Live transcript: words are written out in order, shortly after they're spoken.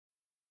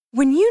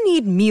When you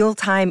need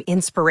mealtime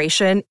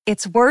inspiration,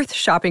 it's worth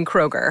shopping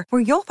Kroger,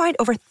 where you'll find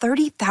over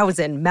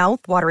 30,000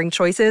 mouth-watering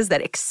choices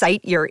that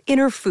excite your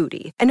inner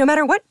foodie. And no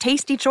matter what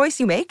tasty choice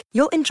you make,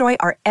 you'll enjoy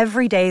our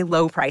everyday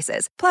low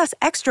prices, plus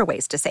extra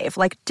ways to save,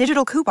 like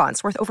digital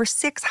coupons worth over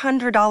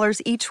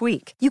 $600 each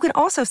week. You can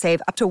also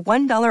save up to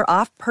 $1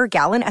 off per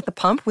gallon at the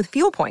pump with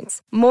fuel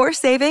points. More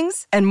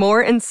savings and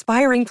more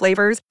inspiring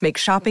flavors make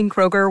shopping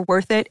Kroger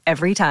worth it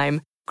every time.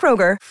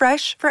 Kroger,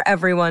 fresh for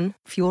everyone.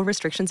 Fuel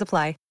restrictions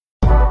apply.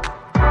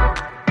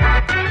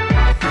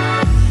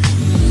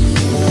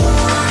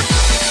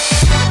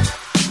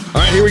 All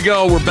right, here we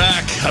go. We're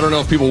back. I don't know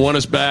if people want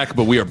us back,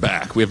 but we are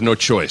back. We have no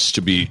choice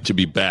to be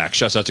back.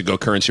 Shouts out to Go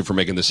Currency for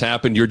making this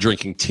happen. You're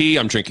drinking tea.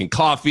 I'm drinking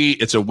coffee.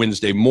 It's a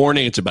Wednesday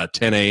morning. It's about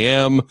 10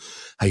 a.m.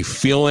 How you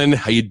feeling?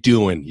 How you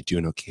doing? You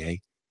doing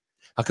okay?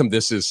 How come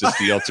this is just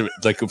the ultimate?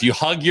 Like if you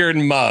hug your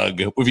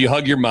mug,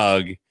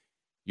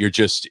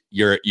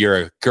 you're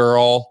a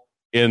girl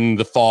in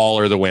the fall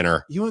or the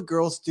winter. You know what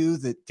girls do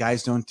that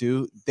guys don't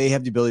do? They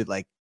have the ability to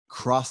like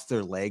cross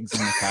their legs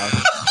on the couch.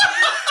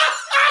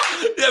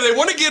 Yeah, they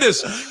want to get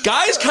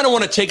guys kind of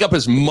want to take up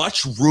as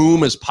much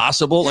room as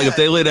possible. Like if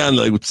they lay down,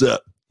 like, what's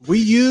up? We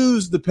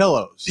use the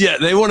pillows. Yeah,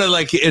 they want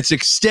to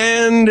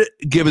extend,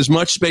 give as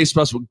much space as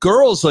possible.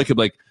 Girls like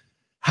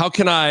how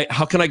can I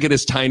get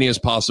as tiny as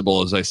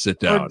possible as I sit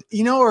down?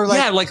 Or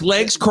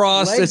legs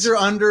crossed. Legs are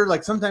under,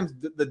 like sometimes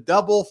the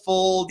double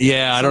fold.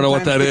 Yeah, I don't know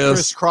what that is.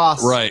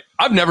 Crisscross. Right.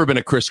 I've never been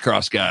a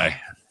crisscross guy.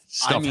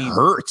 Stuff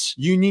hurts.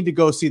 You need to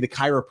go see the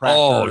chiropractor.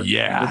 Oh,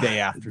 yeah. The day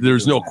after.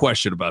 There's no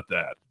question about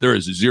that. There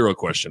is zero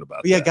question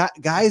about that. Yeah,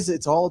 guys,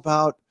 it's all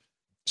about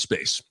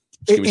space.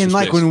 And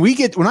like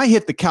when I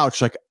hit the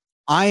couch, like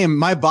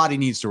my body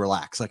needs to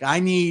relax. Like I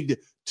need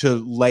to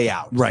lay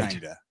out. Right.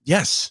 Kinda.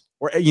 Yes.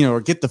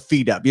 Or get the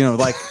feet up.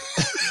 Like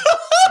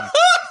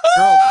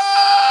girls,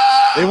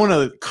 they want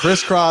to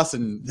crisscross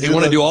and they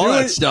want to do all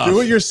that stuff. Do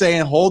what you're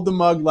saying. Hold the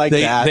mug like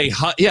that.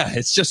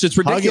 It's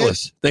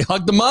ridiculous. They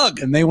hug the mug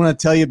and they want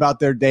to tell you about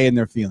their day and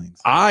their feelings.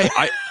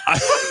 I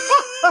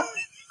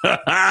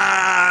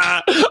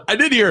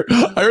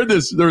heard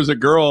this. There was a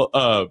girl.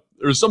 There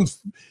was some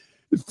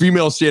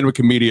female stand-up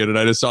comedian, and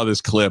I just saw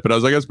this clip, and I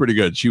was like, "That's pretty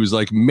good." She was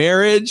like,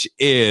 "Marriage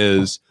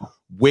is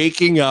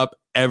waking up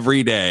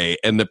every day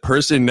and the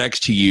person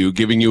next to you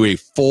giving you a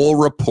full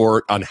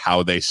report on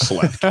how they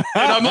slept." And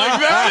I'm like,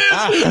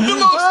 that is the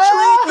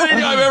most true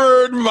thing I've ever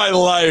heard in my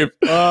life.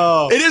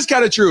 Oh, it is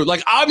kind of true.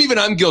 Like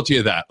I'm guilty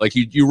of that. Like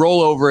you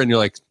roll over and you're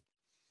like,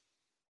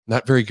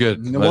 not very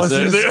good. It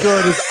wasn't as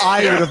good as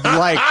I would have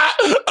liked.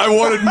 I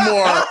wanted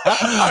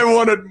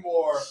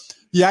more.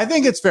 Yeah, I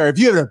think it's fair. If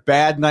you had a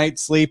bad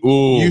night's sleep,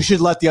 you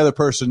should let the other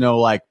person know,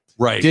 like,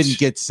 right. Didn't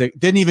get sick.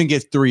 Didn't even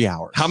get 3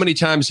 hours. How many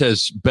times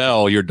has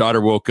Belle, your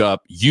daughter, woke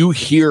up? You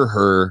hear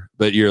her,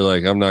 but you're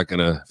like, I'm not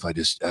gonna. If I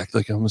just act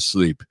like I'm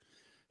asleep,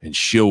 and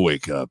she'll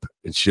wake up,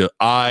 and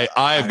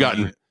I've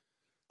gotten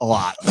a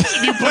lot.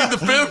 You played the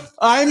fifth.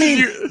 I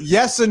mean,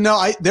 yes and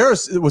no.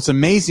 What's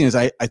amazing is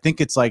I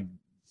think it's like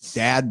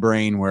dad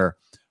brain where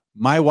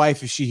my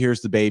wife, if she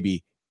hears the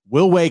baby,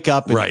 will wake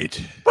up. And, right.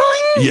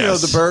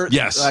 The bird.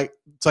 Yes. Like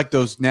it's like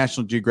those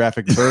National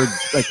Geographic birds.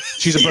 Like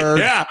she's a bird.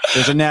 Yeah.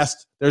 There's a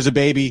nest. There's a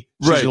baby.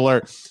 She's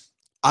alert.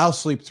 I'll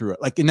sleep through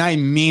it. Like, and I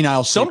mean,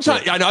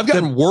 sometimes I know I've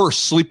gotten worse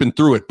sleeping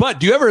through it.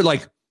 But do you ever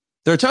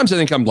there are times I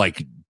think I'm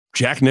like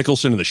Jack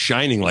Nicholson in The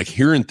Shining, like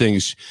hearing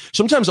things.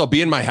 Sometimes I'll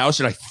be in my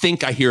house and I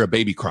think I hear a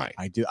baby crying.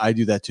 I do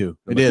that too.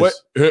 You hear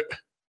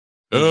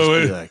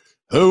that?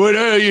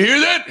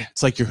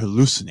 It's like you're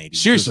hallucinating.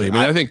 Seriously,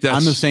 I think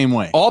I'm the same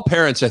way. All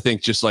parents, I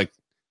think, just like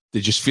they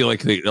just feel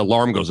like the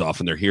alarm goes off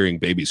and they're hearing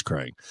babies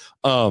crying.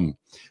 I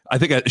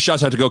think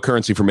shouts out to Go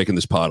Currency for making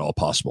this pod all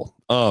possible.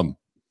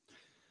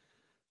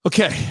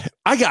 Okay,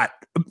 I got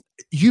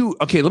you.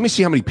 Okay, let me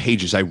see how many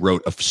pages I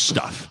wrote of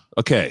stuff.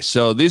 Okay,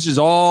 so this is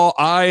all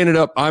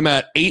I'm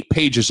at 8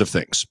 pages of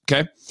things.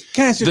 Okay.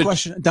 Can I ask you a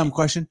question? A dumb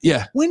question?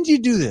 Yeah. When do you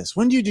do this?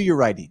 When do you do your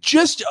writing?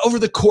 Just over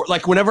the course,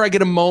 like whenever I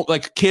get a moment,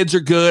 like kids are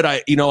good.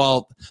 I did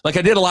a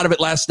lot of it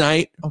last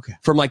night. Okay.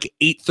 From like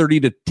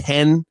 8:30 to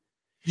 10.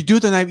 You do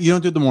it the night. You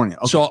don't do it the morning.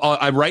 Okay. So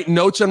I write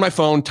notes on my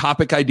phone,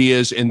 topic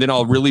ideas, and then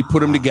I'll really put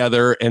them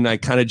together. And I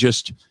kind of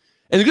just.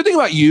 And the good thing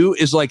about you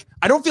is like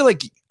I don't feel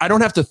like I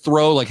don't have to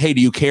throw like, hey,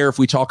 do you care if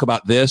we talk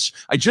about this?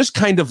 I just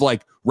kind of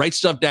like write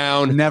stuff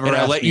down and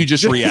I let you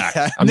just react.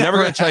 Yeah, I'm never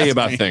going to tell you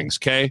about things.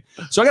 Okay.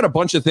 So I got a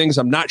bunch of things.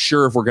 I'm not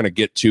sure if we're going to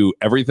get to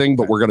everything,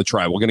 but we're going to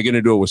try. We're going to get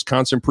into a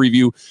Wisconsin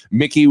preview.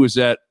 Mickey was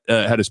had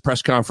his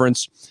press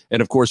conference.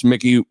 And of course,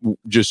 Mickey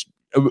just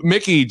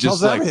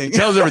tells everything.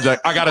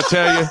 I got to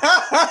tell you.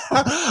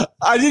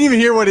 I didn't even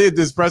hear what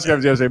this press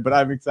conference yesterday, but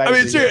I'm excited.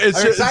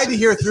 I'm excited to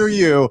hear through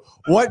you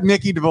what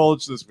Mickey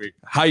divulged this week.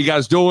 How you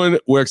guys doing?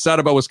 We're excited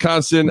about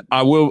Wisconsin.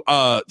 I will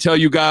tell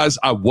you guys,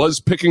 I was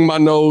picking my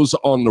nose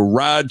on the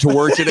ride to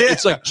work today.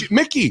 It's like,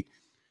 Mickey,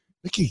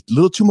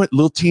 little too much,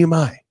 little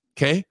TMI.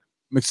 Okay.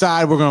 I'm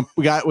excited.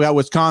 We got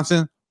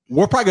Wisconsin.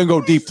 We're probably going to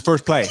go deep the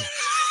first play.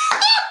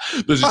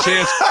 There's a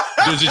chance.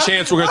 There's a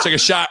chance we're going to take a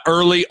shot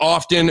early,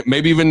 often,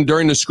 maybe even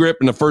during the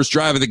script in the first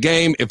drive of the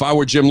game. If I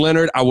were Jim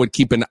Leonard, I would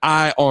keep an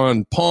eye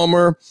on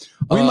Palmer.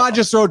 We might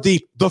just throw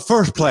deep the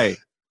first play.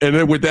 And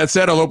then with that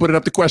said, I'll open it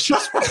up to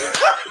questions.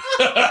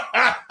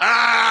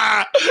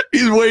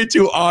 He's way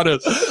too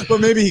honest.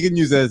 But maybe he can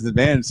use that as an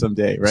advantage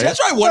someday, right? So that's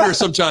why I wonder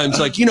sometimes,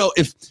 like,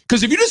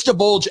 because if you just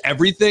divulge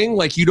everything,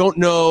 like you don't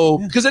know,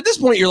 because at this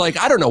point you're like,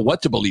 I don't know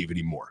what to believe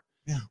anymore.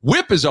 Yeah.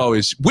 Whip is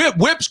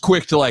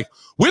quick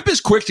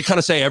to kind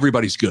of say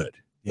everybody's good.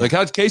 Yeah. Like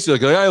how's Casey?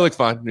 Like, I look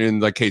fine.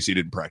 And like Casey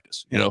didn't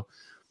practice,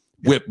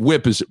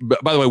 Whip is,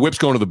 by the way, Whip's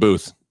going to the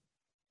booth.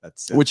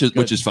 Which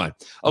is fine.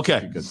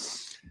 Okay. Good.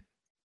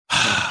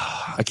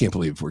 I can't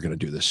believe we're going to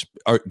do this.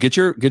 Get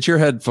your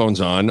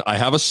headphones on. I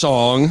have a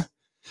song.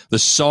 The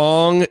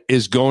song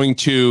is going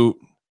to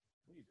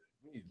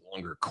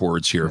longer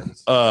chords here.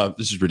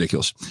 This is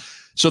ridiculous.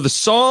 So the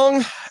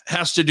song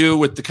has to do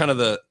with the kind of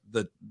the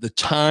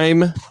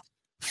time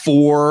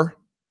for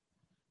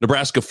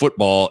Nebraska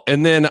football,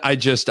 and then I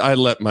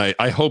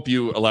hope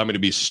you allow me to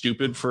be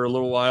stupid for a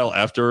little while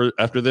after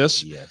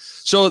this.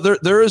 Yes. So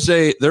there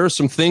are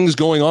some things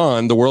going on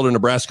in the world of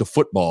Nebraska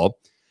football.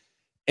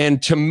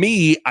 And to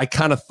me, I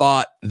kind of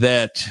thought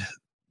that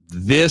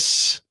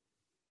this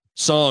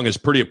song is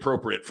pretty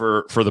appropriate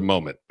for the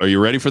moment. Are you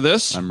ready for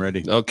this? I'm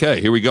ready.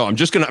 Okay, here we go. I'm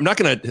going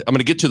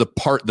to get to the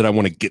part that I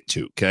want to get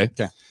to. Okay.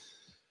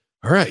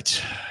 All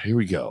right, here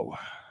we go.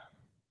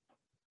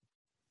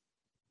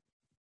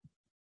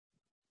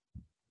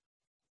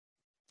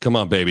 Come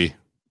on, baby.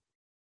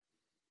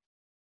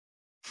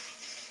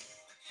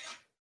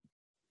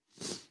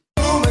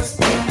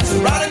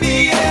 Surrounding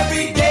me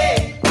every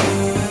day.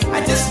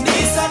 I just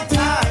need some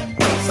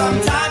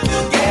time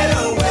to get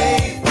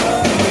away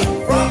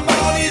from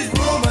all these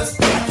rumors.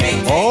 I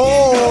can't take it.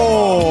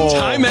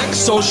 Timex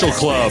Social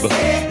Club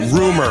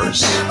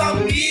rumors.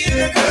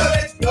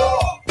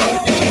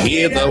 Did you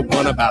hear the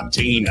one about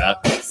Tina?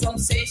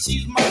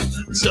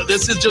 So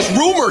this is just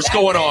rumors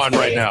going on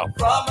right now.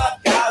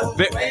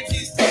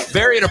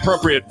 Very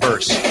inappropriate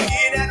verse.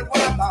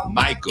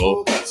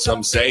 Michael,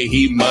 some say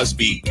he must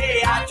be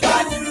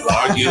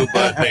argue,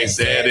 but they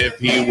said if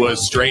he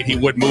was straight, he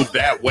would move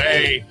that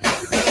way.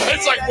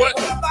 It's like, what?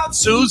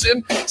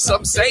 Susan,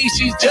 some say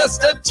she's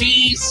just a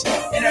tease.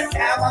 In a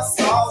camera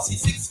saw,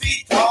 she's 6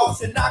 feet tall,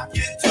 she'll knock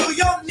you to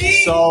your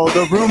knees. So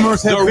the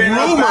rumors have been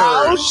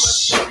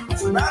rumors.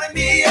 Surrounding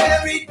me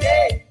every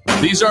day.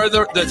 These are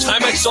the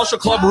Timex Social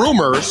Club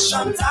rumors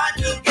have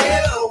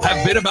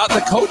been about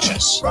the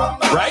coaches,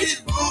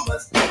 right?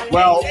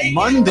 Well,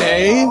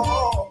 Monday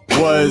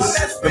was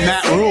the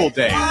Matt Rule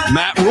day.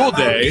 Matt Rule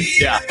day?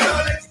 Yeah.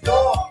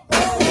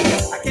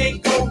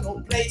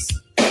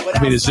 I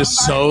mean, is this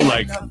so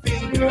like...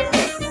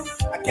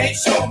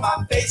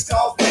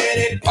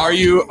 Are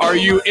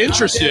you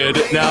interested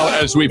now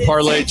as we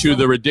parlay to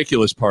the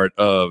ridiculous part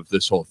of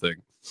this whole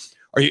thing?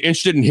 Are you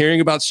interested in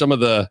hearing about some of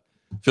the...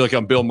 I feel like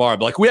I'm Bill Maher.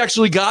 Like, we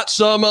actually got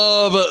some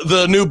of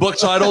the new book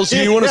titles.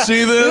 Do you want to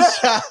see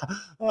this?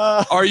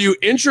 Are you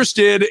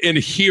interested in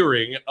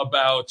hearing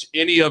about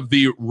any of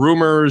the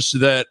rumors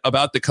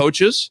about the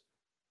coaches?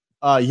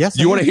 Yes.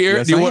 You want to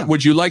hear? Yes,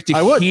 would you like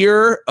to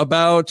hear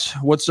about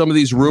what some of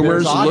these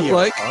rumors look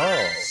like?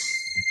 Oh.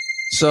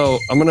 So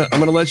I'm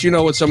gonna let you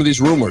know what some of these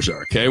rumors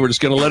are. Okay, we're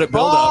just gonna let it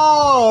build up.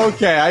 Oh,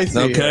 okay. I see.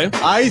 Okay,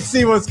 I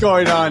see what's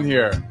going on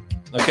here.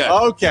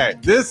 Okay.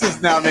 This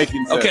is now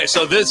making sense. Okay,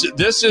 so this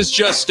is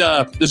just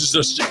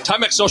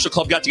Timex Social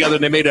Club got together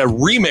and they made a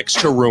remix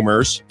to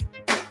rumors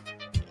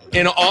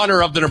in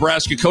honor of the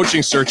Nebraska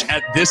coaching search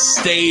at this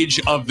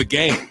stage of the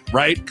game,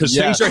 right? Because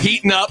things are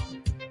heating up,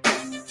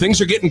 things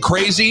are getting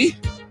crazy.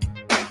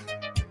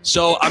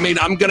 So, I mean,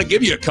 I'm going to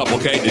give you a couple,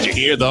 okay? Did you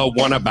hear the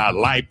one about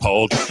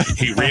Leipold?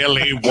 He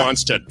really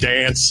wants to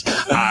dance.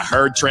 I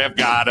heard Trev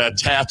got a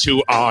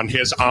tattoo on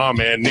his arm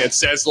and it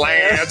says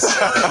Lance.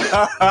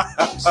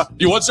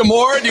 You want some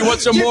more? Do you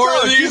want some more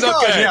of these?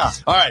 Okay. Yeah.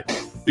 All right.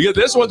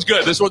 This one's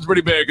good. This one's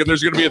pretty big, and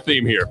there's going to be a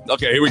theme here.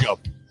 Okay, here we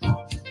go.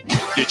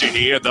 Did you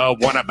hear the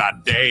one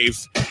about Dave?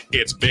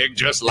 It's big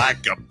just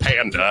like a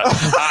panda.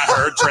 I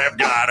heard Trev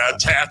got a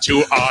tattoo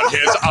on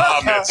his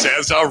arm. It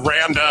says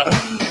Aranda.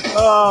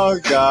 Oh,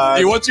 God.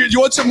 You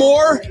want some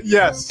more?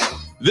 Yes.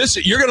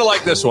 You're going to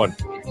like this one.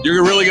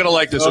 You're really going to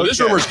like this one. This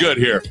rumor's good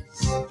here.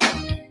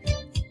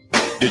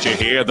 Did you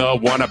hear the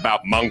one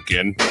about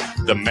Monken?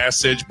 The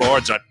message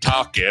boards are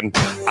talking.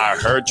 I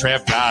heard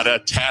Trev got a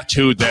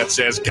tattoo that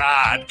says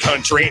God,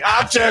 country,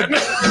 option.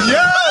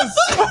 Yes!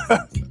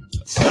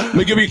 Let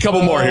me give you a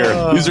couple more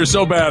here. These are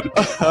so bad.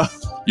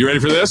 You ready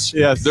for this?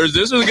 Yes. This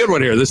is a good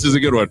one here. This is a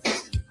good one.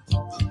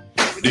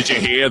 Did you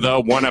hear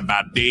the one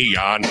about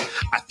Dion?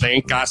 I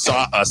think I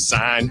saw a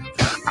sign.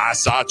 I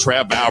saw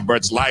Trev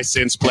Albert's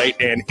license plate,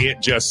 and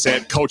it just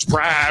said Coach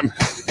Prime.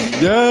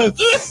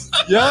 Yes.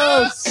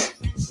 Yes.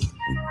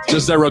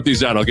 Just as I wrote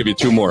these down, I'll give you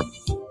two more.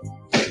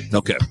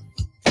 Okay.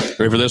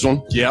 Ready for this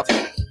one? Yep.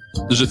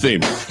 There's a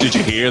theme. Did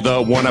you hear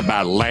the one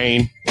about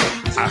Lane?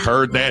 I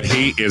heard that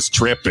he is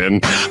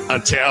tripping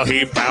until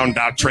he found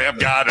out Trev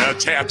got a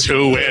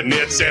tattoo and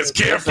it says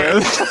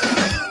Kiffin.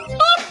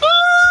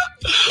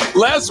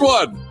 Last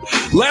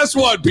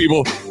one,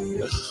 people.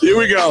 Here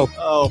we go.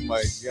 Oh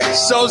my God.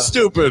 So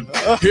stupid.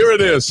 Here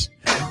it is.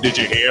 Did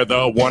you hear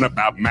the one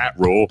about Matt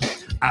Rule?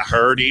 I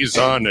heard he's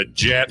on a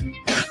jet.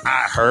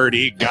 I heard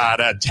he got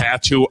a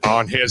tattoo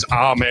on his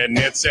arm and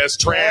it says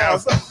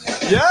Trav.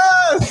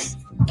 Yes.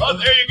 Oh,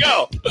 there you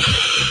go.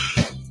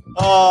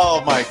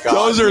 Oh my God.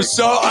 Those are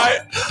so.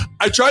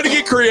 I tried to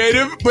get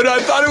creative, but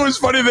I thought it was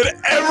funny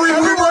that every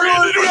rumor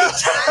ended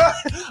with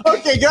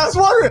Okay, guys,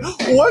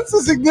 what's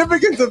the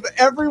significance of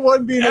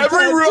everyone being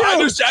every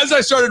rumor. As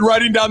I started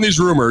writing down these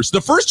rumors,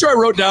 the first two I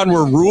wrote down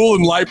were Rule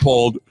and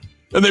Leipold,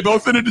 and they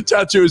both ended in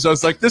tattoos. I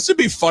was like, this would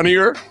be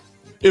funnier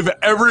if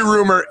every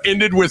rumor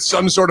ended with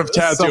some sort of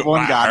tattoo.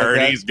 Someone I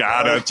heard he's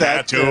got a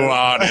tattoo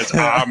on his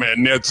arm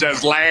and it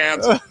says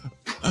Lance.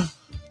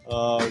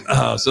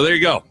 So there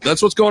you go.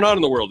 That's what's going on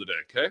in the world today.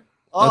 Okay,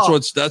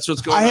 that's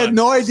what's going on. I had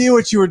no idea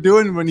what you were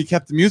doing when you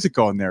kept the music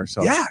going there.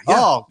 So yeah.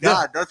 Oh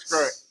God, that's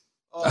great.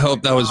 I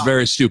hope that was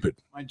very stupid.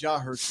 My jaw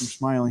hurts from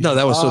smiling. No,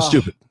 that was so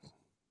stupid.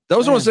 That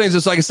was one of those things.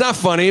 It's like, it's not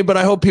funny, but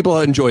I hope people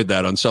enjoyed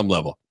that on some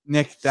level.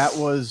 Nick, that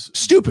was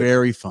stupid.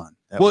 Very fun.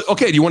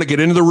 Okay. Do you want to get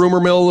into the rumor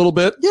mill a little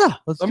bit? Yeah,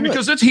 let's do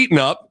because it's heating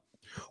up.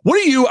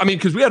 What do you? I mean,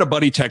 because we had a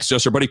buddy text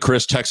us, our buddy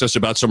Chris text us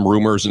about some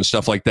rumors and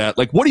stuff like that.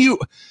 Like, what do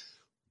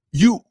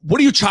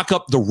you chalk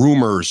up the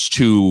rumors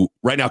to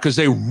right now? Because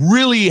they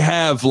really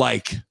have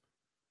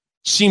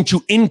seem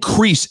to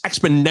increase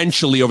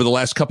exponentially over the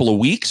last couple of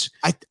weeks.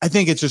 I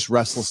think it's just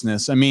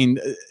restlessness. I mean,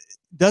 it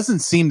doesn't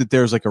seem that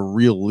there's like a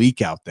real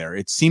leak out there.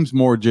 It seems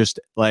more just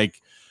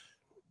like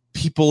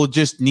people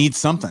just need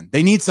something.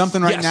 They need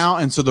something right now.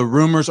 And so the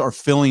rumors are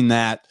filling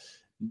that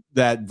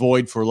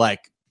void for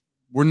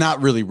we're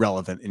not really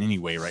relevant in any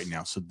way right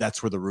now. So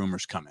that's where the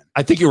rumors come in.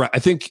 I think you're right. I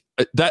think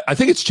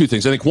it's two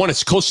things. I think one,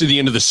 it's close to the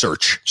end of the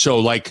search.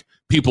 So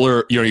people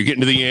are, you're getting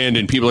to the end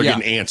and people are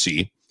getting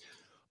antsy.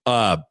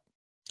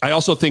 I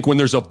also think when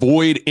there's a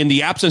void, in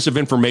the absence of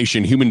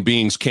information, human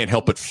beings can't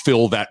help but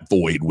fill that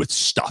void with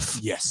stuff.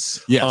 Yes.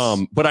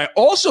 But I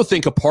also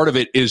think a part of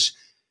it is,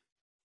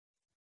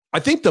 I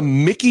think the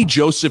Mickey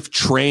Joseph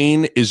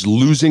train is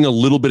losing a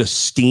little bit of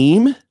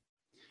steam.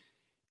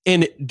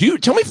 And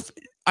tell me,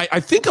 I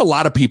think a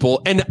lot of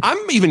people, and I'm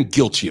even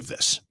guilty of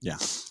this. Yeah.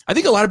 I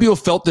think a lot of people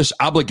felt this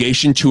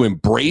obligation to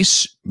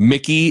embrace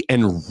Mickey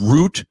and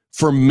root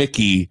for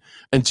Mickey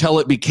until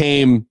it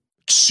became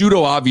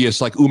pseudo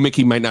obvious,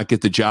 Mickey might not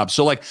get the job.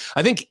 So I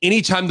think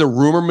anytime the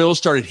rumor mill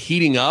started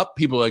heating up,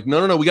 people are like,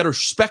 no, we got to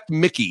respect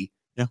Mickey.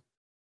 Yeah.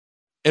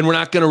 And we're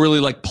not going to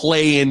really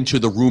play into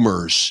the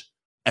rumors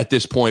at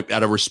this point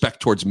out of respect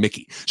towards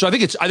Mickey. So I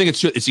think it's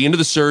the end of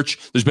the search.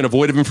 There's been a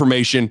void of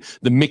information.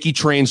 The Mickey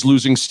train's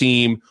losing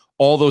steam.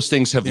 All those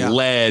things have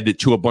led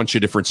to a bunch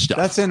of different stuff.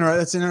 That's an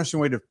interesting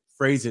way to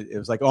phrase it. It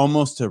was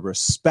almost a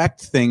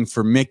respect thing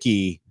for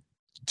Mickey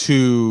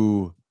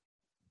to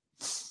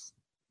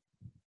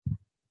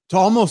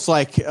almost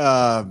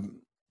I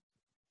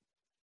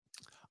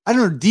don't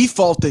know,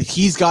 default that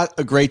he's got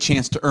a great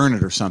chance to earn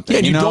it or something. Yeah,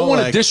 and you don't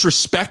want to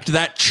disrespect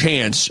that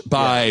chance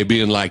by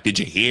being like, did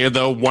you hear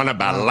the one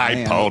about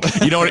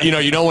Leipold? You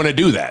don't want to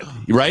do that,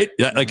 right?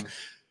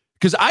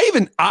 Because I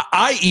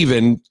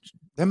even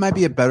that might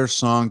be a better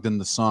song than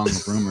the song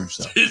Rumors.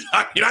 Though.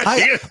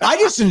 I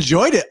just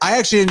enjoyed it. I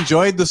actually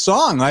enjoyed the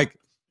song.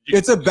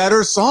 It's a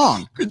better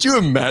song. Could you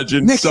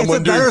imagine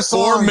someone doing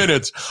 4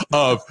 minutes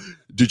of,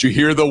 did you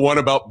hear the one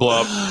about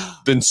Blub?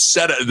 Then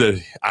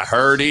I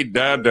heard he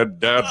da.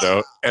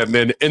 And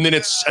then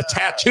it's a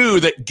tattoo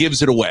that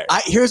gives it away.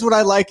 Here's what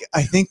I like.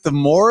 I think the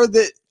more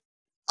that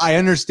I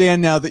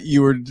understand now that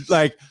you were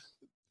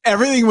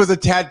everything was a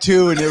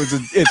tattoo and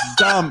it's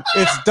dumb.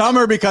 It's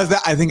dumber because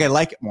I think I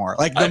like it more.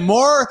 The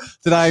more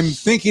that I'm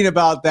thinking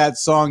about that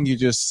song you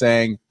just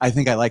sang, I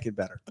think I like it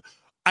better.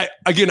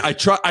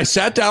 I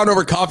sat down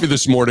over coffee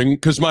this morning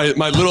because my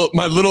little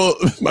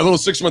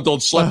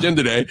 6-month-old slept in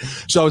today.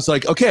 So I was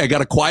like, okay, I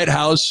got a quiet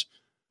house.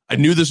 I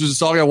knew this was a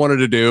song I wanted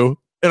to do.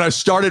 And I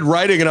started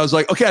writing and I was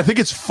like, okay, I think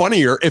it's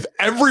funnier if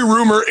every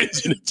rumor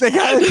is in a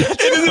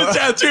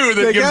tattoo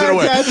that gives it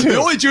away. The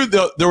only two,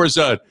 there was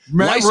a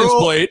license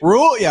plate.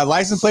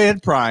 License plate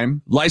had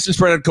Prime. License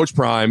plate had Coach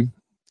Prime.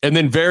 And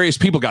then various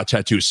people got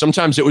tattoos.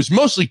 Sometimes it was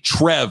mostly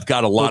Trev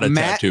got a lot of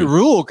tattoos. Matt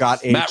Rule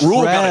got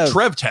a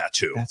Trev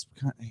tattoo.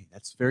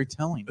 That's very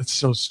telling. That's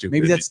so stupid.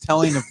 Maybe that's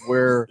telling of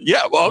where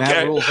Matt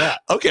Rule's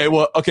at. Okay,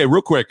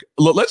 real quick.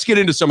 Let's get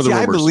into some of the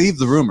rumors. I believe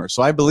the rumors.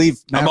 So I believe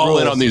I'm all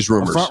in on these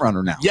rumors. Front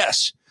runner now.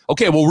 Yes.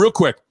 Okay, well, real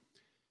quick.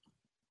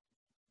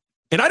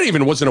 And I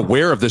wasn't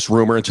aware of this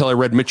rumor until I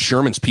read Mitch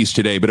Sherman's piece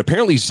today, but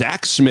apparently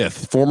Zach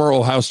Smith, former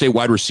Ohio State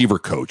wide receiver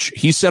coach,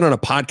 he said on a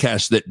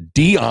podcast that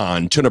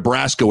Deion to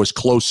Nebraska was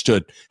close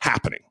to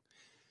happening.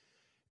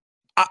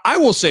 I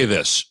will say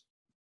this,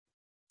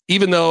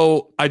 even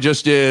though I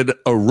just did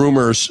a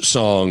rumors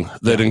song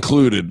that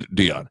included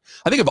Deion,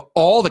 I think of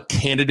all the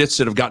candidates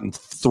that have gotten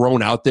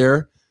thrown out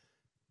there,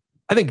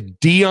 I think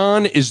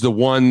Deion is the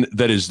one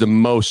that is the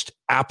most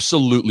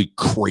absolutely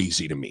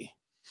crazy to me.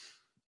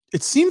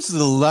 It seems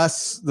the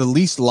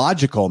least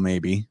logical,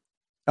 maybe.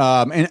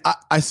 And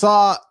I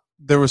saw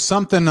there was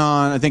something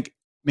on, I think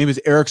maybe it was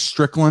Eric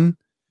Strickland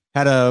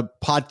had a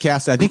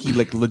podcast. I think he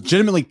like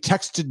legitimately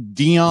texted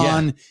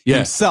Deion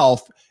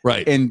himself.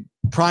 Right. And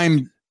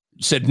Prime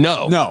said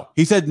no. No.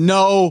 He said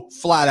no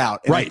flat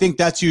out. And right. I think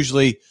that's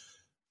usually,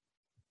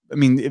 I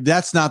mean, if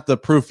that's not the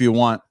proof you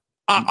want,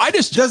 I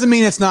just doesn't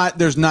mean it's not,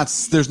 there's not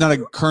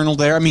a kernel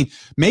there. I mean,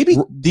 maybe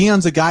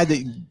Deion's a guy that,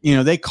 you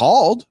know, they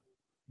called,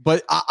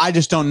 but I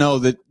just don't know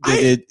that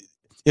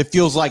it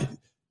feels like,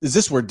 is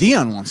this where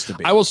Deion wants to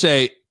be? I will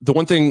say the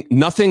one thing,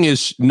 nothing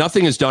is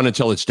done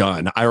until it's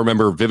done. I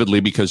remember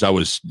vividly because I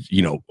was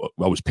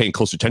paying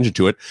close attention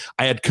to it.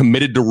 I had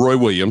committed to Roy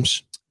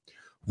Williams.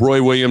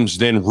 Roy Williams,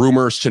 then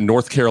rumors to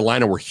North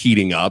Carolina were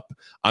heating up.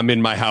 I'm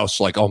in my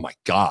house like, oh my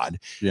God.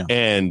 Yeah.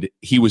 And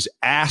he was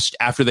asked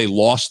after they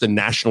lost the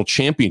national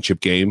championship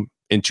game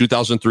in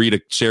 2003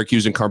 to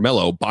Syracuse and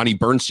Carmelo. Bonnie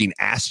Bernstein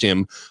asked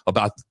him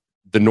about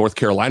the North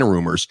Carolina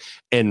rumors.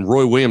 And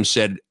Roy Williams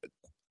said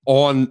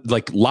on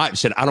like live,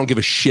 said, I don't give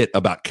a shit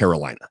about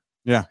Carolina.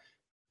 Yeah.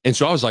 And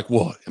so I was like,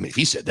 well, I mean, if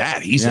he said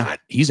that, he's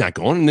not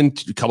going. And then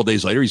a couple of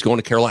days later, he's going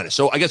to Carolina.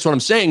 So I guess what I'm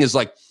saying is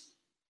like,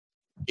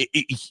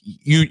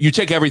 you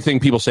take everything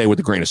people say with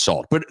a grain of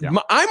salt, but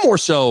I more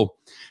so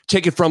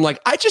take it from like,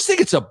 I just think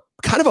it's a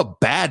kind of a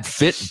bad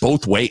fit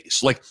both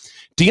ways. Like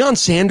Deion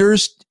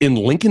Sanders in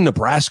Lincoln,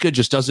 Nebraska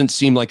just doesn't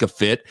seem like a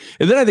fit.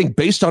 And then I think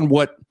based on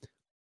what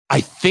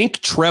I think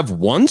Trev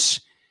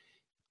wants,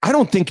 I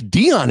don't think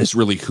Deion is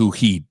really who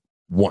he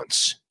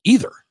wants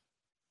either.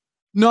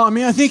 No, I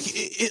mean, I think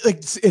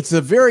it's a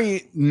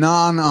very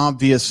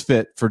non-obvious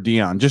fit for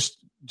Deion.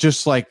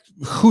 Just like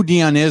who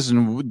Deion is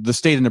and the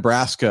state of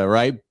Nebraska,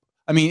 right?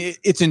 I mean,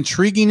 it's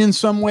intriguing in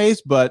some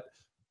ways, but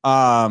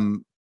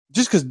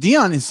just because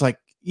Deion is like,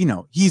 you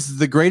know, he's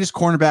the greatest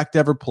cornerback to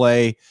ever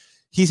play.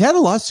 He's had a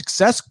lot of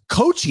success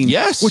coaching.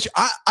 Yes. Which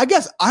I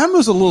guess I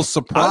was a little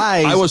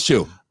surprised. I was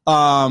too.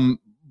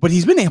 But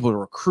he's been able to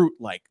recruit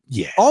like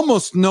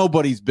almost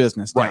nobody's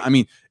business. Now. Right. I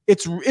mean,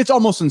 it's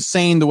almost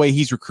insane the way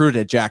he's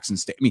recruited at Jackson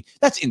State. I mean,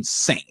 that's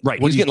insane. Right.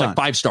 He's getting like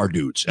 5-star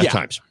dudes at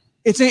times.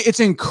 It's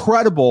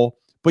incredible.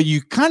 But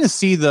you kind of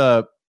see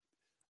the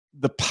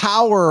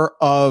power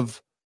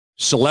of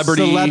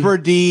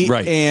celebrity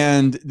right.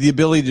 and the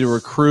ability to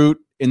recruit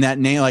in that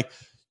name. Like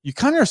you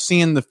kind of are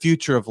seeing the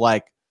future of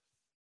like,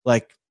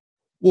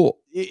 well,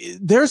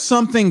 there's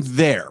something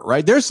there,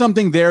 right? There's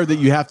something there that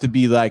you have to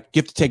be like,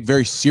 you have to take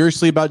very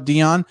seriously about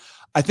Deion.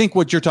 I think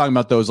what you're talking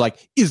about though is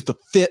like, is the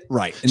fit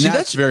right? And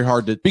that's very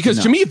hard to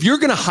because to me, if you're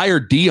going to hire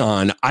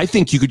Deion, I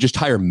think you could just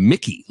hire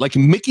Mickey. Like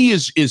Mickey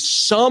is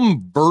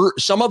some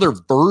other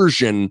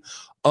version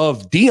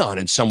of Deion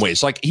in some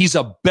ways. Like he's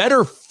a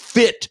better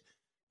fit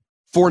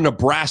for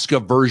Nebraska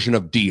version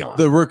of Deion.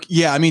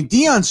 I mean,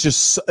 Deion's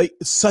just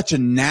such a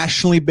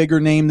nationally bigger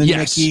name than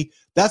Mickey.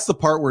 That's the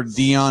part where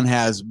Deion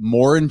has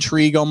more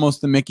intrigue almost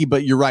than Mickey,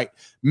 but you're right.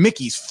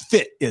 Mickey's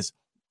fit is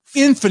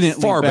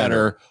infinitely far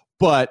better.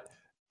 But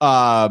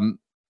but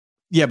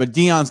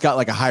Deion's got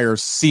like a higher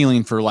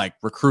ceiling for like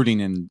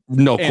recruiting and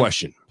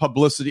question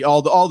publicity,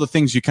 all the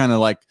things you kind of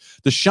like.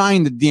 The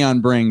shine that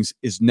Deion brings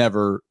is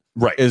never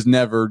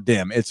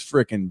dim. It's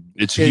freaking.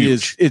 It's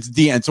huge. It's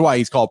Deion. It's why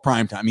he's called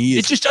primetime.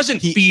 It just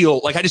doesn't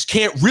feel like I just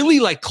can't really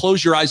like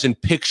close your eyes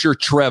and picture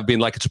Trev being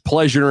like, it's a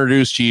pleasure to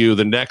introduce to you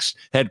the next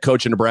head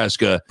coach in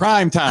Nebraska,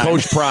 primetime,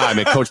 Coach Prime,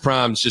 and Coach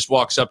Prime just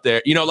walks up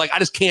there. You know, like I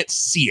just can't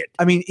see it.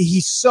 I mean,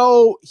 he's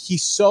so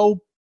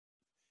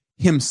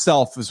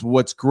himself is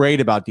what's great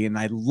about Deion.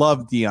 I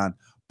love Deion,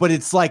 but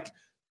it's like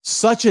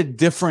such a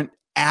different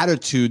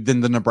attitude than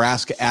the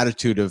Nebraska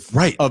attitude of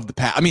the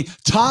past. I mean,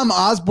 Tom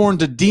Osborne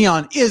to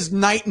Deion is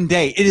night and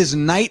day. It is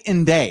night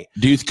and day.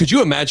 Dude, could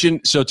you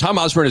imagine? So Tom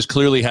Osborne has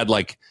clearly had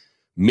like,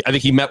 I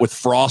think he met with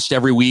Frost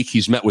every week.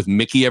 He's met with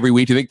Mickey every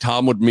week. Do you think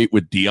Tom would meet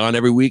with Deion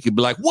every week? He'd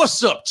be like,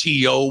 "What's up,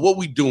 T.O.? What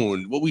we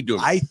doing?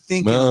 I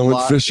think I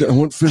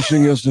went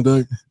fishing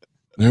yesterday.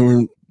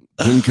 Didn't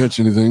catch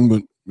anything,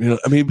 but you know,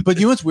 I mean, but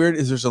you know what's weird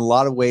is there's a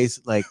lot of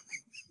ways like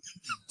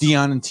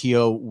Deion and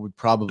T.O. would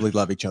probably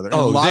love each other.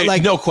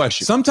 No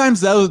question. Sometimes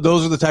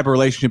those are the type of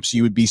relationships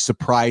you would be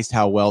surprised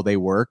how well they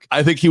work.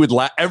 I think he would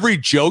every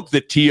joke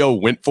that T.O.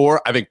 went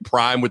for, I think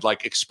Prime would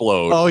like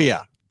explode. Oh,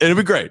 yeah. It'd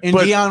be great. And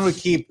Deion would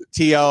keep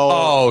T.O.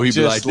 Oh, he'd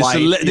be like,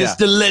 this is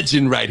the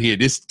legend right here.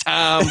 This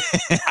Tom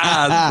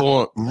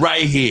Osborne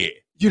right here.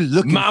 You're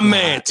looking my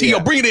man. T.O.,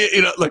 bring it in.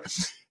 You know, like,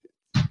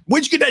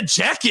 where'd you get that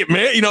jacket,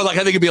 man? You know, like I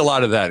think it'd be a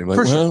lot of that. Like,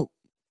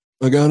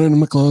 I got it in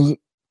my closet.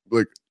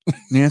 Like,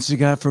 Nancy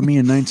got for me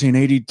in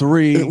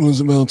 1983. It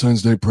was a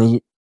Valentine's Day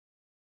present.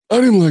 I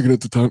didn't like it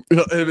at the time. You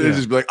know, it'd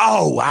just be like,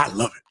 oh, I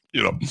love it.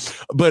 You know,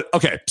 but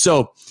okay.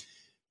 So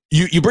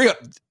you bring up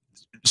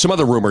some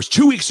other rumors.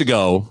 2 weeks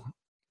ago,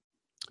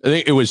 I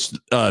think it was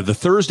the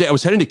Thursday. I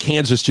was heading to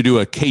Kansas to do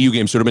a KU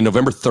game, so it would have been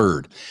November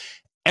 3rd.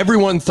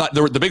 Everyone thought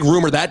the big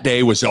rumor that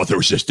day was,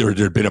 there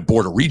had been a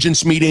Board of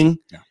Regents meeting,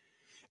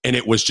 and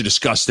it was to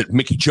discuss that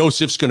Mickey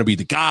Joseph's going to be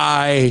the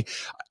guy.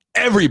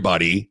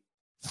 Everybody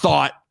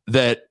thought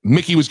that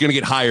Mickey was going to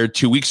get hired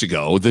 2 weeks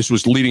ago. This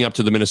was leading up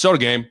to the Minnesota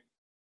game.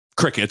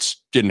 Crickets,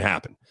 didn't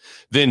happen.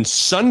 Then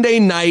Sunday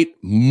night,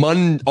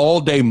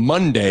 all day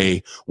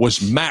Monday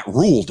was Matt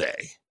Rule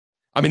Day.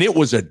 I mean,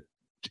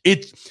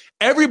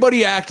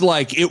 everybody acted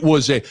like it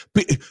was there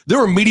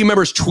were media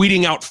members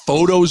tweeting out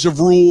photos of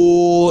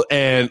Rule,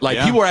 and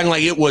people were acting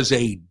like it was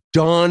a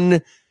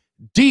done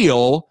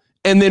deal.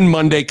 And then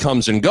Monday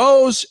comes and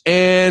goes,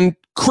 and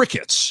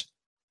crickets.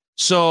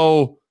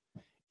 So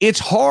it's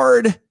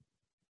hard.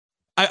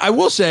 I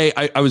will say,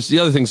 the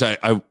other things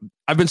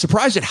I've been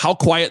surprised at how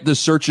quiet this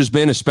search has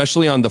been,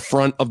 especially on the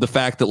front of the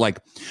fact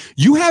that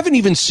you haven't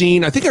even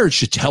seen, I think I heard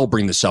Chattel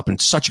bring this up, and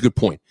it's such a good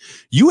point.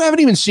 You haven't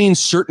even seen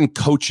certain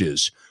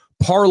coaches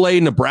parlay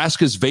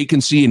Nebraska's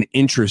vacancy and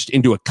interest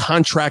into a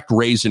contract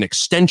raise and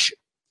extension.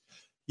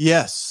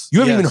 Yes. You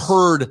haven't even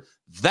heard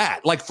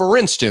that. Like, for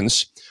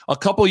instance, a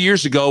couple of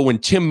years ago when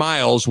Tim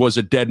Miles was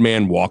a dead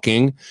man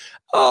walking,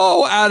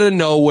 out of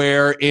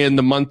nowhere in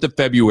the month of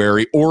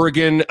February,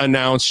 Oregon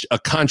announced a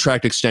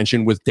contract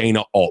extension with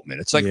Dana Altman.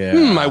 It's like,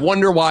 I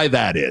wonder why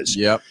that is.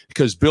 Yep.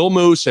 Because Bill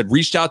Moose had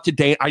reached out to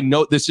Dana. I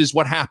know this is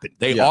what happened.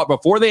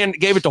 Before they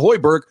gave it to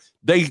Hoiberg,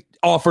 they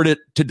offered it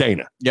to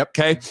Dana. Yep.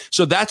 Okay.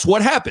 So that's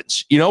what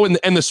happens,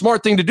 and the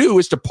smart thing to do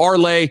is to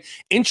parlay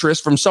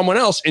interest from someone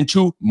else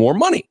into more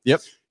money.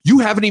 Yep. You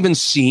haven't even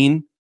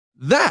seen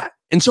that.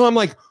 And so I'm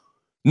like,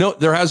 no,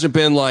 there hasn't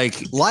been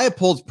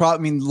Leipold's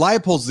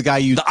Leipold's the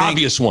guy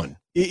obvious one.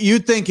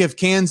 You'd think if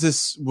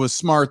Kansas was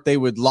smart, they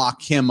would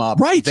lock him up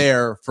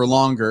there for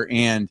longer,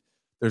 and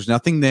there's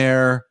nothing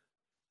there.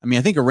 I mean,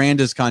 I think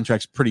Aranda's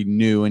contract's pretty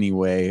new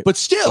anyway. But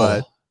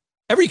still,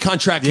 every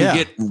contract can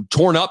get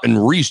torn up and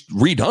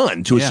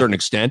redone to a certain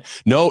extent.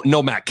 No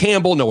Matt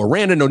Campbell, no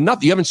Aranda, no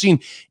nothing. You haven't seen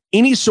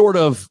any sort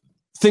of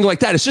thing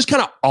like that. It's just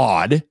kind of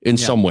odd in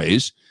some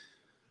ways.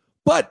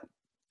 But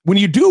when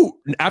you do,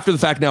 after the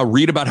fact now,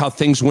 read about how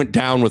things went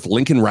down with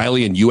Lincoln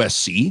Riley and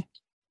USC,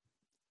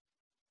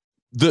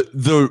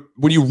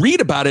 when you read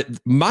about it,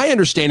 my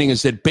understanding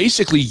is that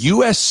basically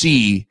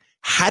USC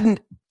hadn't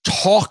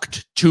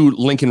talked to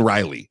Lincoln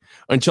Riley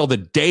until the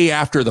day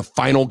after the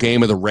final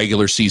game of the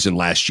regular season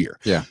last year.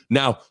 Yeah.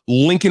 Now,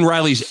 Lincoln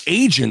Riley's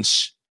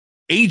agent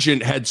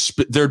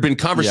there had been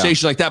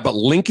conversations like that, but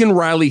Lincoln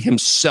Riley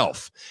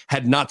himself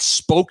had not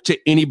spoke to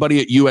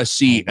anybody at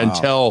USC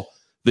until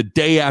the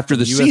day after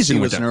the season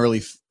was an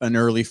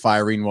early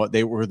firing. What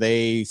were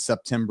they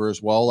September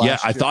as well? Last year?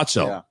 I thought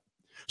so. Yeah.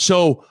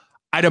 So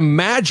I'd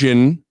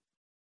imagine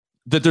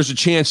that there's a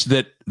chance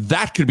that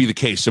could be the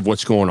case of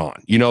what's going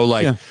on.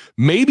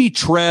 Maybe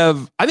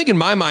Trev. I think in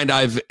my mind,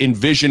 I've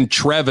envisioned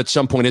Trev at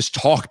some point has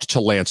talked to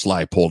Lance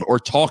Leipold or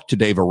talked to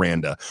Dave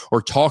Aranda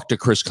or talked to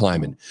Chris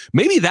Kleiman.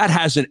 Maybe that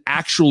hasn't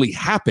actually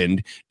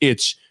happened.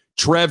 It's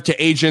Trev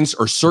to agents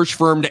or search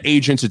firm to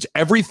agents. It's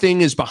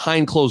everything is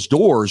behind closed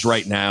doors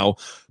right now.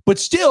 But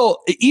still,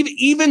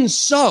 even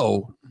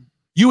so,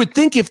 you would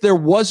think if there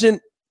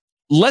wasn't,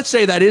 let's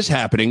say that is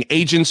happening,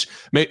 agents,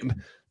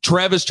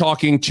 Trev is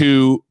talking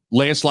to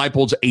Lance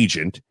Leipold's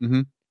agent,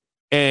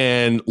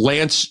 and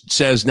Lance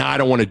says, "No, I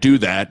don't want to do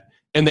that."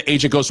 And the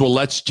agent goes, "Well,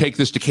 let's take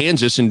this to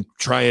Kansas and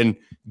try and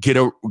get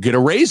a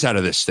raise out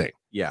of this thing."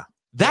 Yeah,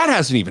 that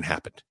hasn't even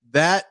happened.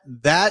 That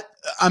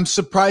I'm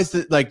surprised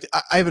that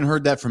I haven't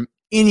heard that from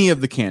any of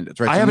the candidates.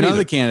 Right, I haven't none of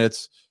the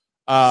candidates.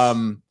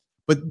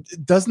 But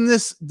doesn't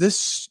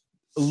this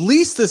at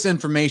least this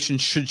information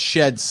should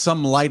shed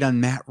some light on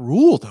Matt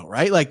Rule, though,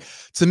 right? Like,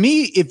 to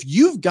me, if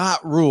you've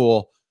got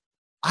Rule,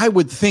 I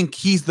would think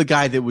he's the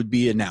guy that would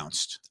be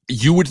announced.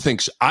 You would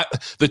think so.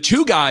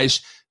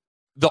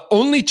 The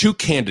only two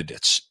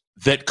candidates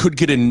that could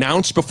get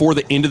announced before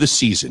the end of the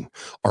season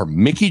are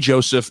Mickey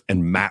Joseph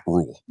and Matt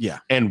Rule. Yeah.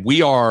 And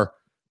we are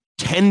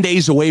 10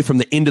 days away from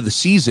the end of the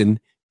season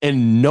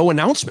and no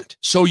announcement.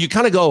 So you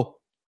kind of go,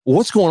 well,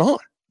 what's going on?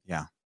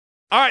 Yeah.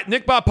 All right,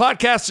 Nick Bob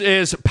Podcast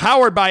is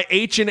powered by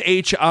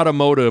H&H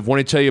Automotive. I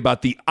want to tell you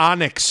about the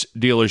Onyx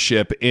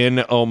dealership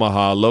in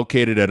Omaha,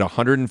 located at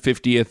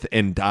 150th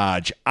and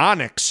Dodge.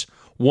 Onyx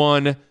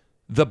won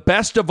the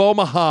Best of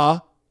Omaha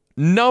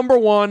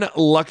 #1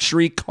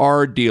 luxury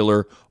car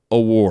dealer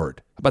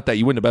award. How about that?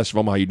 You win the Best of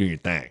Omaha, you do your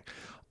thing.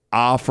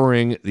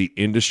 Offering the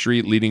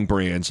industry-leading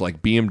brands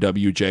like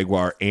BMW,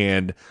 Jaguar,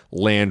 and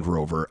Land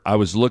Rover. I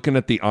was looking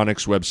at the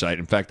Onyx website.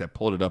 In fact, I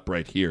pulled it up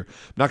right here.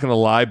 I'm not going to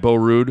lie, Bo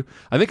Rude.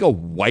 I think a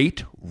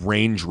white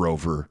Range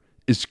Rover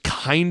is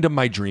kind of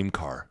my dream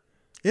car.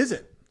 Is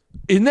it?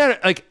 Isn't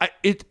that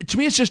to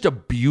me, it's just a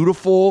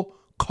beautiful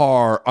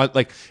car.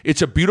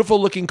 It's a beautiful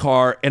looking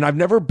car, and I've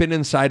never been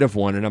inside of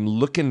one, and I'm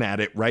looking at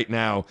it right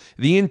now.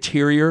 The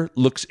interior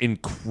looks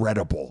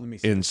incredible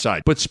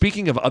inside. But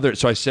speaking of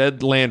so I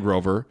said Land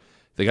Rover,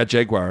 they got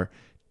Jaguar.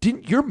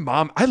 Didn't your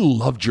mom? I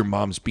loved your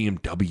mom's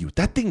BMW.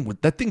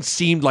 That thing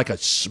seemed like a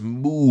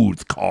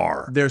smooth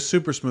car. They're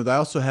super smooth. I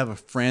also have a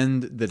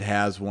friend that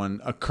has one,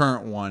 a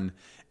current one.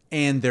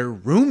 And they're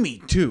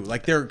roomy too.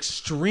 Like, they're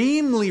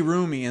extremely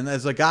roomy. And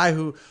as a guy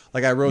who,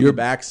 I rode the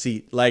back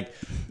seat,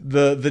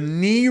 the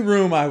knee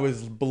room, I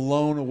was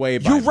blown away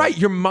by. You're right.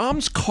 Your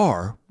mom's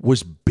car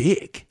was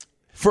big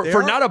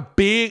for not a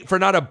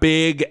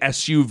big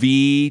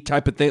SUV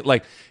type of thing.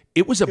 Like,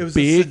 It was a It was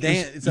big a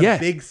sedan. It's a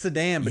big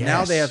sedan, but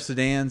now they have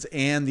sedans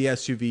and the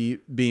SUV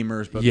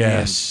Beamers. But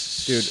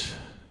yes, man, dude,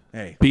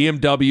 hey,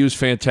 BMW is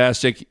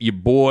fantastic. Your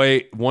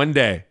boy, one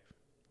day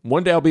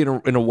I'll be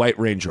in a white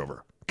Range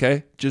Rover.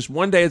 Okay, just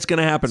one day it's going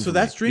to happen. So for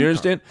that's me. dream. You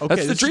understand? Okay,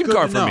 that's the dream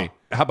car for me.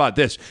 How about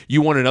this?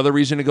 You want another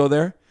reason to go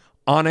there?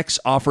 Onyx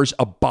offers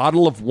a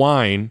bottle of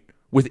wine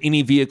with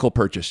any vehicle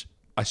purchase.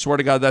 I swear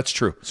to God, that's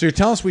true. So you're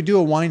telling us we do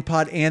a wine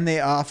pod and they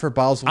offer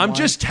bottles of wine? I'm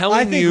just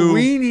telling you. I think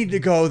we need to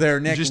go there,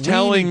 Nick. I'm just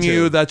telling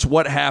you that's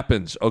what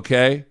happens,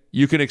 okay?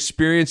 You can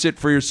experience it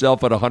for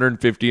yourself at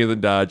 150th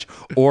and Dodge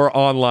or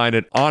online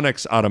at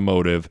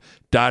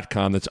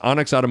onyxautomotive.com. That's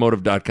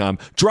onyxautomotive.com.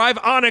 Drive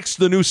Onyx,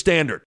 the new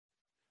standard.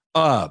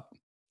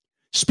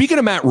 Speaking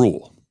of Matt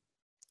Rule,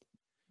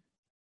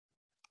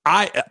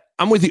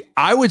 I'm with you.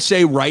 I would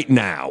say right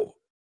now,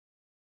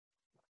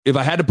 if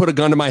I had to put a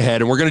gun to my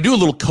head, and we're going to do a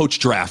little coach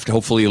draft,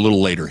 hopefully a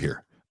little later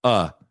here.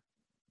 I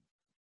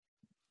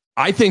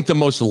think the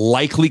most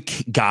likely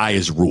guy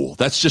is Rule.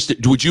 That's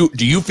just. Do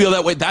you feel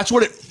that way? That's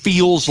what it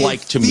feels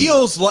like to me.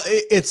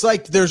 It's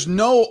like there's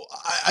no.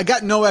 I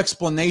got no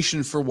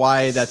explanation for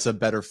why that's a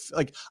better.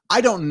 Like I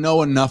don't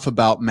know enough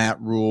about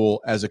Matt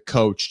Rule as a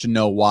coach to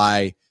know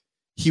why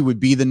he would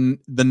be the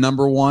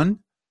number one.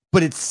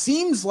 But it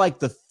seems like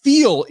the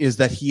feel is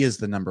that he is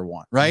the number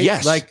one, right?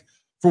 Yes. Like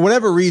for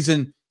whatever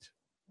reason,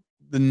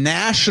 the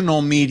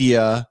national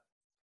media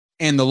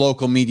and the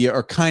local media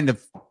are kind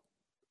of,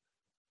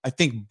 I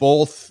think,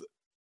 both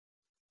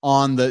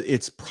on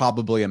it's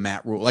probably a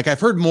Matt Rule. Like I've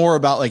heard more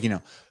about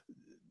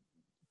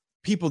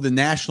people, the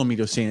national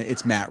media saying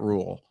it's Matt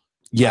Rule.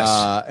 Yes.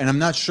 And I'm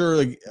not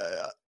sure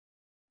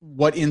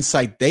what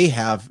insight they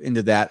have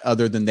into that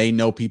other than they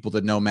know people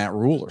that know Matt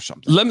Rule or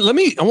something. I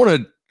want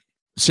to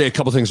say a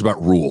couple things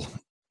about Rule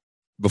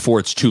before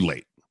it's too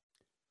late.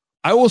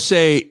 I will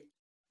say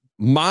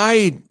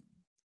I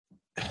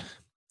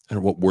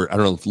don't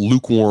know if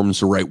lukewarm's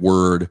the right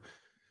word.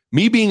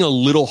 Me being a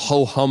little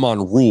ho-hum on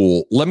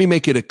Rule, let me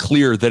make it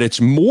clear that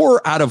it's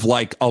more out of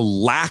like a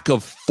lack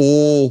of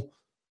full.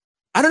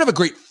 I don't have a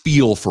great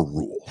feel for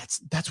Rule.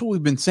 That's what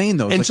we've been saying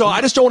though. And so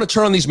I just don't want to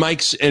turn on these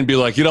mics and be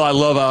like, I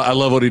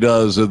love what he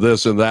does and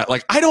this and that.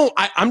 Like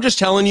I'm just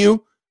telling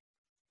you,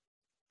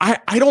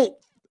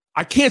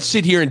 I can't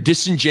sit here and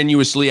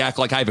disingenuously act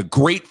like I have a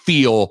great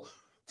feel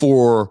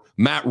for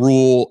Matt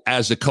Rule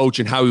as a coach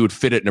and how he would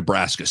fit at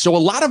Nebraska. So a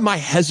lot of my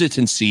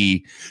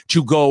hesitancy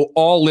to go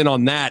all in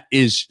on that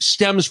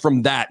stems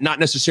from that, not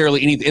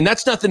necessarily anything. And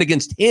that's nothing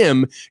against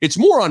him. It's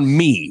more on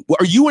me.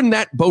 Are you in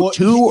that boat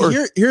too? Or?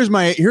 Here's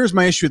my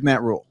issue with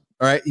Matt Rule.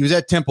 All right. He was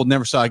at Temple,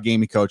 never saw a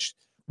game he coached.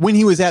 When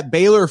he was at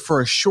Baylor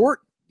for a short,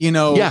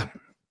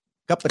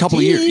 couple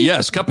of years.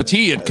 Yes. Cup of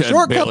tea at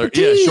Baylor.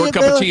 Short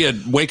cup of tea at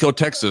Waco,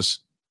 Texas.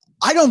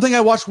 I don't think I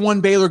watched one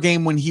Baylor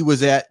game when he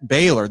was at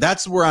Baylor.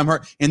 That's where I'm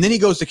hurt. And then he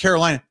goes to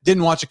Carolina.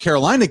 Didn't watch a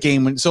Carolina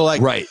game.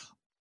 Right.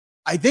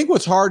 I think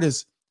what's hard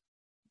is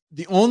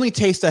the only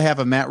taste I have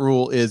of Matt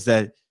Rule is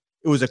that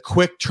it was a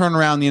quick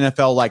turnaround in the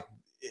NFL.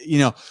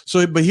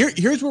 But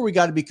here's where we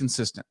got to be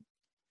consistent.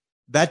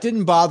 That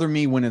didn't bother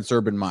me when it's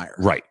Urban Meyer.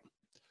 Right.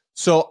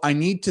 So I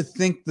need to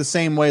think the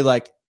same way,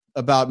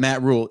 about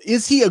Matt Rule.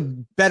 Is he a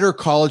better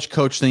college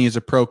coach than he is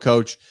a pro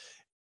coach?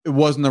 It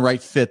wasn't the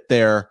right fit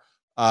there.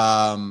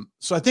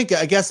 So I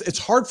guess it's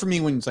hard for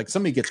me when it's like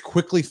somebody gets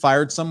quickly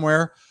fired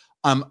somewhere.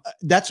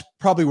 That's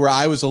probably where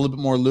I was a little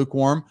bit more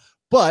lukewarm,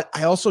 but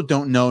I also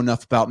don't know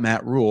enough about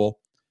Matt Rule.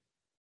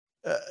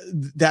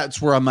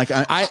 That's where I'm like,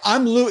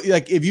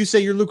 if you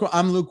say you're lukewarm,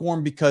 I'm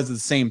lukewarm because of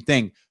the same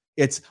thing.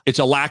 It's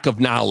a lack of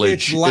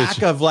knowledge.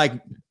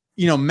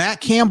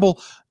 Matt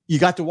Campbell, you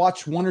got to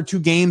watch one or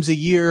two games a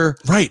year.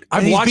 Right.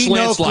 I've watched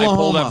Lance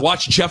Leipold. I've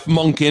watched Jeff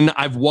Monken.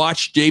 I've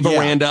watched Dave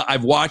Aranda.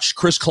 I've watched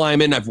Chris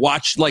Kleiman. I've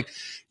watched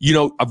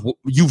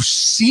you've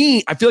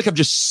seen, I feel like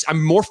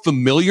I'm more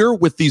familiar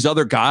with these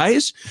other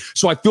guys.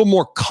 So I feel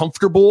more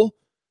comfortable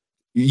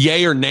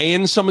yay or nay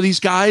in some of these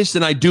guys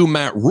than I do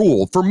Matt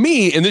Rule. For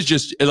me, and this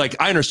just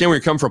I understand where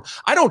you're coming from.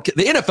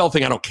 The NFL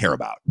thing I don't care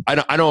about.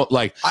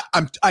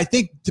 I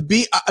think to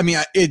be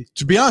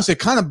honest,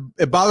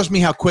 it bothers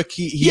me how quick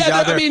he's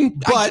out there.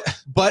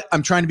 But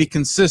I'm trying to be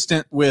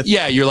consistent with.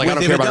 Yeah, you're like, I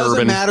don't care about Urban. It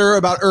doesn't matter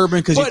about Urban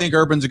because you think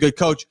Urban's a good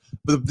coach.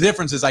 But the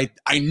difference is I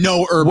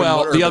know Urban.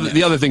 Well,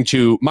 the other thing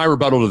too, my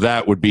rebuttal to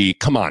that would be,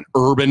 come on,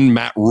 Urban,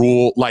 Matt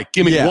Rule,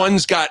 give me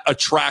one's got a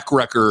track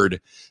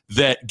record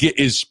that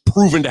is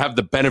proven to have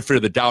the benefit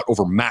of the doubt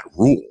over Matt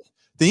Rule.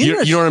 You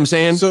know what I'm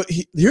saying? So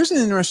here's an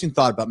interesting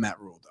thought about Matt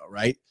Rule, though,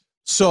 right?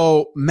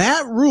 So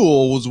Matt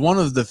Rule was one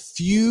of the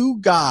few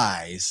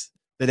guys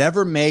that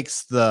ever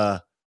makes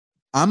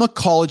I'm a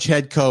college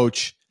head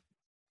coach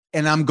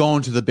and I'm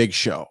going to the big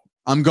show.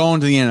 I'm going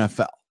to the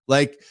NFL.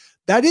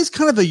 That is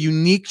kind of a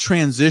unique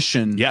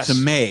transition to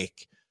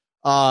make.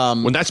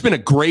 When that's been a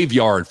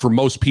graveyard for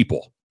most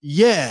people.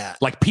 Yeah.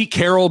 Pete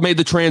Carroll made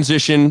the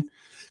transition.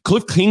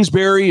 Cliff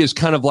Kingsbury is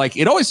kind of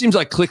it always seems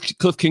like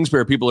Cliff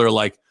Kingsbury people are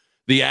like,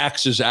 the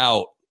axe is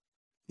out.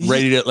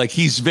 ready to like.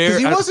 He's very.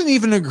 He wasn't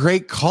even a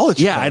great college.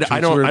 Yeah, coach. I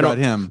don't about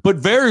him. But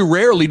very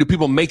rarely do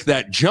people make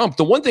that jump.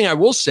 The one thing I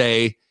will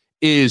say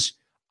is,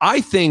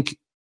 I think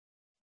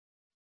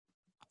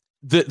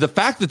the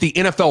fact that the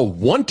NFL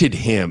wanted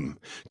him,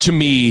 to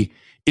me,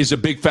 is a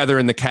big feather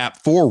in the cap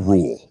for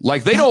Rule.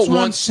 Like they don't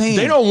want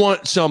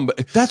some.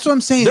 That's what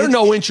I'm saying. There's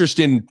no interest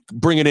in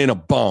bringing in a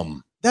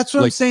bum. That's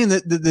what I'm saying.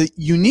 That the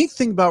unique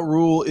thing about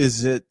Rule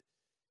is that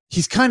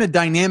he's kind of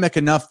dynamic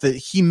enough that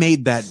he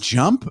made that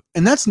jump,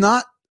 and that's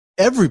not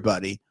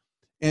everybody.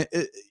 I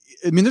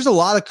mean, there's a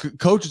lot of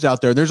coaches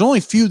out there. There's only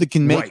a few that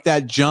can make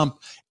that jump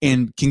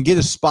and can get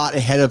a spot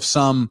ahead of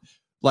some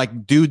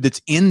like dude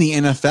that's in the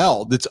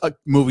NFL that's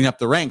moving up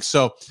the ranks.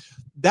 So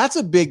that's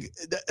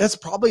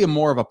probably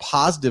more of a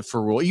positive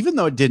for Rule, even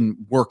though it didn't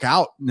work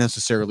out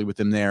necessarily with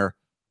him there.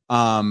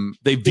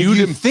 They viewed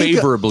him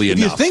favorably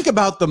enough. If you think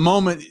about the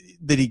moment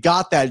that he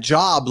got that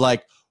job,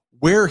 like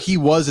where he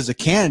was as a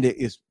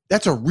candidate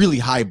that's a really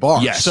high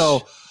bar. Yes.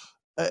 So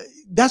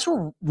that's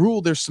where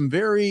Rule, there's some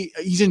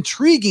he's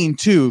intriguing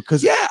too.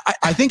 Cause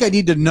I think I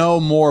need to know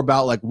more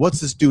about like,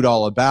 what's this dude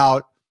all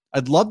about?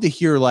 I'd love to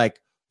hear like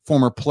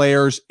former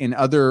players and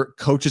other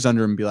coaches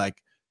under him be like,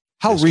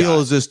 how real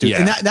is this dude? Yeah.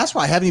 And that's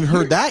why I haven't even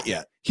heard that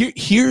yet.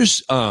 Here's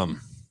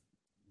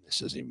this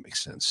doesn't even make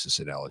sense, this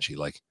analogy.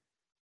 Like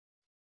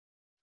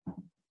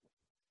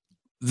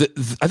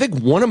I think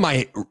one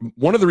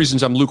of the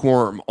reasons I'm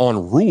lukewarm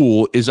on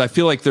Rule is I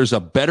feel like there's a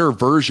better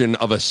version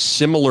of a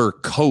similar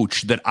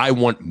coach that I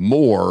want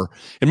more.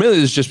 And mainly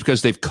it's just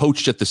because they've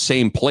coached at the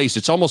same place.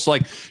 It's almost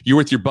like you're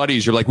with your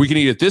buddies. You're like, we can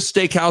eat at this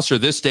steakhouse or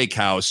this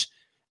steakhouse.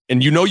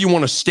 And you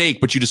want a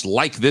steak, but you just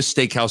like this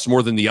steakhouse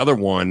more than the other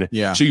one.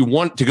 Yeah. So you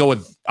want to go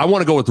with, I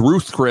want to go with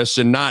Ruth Chris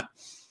and not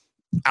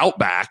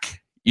Outback.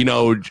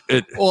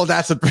 Well,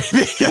 that's a pretty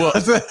big. You know what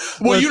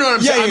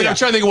I'm saying. I mean, I'm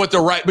trying to think of what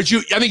the right, but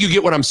I think you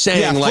get what I'm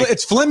saying. Yeah, like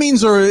it's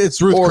Fleming's or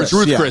it's Ruth Chris. It's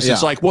Ruth Chris.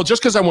 It's like, well,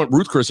 just because I want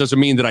Ruth Chris doesn't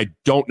mean that I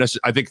don't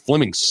necessarily. I think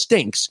Fleming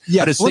stinks.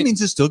 Yeah,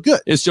 Fleming's is still good.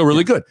 It's still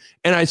really good.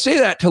 And I say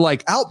that to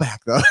like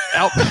Outback though.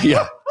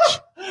 Yeah.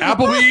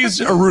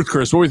 Applebee's or Ruth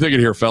Chris? What are we thinking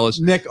here, fellas?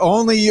 Nick,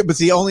 only you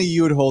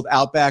would hold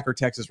Outback or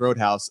Texas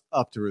Roadhouse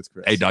up to Ruth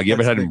Chris. Hey, dog, you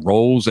ever had any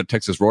rolls at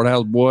Texas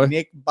Roadhouse, boy?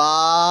 Nick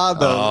Bob.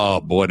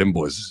 Oh, boy, them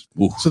boys.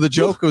 Ooh. So the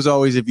joke was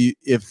always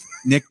if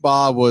Nick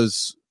Bob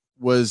was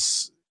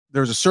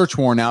there was a search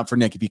warrant out for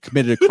Nick if he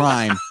committed a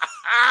crime,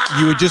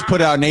 you would just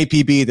put out an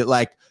APB that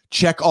like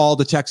check all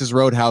the Texas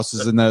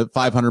Roadhouses in the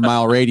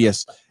 500-mile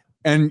radius.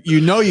 And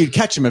you'd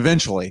catch him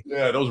eventually.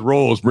 Yeah, those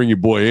rolls bring your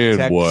boy in,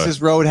 Texas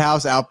boy.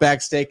 Roadhouse, Outback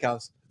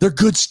Steakhouse. They're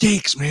good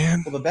steaks,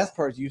 man. Well, the best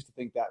part is you used to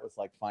think that was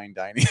like fine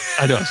dining.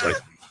 I know. It's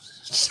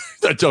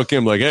like, I tell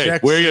Kim, like, hey,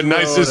 wear your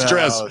nicest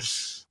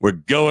dress. We're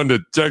going to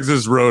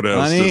Texas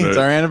Roadhouse Honey, today. It's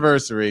our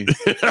anniversary.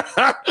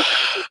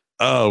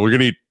 Oh, we're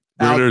going to eat.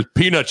 There's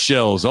peanut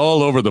shells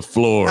all over the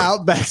floor.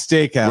 Outback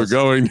Steakhouse. We're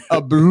going.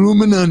 A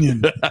bloomin'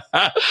 onion.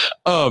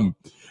 No,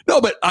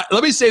 but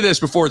let me say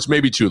this before it's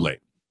maybe too late.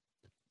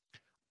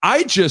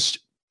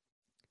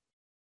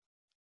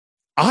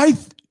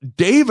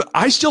 Dave,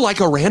 I still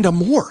like Aranda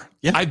more.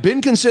 Yeah. I've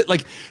been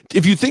like,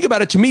 if you think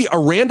about it, to me,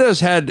 Aranda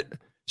has had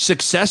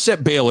success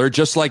at Baylor,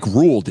 just like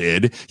Rule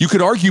did. You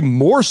could argue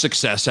more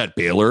success at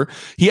Baylor.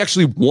 He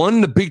actually won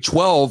the Big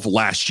 12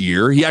 last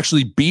year. He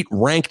actually beat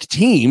ranked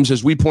teams,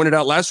 as we pointed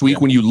out last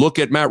week. When you look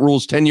at Matt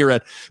Rule's tenure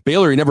at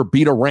Baylor, he never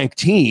beat a ranked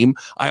team.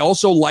 I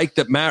also like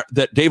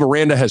that Dave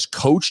Aranda has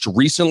coached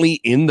recently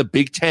in the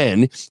Big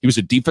 10. He was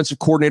a defensive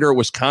coordinator at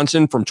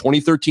Wisconsin from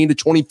 2013 to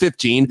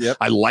 2015. Yep.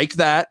 I like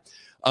that.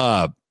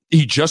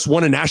 He just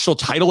won a national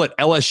title at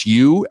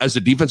LSU as a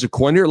defensive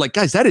coordinator. Like,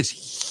 guys, that is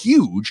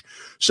huge.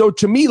 So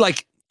to me,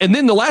 like, and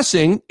then the last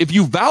thing, if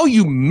you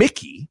value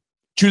Mickey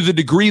to the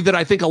degree that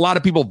I think a lot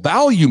of people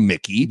value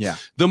Mickey,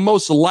 the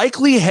most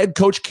likely head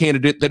coach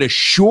candidate that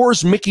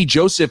assures Mickey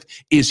Joseph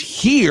is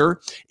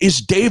here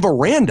is Dave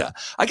Aranda.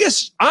 I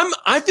guess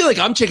I feel like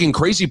I'm taking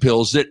crazy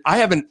pills that I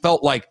haven't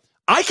felt like.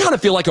 I kind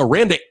of feel like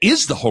Aranda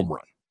is the home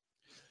run.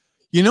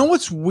 You know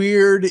what's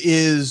weird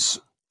is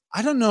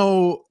I don't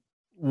know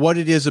what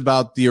it is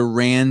about the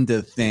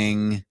Aranda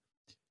thing.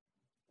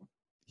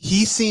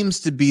 He seems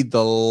to be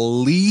the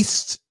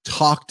least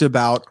talked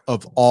about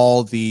of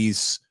all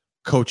these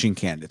coaching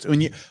candidates.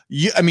 When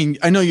I mean,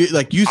 I know you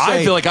like you say.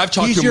 I feel like I've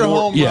talked he's to your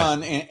more, home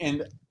run,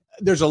 and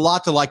there's a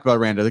lot to like about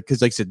Aranda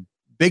because, like I said,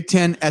 Big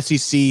 10,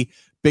 SEC,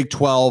 Big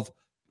 12,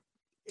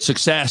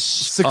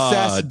 success,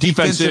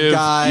 defensive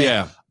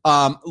guy,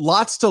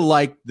 lots to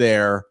like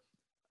there.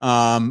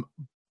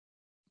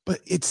 But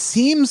it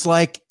seems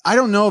like, I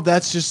don't know if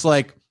that's just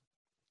like,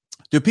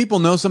 do people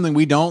know something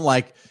we don't?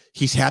 Like,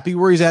 he's happy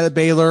where he's at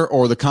Baylor,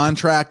 or the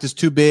contract is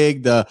too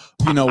big. I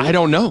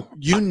don't know.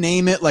 You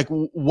name it. Like,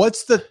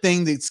 what's the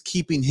thing that's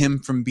keeping him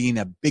from being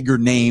a bigger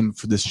name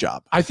for this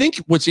job? I think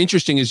what's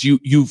interesting is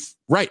you've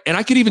right. And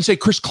I could even say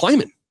Chris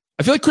Kleiman.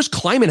 I feel like Chris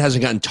Kleiman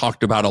hasn't gotten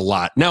talked about a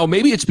lot. Now,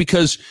 maybe it's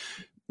because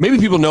maybe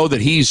people know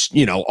that he's,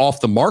 off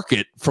the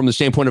market from the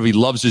standpoint of he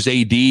loves his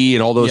AD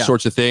and all those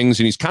sorts of things.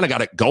 And he's kind of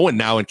got it going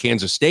now in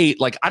Kansas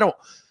State. Like,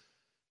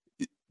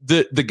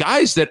 the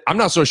guys that I'm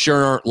not so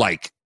sure aren't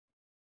like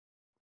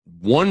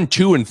 1,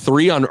 2, and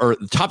 3 on, or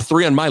top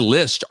 3 on my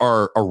list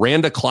are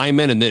Aranda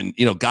Kleiman and then,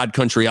 God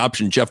Country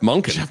option Jeff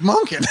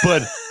Monken.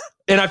 But,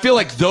 and I feel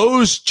like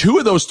 2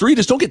 of those 3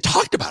 just don't get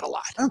talked about a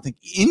lot. I don't think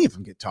any of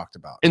them get talked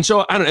about. And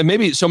so I don't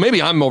know,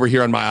 maybe I'm over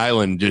here on my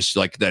island, just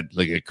like that,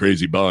 like a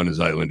crazy ball on his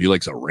island. He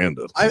likes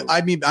Aranda.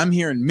 I mean, I'm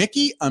hearing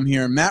Mickey, I'm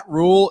hearing Matt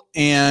Rule,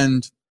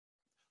 and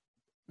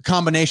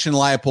combination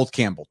Leipold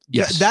Campbell.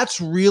 Yes. That's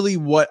really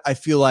what I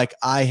feel like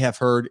I have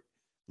heard.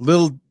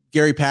 Little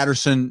Gary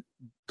Patterson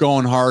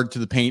going hard to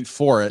the paint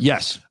for it.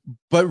 Yes.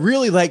 But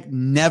really, like,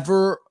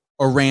 never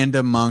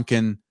Aranda,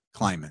 Monken,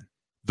 Kleiman.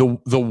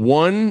 The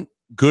one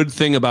good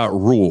thing about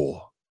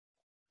Rule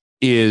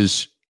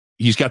is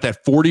he's got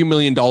that $40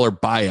 million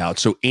buyout.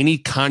 So any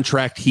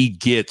contract he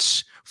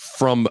gets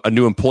from a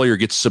new employer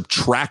gets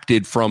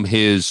subtracted from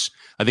his,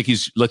 I think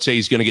let's say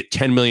he's going to get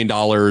 $10 million,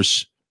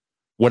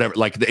 whatever,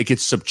 like that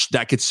gets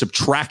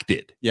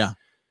subtracted. Yeah.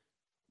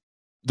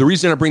 The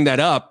reason I bring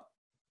that up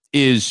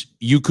is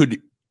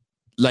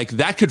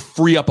that could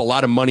free up a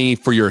lot of money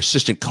for your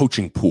assistant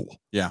coaching pool.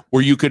 Yeah.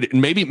 Where you could,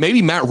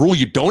 maybe Matt Rule,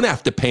 you don't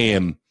have to pay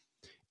him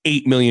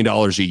 $8 million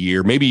a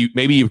year. Maybe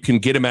you can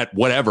get him at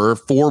whatever,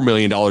 $4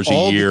 million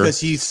a year. Because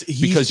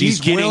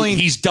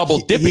he's double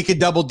dipping. He could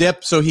double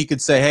dip, so he could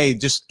say, "Hey,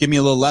 just give me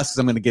a little less because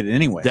I'm going to get it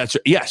anyway."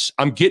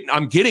 I'm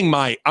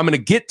going to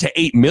get to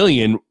 $8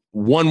 million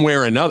one way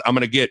or another. I'm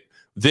going to get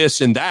this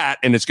and that,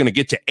 and it's going to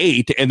get to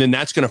 8, and then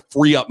that's going to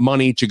free up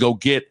money to go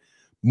get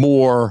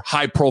more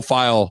high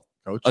profile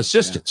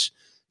assistants.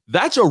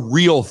 Yeah. That's a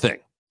real thing.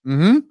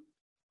 Mm-hmm.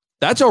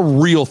 That's a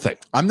real thing.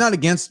 I'm not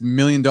against $1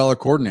 million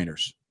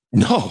coordinators.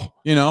 No,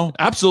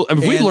 absolutely. I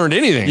mean, if we learned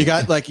anything, you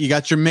got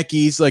your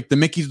Mickeys, like the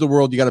Mickeys of the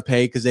world. You got to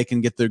pay because they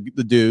can get the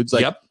dudes.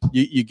 Like, yep.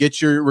 You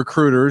get your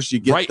recruiters. You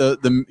get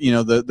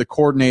the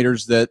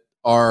coordinators that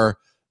are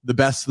the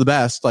best of the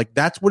best. Like,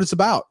 that's what it's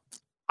about.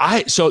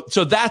 So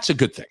that's a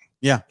good thing.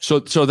 Yeah. So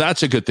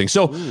that's a good thing.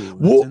 So,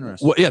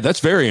 that's that's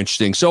very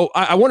interesting. So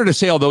I wanted to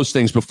say all those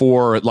things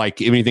before,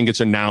 like, anything gets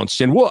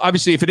announced. And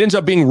obviously, if it ends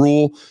up being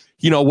Rule,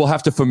 we'll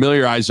have to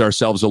familiarize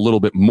ourselves a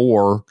little bit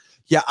more.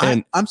 Yeah.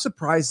 I'm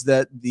surprised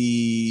that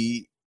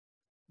the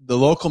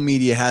local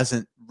media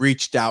hasn't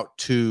reached out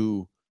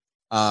to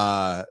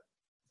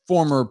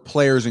former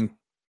players and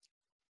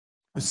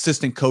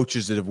assistant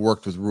coaches that have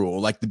worked with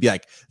Rule, like, to be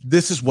like,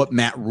 this is what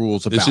Matt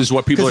Rule's about. This is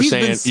what people are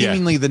saying. He's been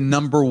seemingly the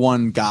number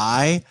one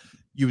guy.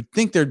 You would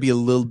think there'd be a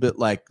little bit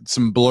like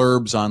some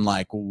blurbs on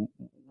like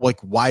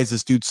why is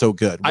this dude so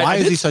good? Why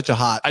is he such a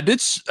hot? I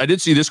did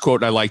see this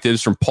quote and I liked it.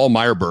 It's from Paul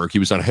Meyerberg. He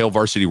was on Hail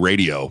Varsity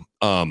Radio.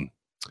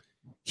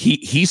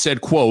 He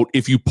said, quote,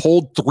 if you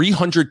polled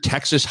 300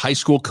 Texas high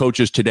school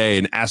coaches today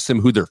and asked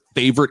them who their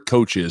favorite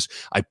coach is,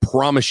 I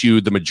promise you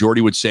the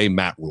majority would say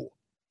Matt Rule.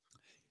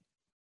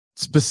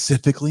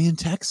 Specifically in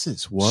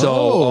Texas. Whoa. So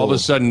all of a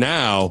sudden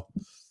now,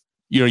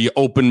 you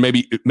open,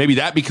 maybe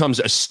that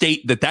becomes a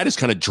state that is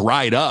kind of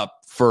dried up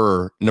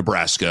for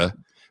Nebraska.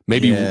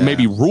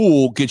 Maybe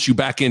Rule gets you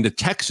back into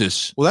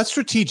Texas. Well, that's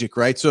strategic,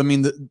 right? So, I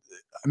mean, I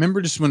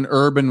remember just when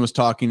Urban was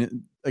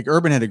talking, like,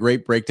 Urban had a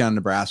great breakdown in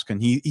Nebraska,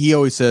 and he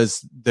always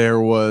says there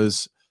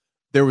was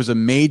a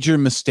major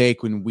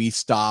mistake when we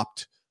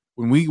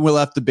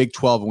left the Big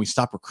 12 and we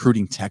stopped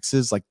recruiting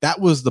Texas. Like, that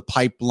was the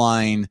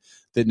pipeline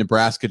that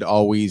Nebraska had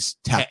always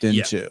tapped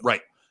into.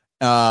 Right.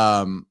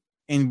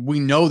 And we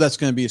know that's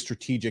going to be a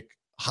strategic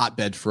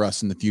hotbed for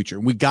us in the future.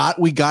 We got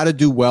to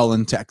do well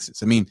in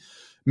Texas. I mean,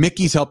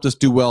 Mickey's helped us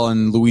do well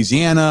in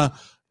Louisiana.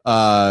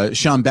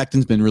 Sean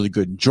Beckton's been really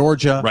good in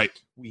Georgia. Right.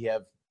 We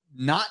have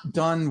not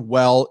done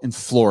well in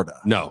Florida.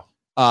 No.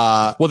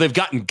 Well, they've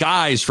gotten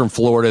guys from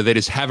Florida. They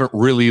just haven't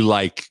really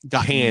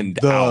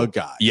panned out.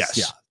 Guys. Yes.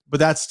 Yeah. But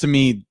that's, to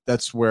me,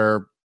 that's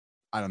where,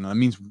 I don't know. It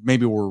means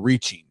maybe we're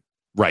reaching.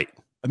 Right.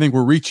 I think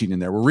we're reaching in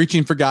there. We're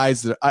reaching for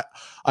guys that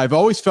I've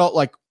always felt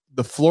like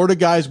the Florida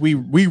guys, we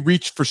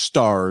reach for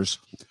stars,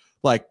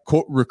 like,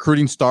 quote,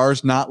 recruiting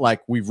stars, not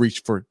like we've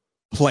reached for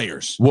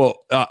players.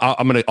 Well,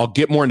 I'll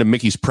get more into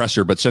Mickey's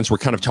presser, but since we're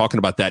kind of talking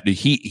about that,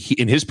 he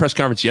in his press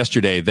conference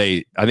yesterday,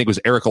 I think it was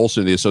Eric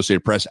Olson of the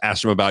Associated Press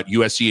asked him about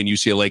USC and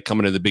UCLA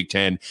coming to the Big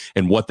Ten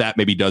and what that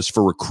maybe does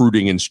for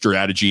recruiting and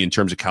strategy in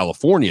terms of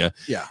California.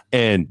 Yeah.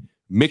 And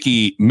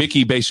Mickey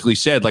basically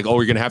said, like, oh,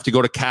 you're going to have to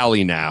go to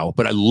Cali now.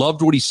 But I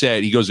loved what he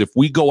said. He goes, if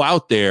we go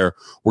out there,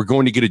 we're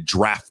going to get a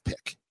draft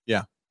pick.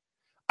 Yeah.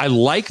 I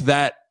like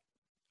that.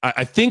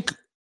 I think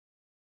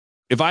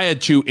if I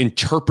had to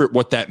interpret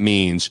what that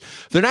means,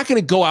 they're not going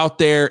to go out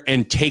there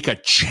and take a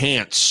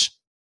chance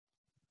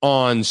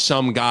on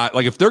some guy.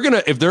 Like, if they're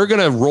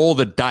gonna roll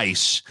the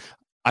dice,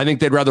 I think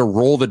they'd rather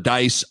roll the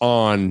dice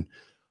on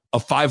a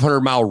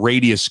 500-mile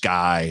radius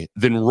guy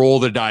than roll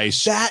the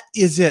dice. That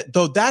is it,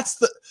 though. That's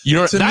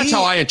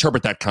how I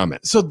interpret that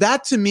comment. So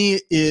that to me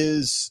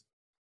is,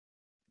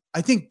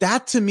 I think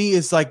that to me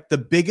is like the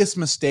biggest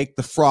mistake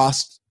the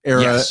Frost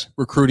era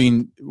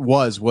recruiting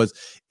was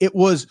it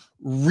was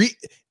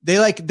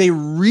they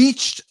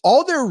reached,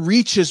 all their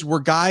reaches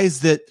were guys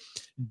that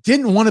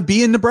didn't want to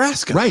be in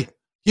Nebraska. Right.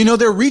 You know,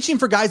 they're reaching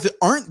for guys that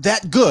aren't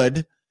that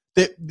good,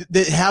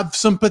 that have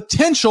some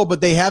potential,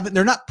 but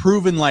they're not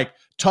proven like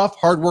tough,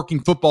 hardworking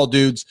football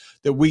dudes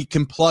that we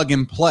can plug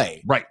and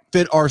play. Right.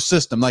 Fit our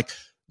system. Like,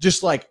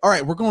 just like, all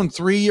right, we're going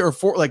 3 or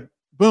 4, like,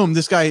 boom,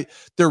 this guy,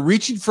 they're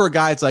reaching for a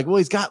guy. It's like, well,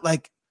 he's got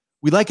like,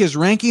 we like his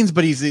rankings,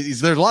 but he's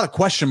there's a lot of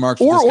question marks.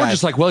 Or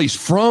just like, well, he's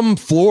from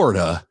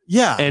Florida.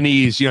 Yeah. And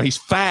he's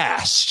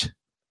fast.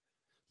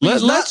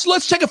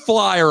 Let's take a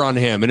flyer on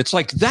him. And it's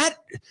like that.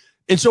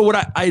 And so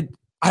what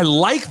I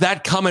like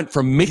that comment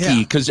from Mickey,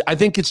 because I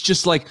think it's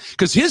just like,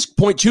 because his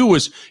point too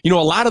was, a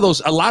lot of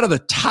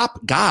the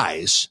top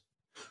guys,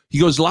 he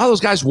goes, a lot of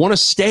those guys want to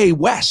stay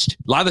West.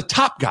 A lot of the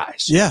top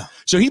guys. Yeah.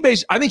 So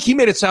I think he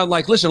made it sound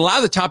like, listen, a lot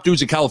of the top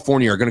dudes in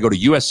California are going to go to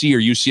USC or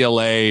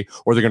UCLA,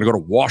 or they're going to go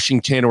to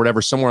Washington or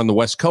whatever, somewhere on the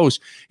West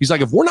Coast. He's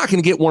like, if we're not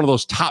going to get one of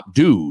those top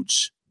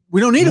dudes, we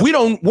don't need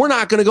him. We're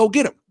not going to go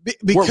get him.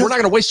 We're not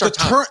going to waste our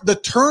time. The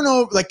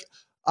turnover, like,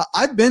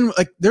 I've been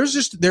like, there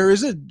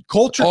is a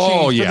culture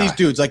change for these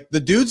dudes. Like the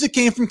dudes that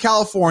came from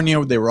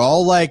California, they were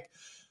all like,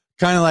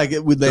 kind of like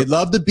they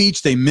love the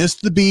beach. They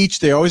missed the beach.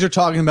 They always are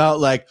talking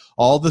about like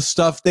all the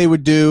stuff they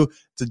would do.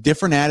 It's a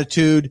different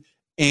attitude.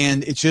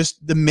 And it's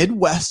just the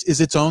Midwest is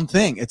its own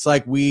thing. It's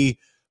like we're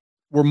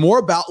more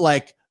about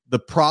like the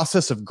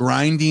process of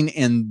grinding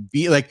and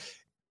be like,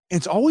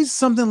 it's always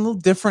something a little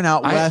different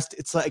out West.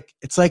 It's like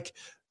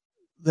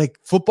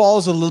football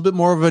is a little bit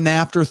more of an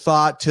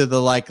afterthought to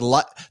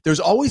the there's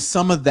always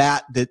some of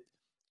that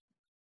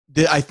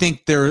I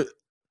think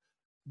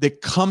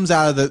that comes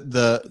out of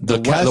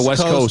the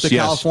West Coast, the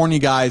California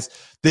guys.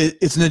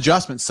 It's an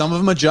adjustment. Some of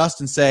them adjust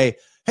and say,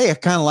 hey, I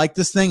kind of like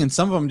this thing. And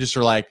some of them just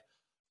are like,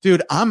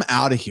 dude, I'm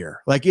out of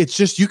here. Like, it's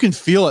just, you can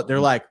feel it. They're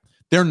like,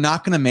 they're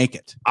not going to make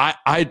it.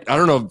 I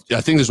don't know.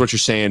 I think this is what you're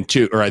saying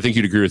too, or I think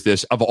you'd agree with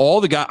this. Of all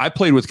the guys, I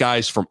played with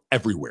guys from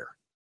everywhere.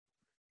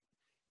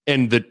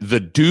 And the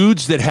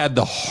dudes that had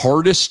the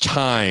hardest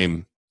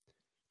time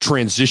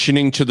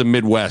transitioning to the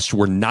Midwest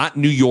were not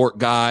New York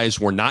guys,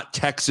 were not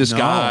Texas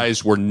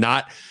guys, were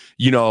not,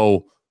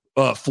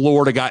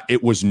 Florida guy.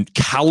 It was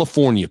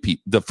California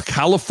people. The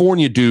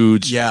California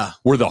dudes had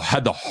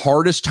the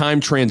hardest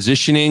time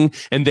transitioning,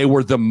 and they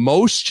were the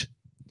most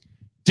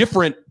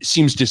different.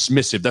 Seems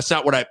dismissive. That's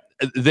not what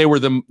they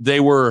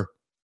were.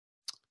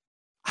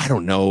 I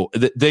don't know.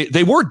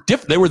 They were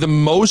different. They were the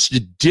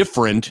most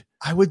different.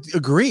 I would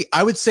agree.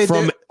 I would say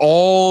from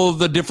all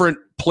the different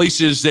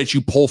places that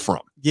you pull from.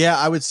 Yeah,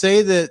 I would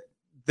say that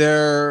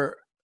they're.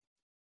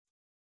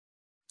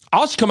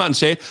 I'll just come out and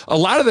say it. A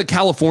lot of the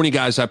California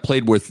guys I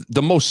played with,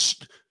 the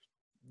most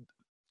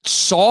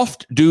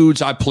soft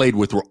dudes I played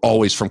with were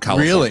always from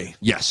California. Really?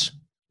 Yes.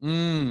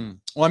 Well,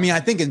 I mean, I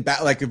think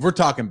if we're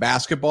talking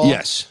basketball,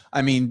 yes.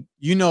 I mean,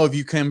 if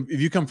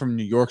you come from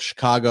New York,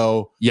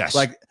 Chicago, yes,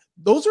 like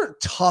those are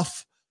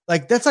tough.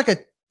 Like that's like a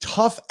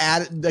tough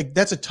like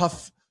that's a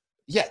tough.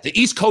 Yeah, the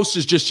East Coast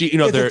is just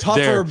they're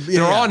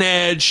on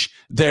edge.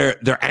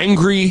 They're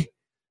angry.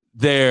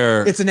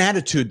 It's an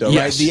attitude though,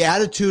 right? The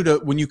attitude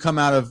of when you come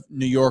out of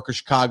New York or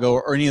Chicago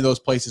or any of those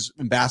places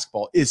in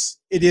basketball is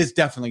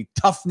definitely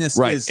toughness.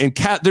 Right. And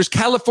there's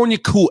California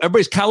cool.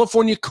 Everybody's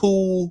California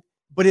cool,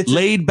 but it's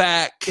laid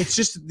back. It's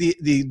just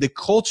the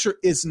culture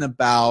isn't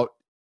about,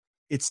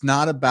 it's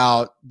not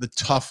about the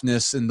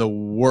toughness and the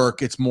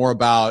work. It's more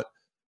about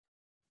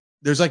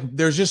there's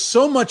just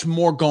so much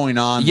more going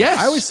on. Yes.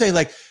 I always say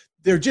like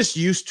they're just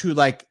used to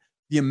like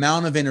the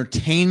amount of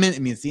entertainment. I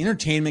mean, it's the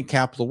entertainment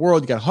capital of the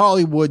world. You got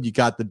Hollywood, you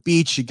got the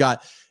beach,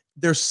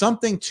 there's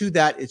something to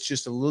that. It's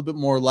just a little bit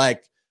more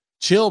like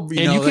chill.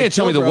 You can't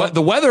tell me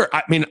the weather.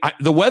 I mean,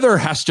 the weather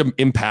has to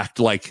impact.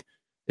 Like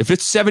if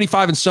it's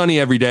 75 and sunny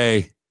every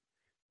day,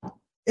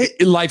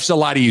 life's a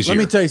lot easier.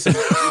 Let me tell you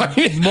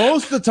something.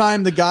 Most of the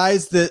time, the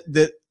guys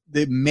that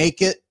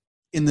make it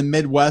in the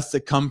Midwest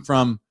that come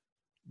from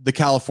the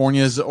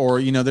Californias or,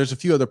 there's a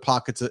few other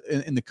pockets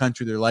in the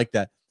country that are like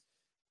that.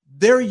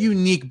 They're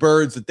unique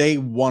birds that they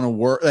want to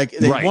work. Like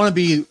they want to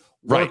be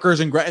workers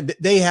and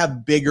they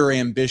have bigger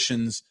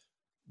ambitions.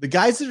 The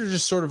guys that are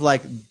just sort of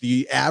like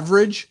the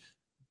average,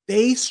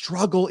 they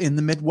struggle in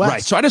the Midwest.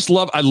 Right. So I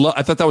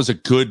thought that was a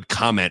good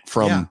comment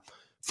from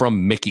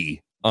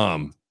Mickey.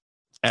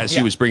 As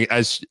he was bringing,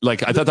 I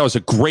thought that was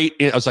a great.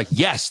 I was like,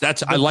 yes,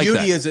 I like that. The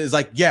beauty is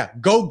like,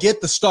 go get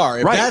the star.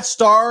 If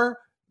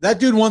that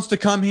dude wants to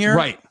come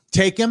here,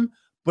 take him.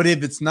 But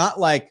if it's not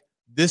like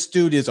this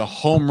dude is a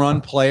home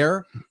run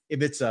player,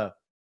 if it's a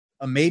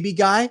maybe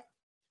guy,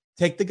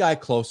 take the guy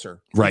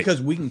closer,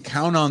 because we can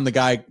count on the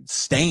guy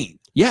staying.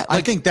 Yeah,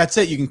 I think that's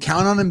it. You can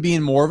count on him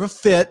being more of a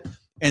fit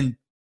and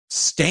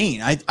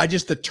staying. I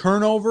just the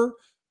turnover,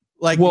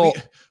 who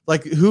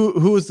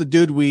was the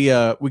dude we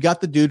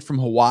got the dude from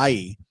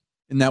Hawaii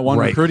in that one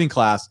recruiting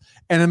class,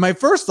 and then my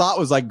first thought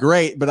was like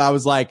great, but I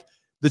was like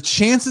the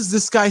chances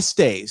this guy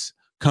stays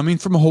coming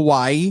from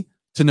Hawaii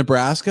to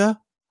Nebraska,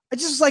 I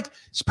just was like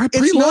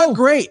it's not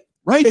great,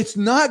 right? It's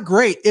not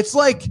great. It's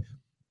like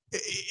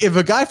if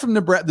a guy from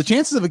Nebraska, the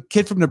chances of a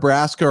kid from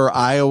Nebraska or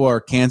Iowa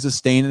or Kansas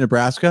staying in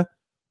Nebraska,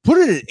 put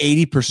it at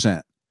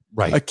 80%.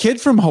 Right, a kid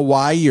from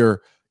Hawaii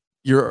or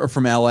you're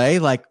from LA,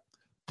 like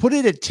put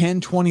it at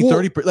 10, 20,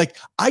 30. Like,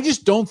 I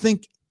just don't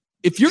think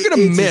if you're going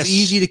to miss, it's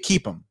easy to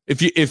keep them.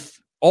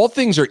 If all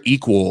things are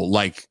equal,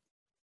 like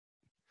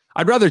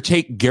I'd rather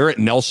take Garrett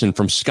Nelson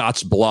from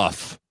Scotts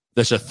Bluff.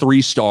 That's a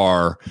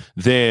 3-star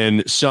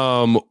than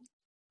some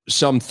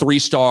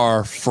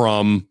 3-star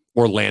from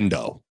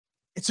Orlando.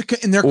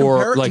 And they're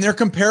comparable. They're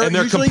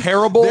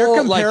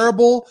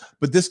comparable.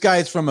 But this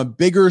guy's from a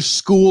bigger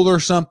school or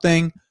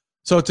something.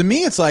 So to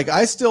me, it's like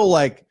I still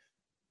like.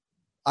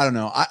 I don't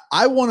know.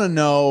 I want to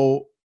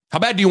know, how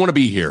bad do you want to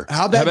be here?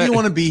 How bad do you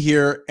want to be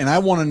here? And I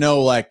want to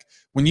know, like,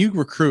 when you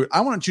recruit,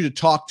 I want you to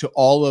talk to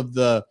all of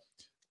the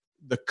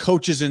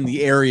coaches in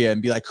the area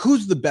and be like,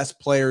 who's the best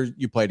player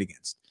you played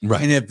against?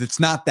 Right. And if it's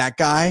not that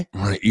guy,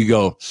 right, you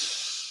go.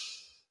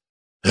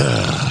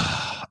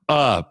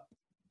 The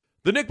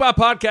Nick Bob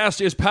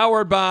Podcast is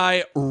powered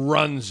by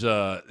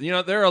Runza. You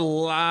know, there are a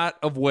lot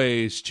of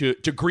ways to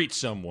greet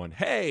someone.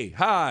 Hey,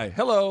 hi,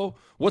 hello,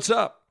 what's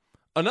up?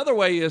 Another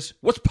way is,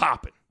 what's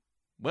poppin'?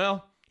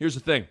 Well, here's the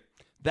thing.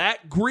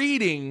 That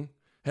greeting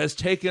has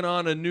taken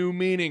on a new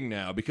meaning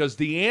now because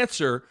the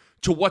answer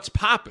to what's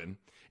poppin'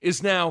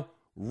 is now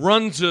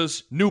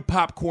Runza's new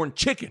popcorn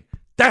chicken.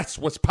 That's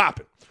what's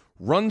poppin'.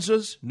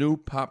 Runza's new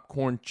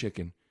popcorn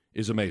chicken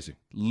is amazing.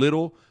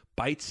 Little,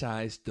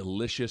 bite-sized,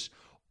 delicious,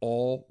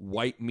 all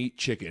white meat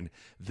chicken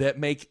that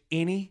make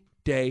any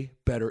day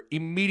better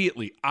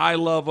immediately. I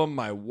love them.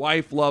 My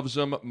wife loves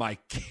them. My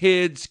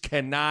kids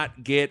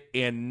cannot get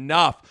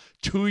enough.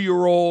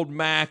 2-year-old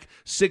Mac,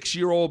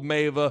 6-year-old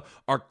Mava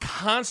are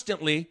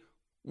constantly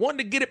wanting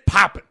to get it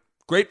popping.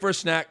 Great for a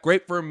snack,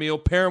 great for a meal.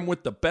 Pair them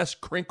with the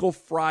best crinkle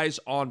fries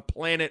on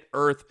planet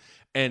Earth,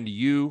 and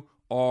you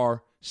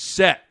are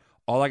set.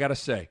 All I got to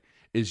say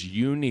is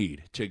you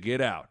need to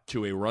get out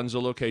to a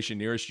Runza location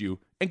nearest you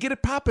and get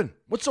it poppin'.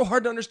 What's so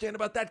hard to understand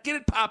about that? Get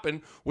it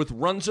poppin' with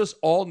Runza's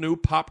all-new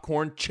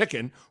popcorn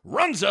chicken.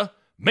 Runza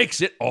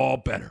makes it all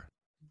better.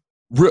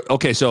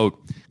 Okay, so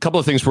a couple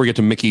of things before we get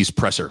to Mickey's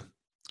presser.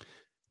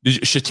 Did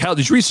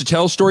you read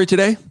Chattel's story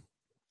today?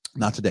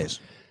 Not today's.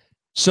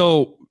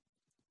 So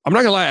I'm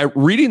not gonna lie.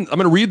 I'm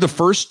gonna read the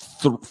first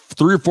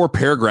 3 or 4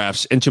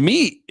 paragraphs, and to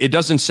me, it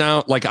doesn't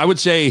sound like, I would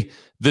say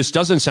this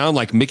doesn't sound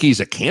like Mickey's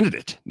a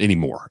candidate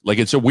anymore. Like,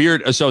 it's a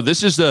weird. So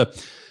this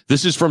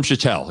is from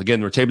Chattel.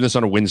 Again, we're taping this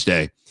on a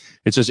Wednesday.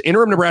 It says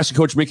interim Nebraska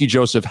coach Mickey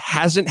Joseph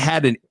hasn't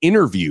had an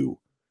interview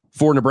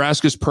for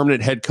Nebraska's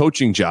permanent head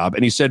coaching job,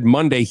 and he said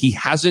Monday he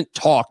hasn't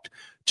talked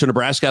to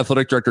Nebraska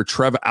athletic director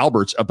Trev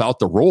Alberts about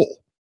the role.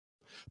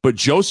 But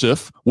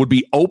Joseph would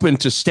be open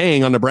to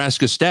staying on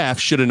Nebraska's staff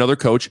should another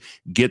coach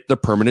get the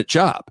permanent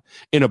job.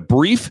 In a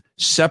brief,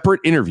 separate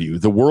interview,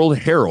 with the World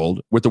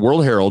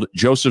Herald,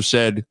 Joseph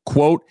said,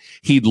 quote,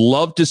 he'd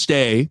love to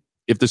stay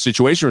if the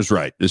situation was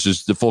right. This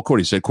is the full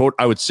quote. He said, quote,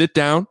 I would sit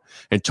down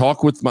and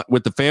talk with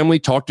the family,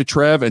 talk to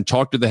Trev, and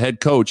talk to the head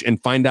coach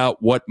and find out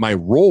what my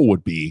role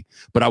would be,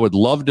 but I would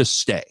love to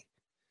stay.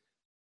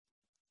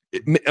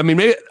 I mean,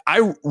 maybe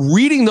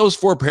reading those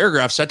 4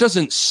 paragraphs, that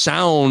doesn't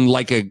sound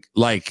like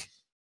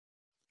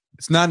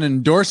it's not an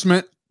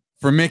endorsement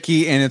for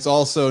Mickey, and it's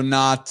also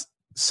not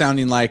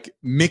sounding like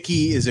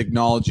Mickey is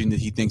acknowledging that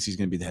he thinks he's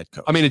going to be the head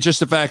coach. I mean, it's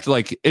just the fact,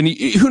 like, and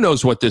who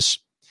knows what this,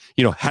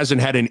 hasn't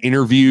had an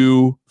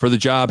interview for the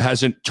job,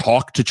 hasn't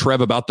talked to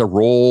Trev about the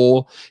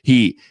role.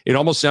 It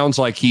almost sounds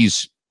like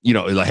he's,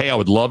 like, hey, I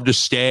would love to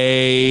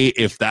stay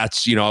if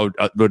that's,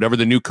 whatever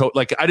the new coach.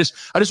 Like, I just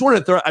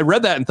wanted to I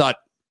read that and thought,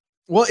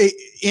 well,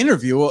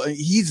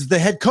 he's the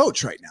head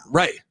coach right now.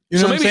 Right. You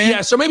know what I'm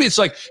saying? So maybe it's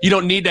like, you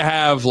don't need to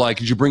have, like,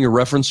 did you bring your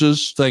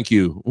references? Thank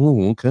you.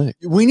 Oh, okay.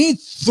 We need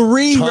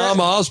 3. Tom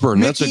Osborne.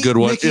 Mickey, that's a good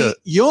one. Mickey, yeah.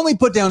 You only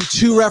put down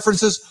 2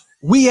 references.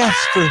 We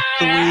asked for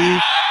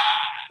 3.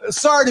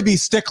 Sorry to be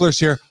sticklers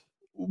here,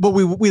 but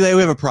we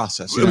have a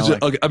process.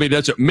 Okay, I mean,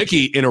 that's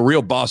Mickey in a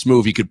real boss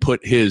move. He could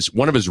put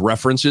one of his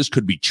references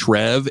could be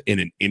Trev in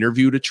an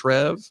interview to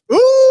Trev. Ooh.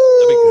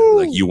 That'd be good.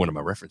 Like, you one of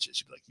my references.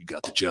 You'd be like, you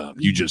got the job.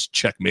 You just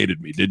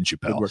checkmated me, didn't you,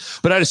 pal?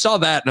 But I just saw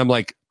that and I'm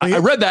like, I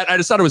read that. I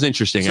just thought it was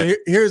interesting. So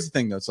here's the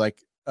thing, though. It's like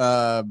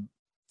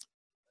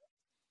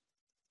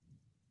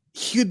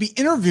he would be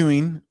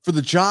interviewing for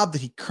the job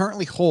that he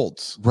currently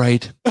holds.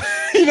 Right. But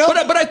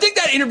I think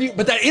that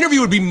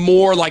interview would be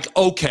more like,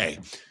 okay,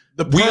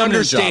 we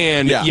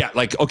understand. Yeah.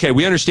 Like, okay,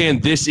 we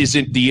understand this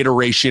isn't the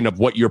iteration of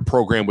what your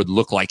program would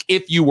look like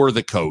if you were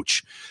the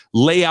coach.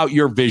 Lay out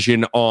your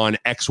vision on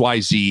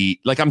XYZ.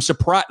 Like, I'm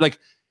surprised. Like,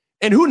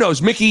 and who knows,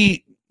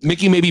 Mickey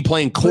may be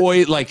playing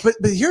coy. But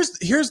here's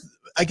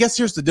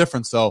the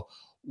difference, though.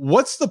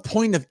 What's the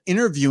point of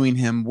interviewing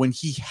him when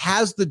he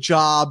has the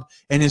job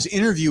and his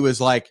interview is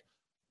like,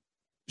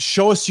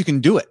 show us you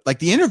can do it? Like,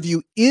 the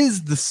interview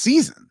is the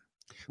season.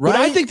 Right?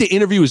 But I think the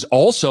interview is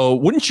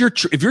also, if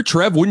you're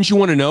Trev, wouldn't you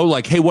want to know,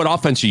 like, hey, what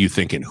offense are you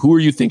thinking? Who are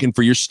you thinking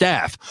for your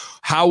staff?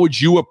 How would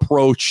you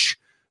approach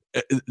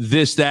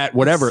this, that,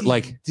 whatever?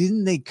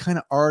 Didn't they kind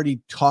of already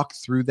talk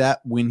through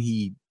that when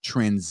he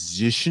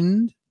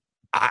transitioned?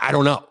 I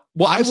don't know.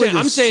 Well,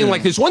 I'm saying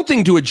like, there's one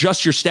thing to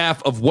adjust your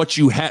staff of what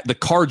you had, the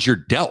cards you're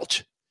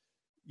dealt.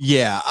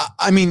 Yeah.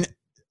 I mean,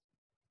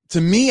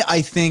 To me,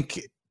 I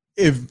think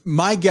if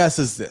my guess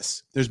is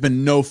this, there's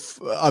been no,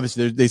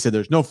 obviously they said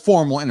there's no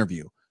formal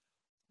interview.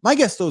 My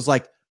guess though is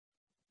like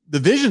the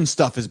vision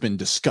stuff has been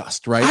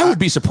discussed, right? I would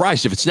be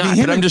surprised if it's not,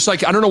 but I'm just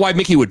like, I don't know why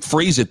Mickey would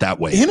phrase it that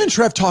way. Him and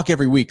Trev talk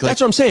every week. Like,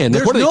 that's what I'm saying.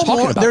 What are they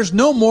talking about? There's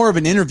no more of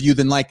an interview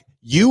than like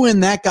you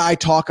and that guy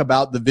talk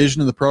about the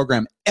vision of the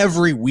program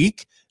every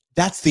week.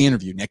 That's the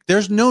interview, Nick.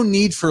 There's no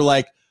need for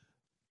like,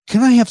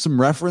 can I have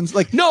some reference?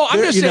 Like, no, I'm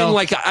just saying,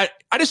 like, I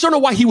just don't know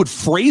why he would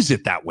phrase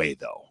it that way,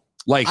 though.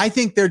 Like, I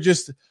think they're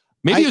just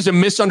maybe it was a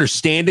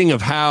misunderstanding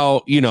of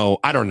how,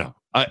 I don't know.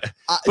 But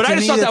I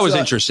just thought that was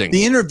interesting.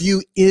 The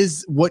interview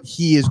is what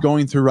he is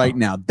going through right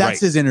now. That's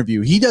his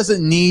interview. He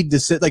doesn't need to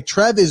sit. Like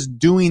Trev is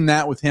doing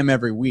that with him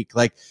every week.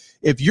 Like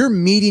if you're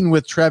meeting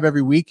with Trev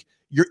every week,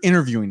 you're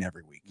interviewing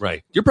every week.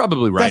 Right. You're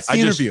probably right. That's the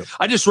interview.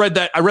 I just read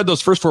that. I read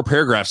those first 4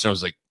 paragraphs and I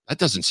was like, that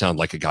doesn't sound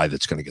like a guy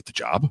that's going to get the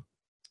job.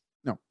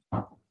 No,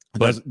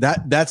 but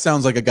that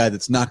sounds like a guy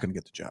that's not going to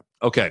get the job.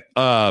 Okay.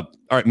 All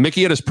right.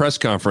 Mickey at his press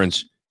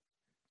conference,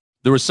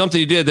 there was something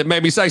he did that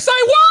made me say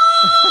what?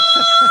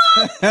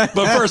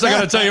 But first, I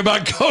got to tell you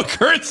about Go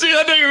Currency.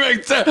 That didn't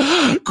make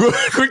sense.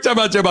 Quick time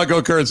out about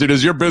Go Currency.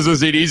 Does your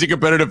business need easy,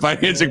 competitive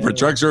financing for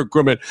trucks or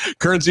equipment?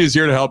 Currency is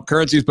here to help.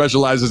 Currency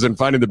specializes in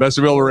finding the best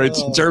available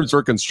rates and terms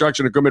for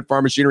construction equipment,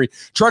 farm machinery,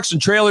 trucks,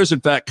 and trailers.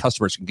 In fact,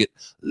 customers can get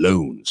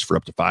loans for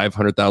up to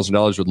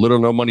 $500,000 with little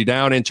or no money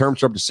down and terms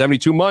for up to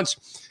 72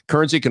 months.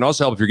 Currency can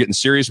also help if you're getting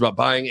serious about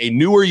buying a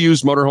new or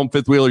used motorhome,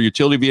 fifth wheel, or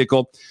utility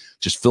vehicle.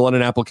 Just fill out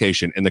an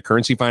application, and the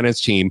Currency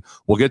Finance team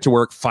will get to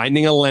work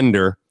finding a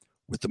lender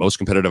with the most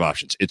competitive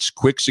options. It's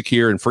quick,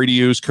 secure, and free to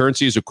use.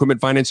 Currency is equipment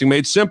financing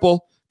made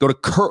simple. Go to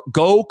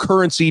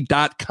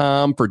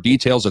gocurrency.com for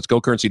details. That's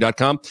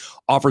gocurrency.com.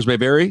 Offers may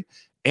vary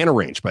and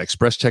arranged by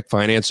Express Tech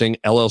Financing,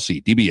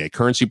 LLC, DBA,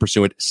 Currency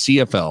Pursuant,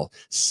 CFL,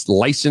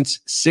 license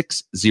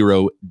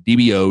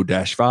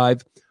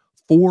 60DBO-5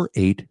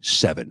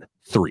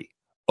 4873.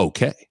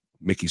 Okay.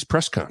 Mickey's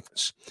press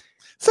conference.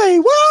 Say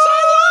what?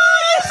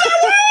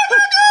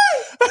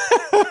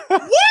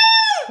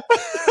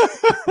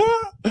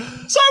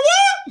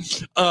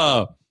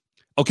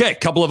 Okay,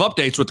 couple of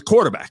updates with the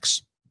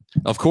quarterbacks.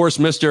 Of course,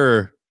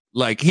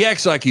 he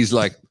acts like he's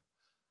like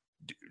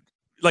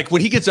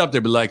when he gets up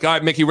there, be like, all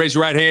right, Mickey, raise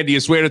your right hand. Do you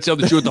swear to tell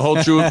the truth, the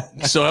whole truth?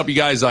 So help you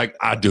guys. Like,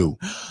 I do.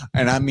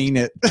 And I mean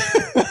it.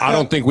 I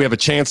don't think we have a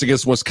chance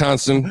against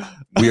Wisconsin.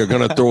 We are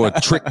going to throw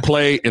a trick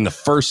play in the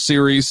first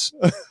series.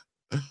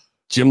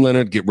 Jim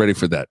Leonard, get ready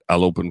for that.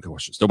 I'll open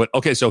questions. No, but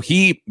okay, so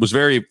he was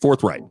very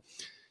forthright.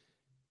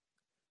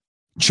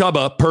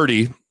 Chubba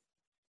Purdy,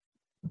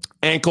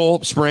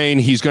 ankle sprain.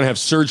 He's going to have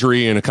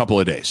surgery in a couple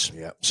of days.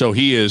 Yep. So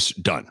he is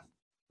done.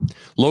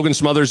 Logan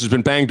Smothers has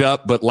been banged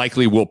up, but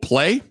likely will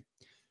play.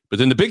 But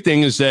then the big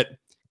thing is that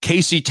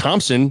Casey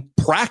Thompson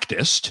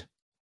practiced,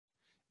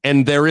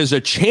 and there is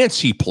a chance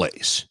he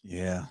plays.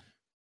 Yeah.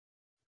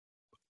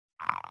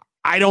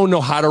 I don't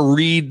know how to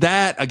read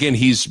that. Again,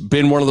 he's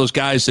been one of those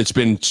guys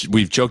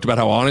we've joked about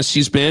how honest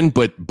he's been,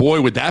 but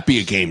boy, would that be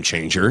a game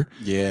changer.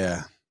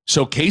 Yeah.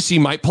 So Casey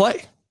might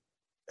play.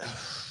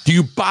 Do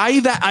you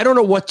buy that? I don't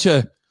know what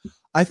to.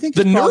 I think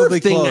the nerve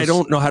thing, close. I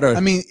don't know how to.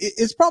 I mean,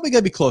 it's probably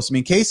going to be close. I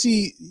mean,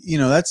 Casey,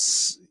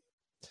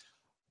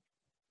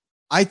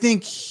 I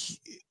think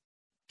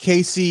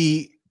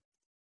Casey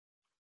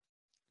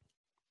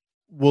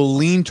will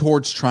lean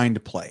towards trying to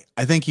play.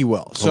 I think he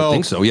will. So I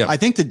think so, yeah. I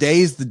think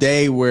today is the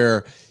day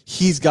where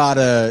they got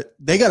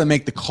to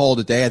make the call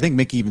today. I think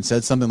Mickey even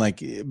said something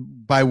like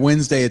by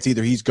Wednesday, it's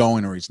either he's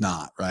going or he's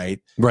not. Right.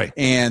 Right.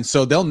 And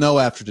so they'll know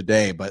after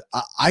today, but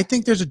I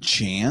think there's a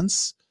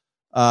chance.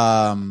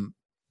 But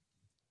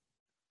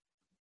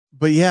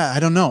yeah, I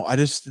don't know.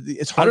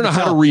 It's hard. I don't know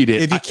how to read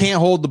it. If you can't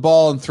hold the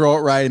ball and throw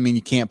it right, I mean,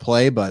 you can't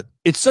play, but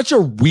it's such a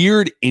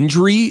weird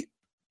injury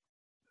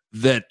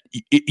that,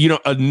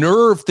 a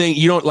nerve thing,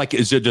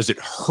 does it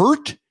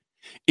hurt?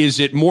 Is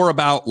it more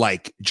about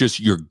like just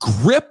your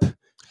grip?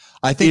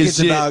 I think it's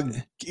about,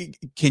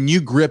 can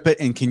you grip it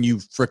and can you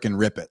fricking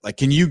rip it? Like,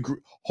 can you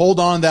hold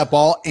on to that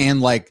ball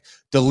and like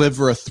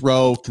deliver a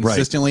throw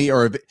consistently? Right.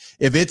 Or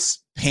if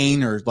it's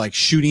pain or like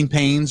shooting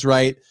pains,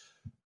 right?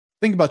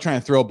 Think about trying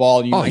to throw a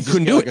ball. And you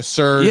couldn't do like a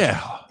surge.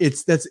 Yeah.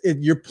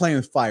 You're playing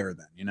with fire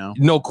then,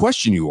 No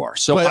question you are.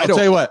 So I'll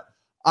tell you what,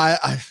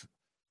 I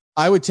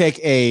would take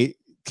a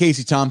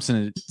Casey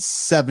Thompson at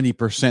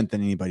 70%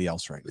 than anybody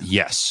else right now.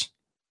 Yes,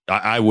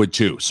 I would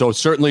too. So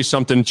certainly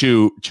something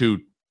to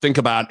think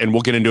about, and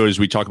we'll get into it as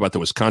we talk about the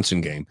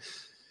Wisconsin game.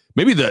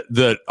 Maybe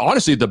the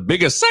honestly the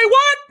biggest say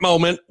what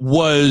moment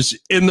was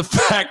in the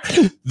fact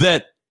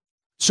that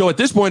so at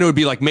this point it would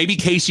be like maybe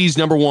Casey's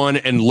number 1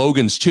 and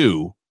Logan's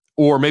 2,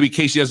 or maybe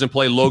Casey doesn't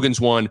play, Logan's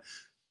 1.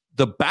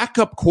 The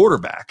backup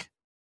quarterback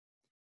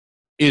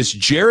is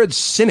Jared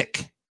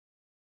Sinek,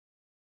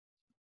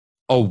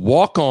 a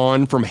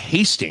walk-on from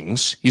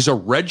Hastings. He's a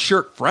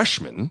redshirt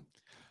freshman.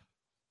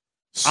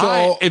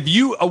 So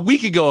a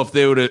week ago,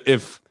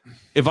 if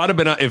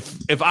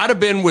I'd have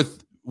been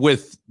with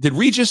did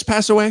Regis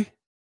pass away?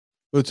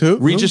 With who?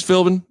 Regis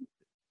Philbin.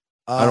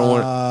 I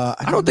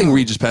don't think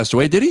Regis passed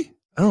away. Did he?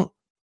 I don't.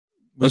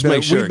 Let's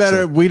make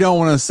sure. We don't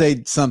want to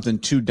say something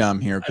too dumb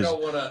here. I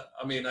don't want to.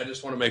 I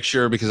just want to make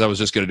sure because I was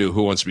just going to do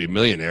Who Wants to Be a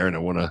Millionaire, and I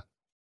want to.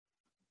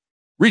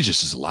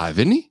 Regis is alive,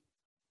 isn't he?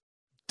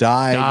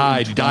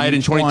 Died in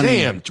 2020.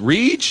 Damn,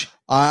 Reg.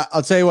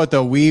 I'll tell you what,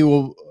 though, we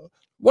will.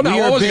 Well, no,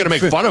 I wasn't going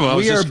to make fun of him.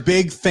 We are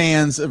big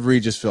fans of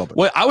Regis Philbin.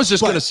 Well, I was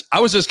just going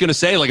to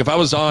say, like, if I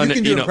was on, you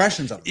can do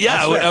impressions of him.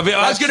 Yeah,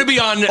 I was going to be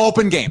on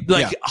open game,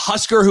 like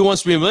Husker Who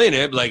Wants to Be a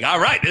Millionaire. Like, all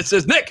right, this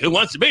is Nick Who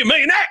Wants to Be a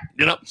Millionaire.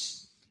 You know,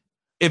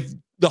 if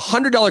the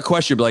 $100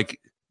 question, be like,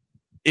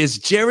 is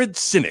Jared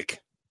Sinek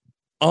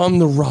on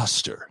the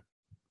roster?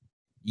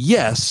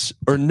 Yes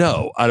or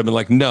no? I'd have been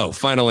like, no.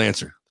 Final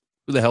answer.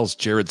 Who the hell's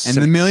Jared Sinek?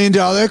 And the $1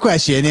 million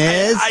question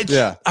is,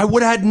 I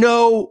would have had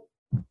no.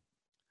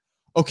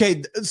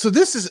 Okay, so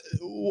this is.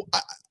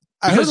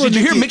 Because did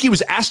you hear Mickey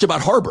was asked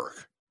about Harburg?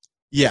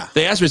 Yeah,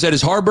 they asked me. Said,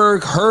 "Is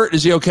Harburg hurt?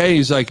 Is he okay?"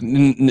 He's like,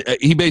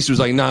 he basically was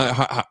like, "Nah,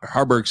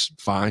 Harburg's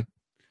fine."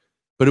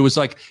 But it was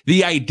like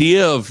the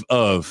idea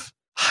of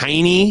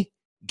Heine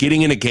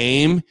getting in a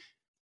game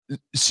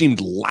seemed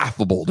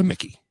laughable to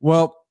Mickey.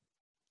 Well,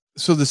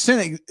 so the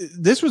Sinek,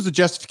 this was the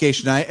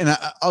justification.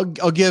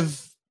 I'll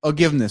give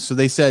them this. So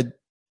they said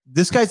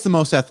this guy's the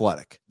most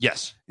athletic.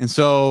 Yes, and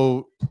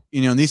so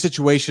in these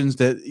situations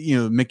that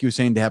Mickey was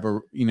saying to have a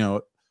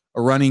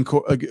running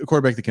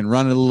quarterback that can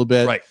run it a little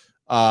bit, right,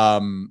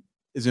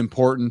 is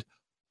important.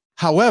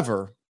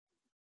 However,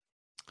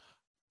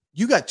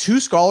 you got two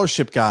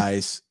scholarship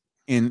guys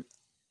in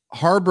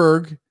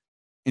Harburg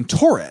and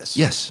Torres.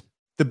 Yes,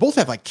 that both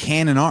have like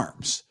cannon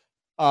arms.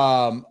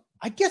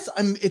 I guess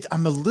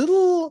I'm a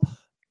little.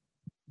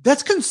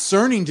 That's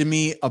concerning to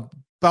me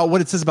about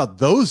what it says about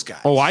those guys.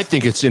 Oh, I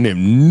think it's an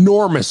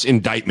enormous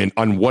indictment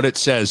on what it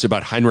says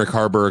about Heinrich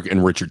Harburg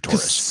and Richard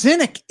Torres.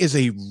 Sinek is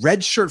a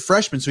redshirt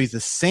freshman, so he's the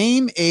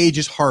same age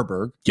as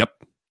Harburg. Yep.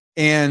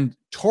 And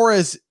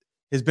Torres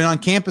has been on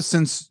campus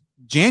since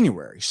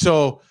January.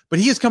 So, but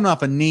he is coming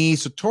off a knee.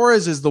 So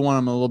Torres is the one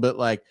I'm a little bit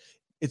like,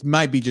 it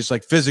might be just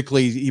like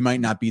physically, he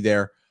might not be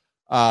there.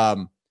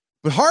 But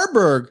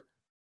Harburg,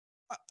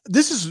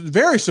 this is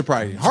very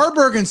surprising.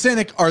 Harburg and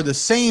Sinek are the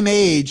same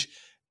age,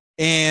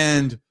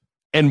 and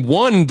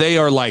one, they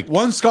are like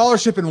one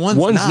scholarship and one's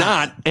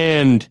not.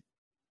 And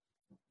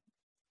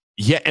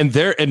yeah, and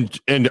they're and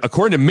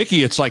according to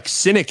Mickey, it's like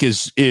Sinek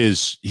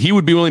is he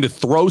would be willing to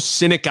throw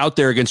Sinek out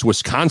there against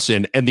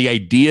Wisconsin, and the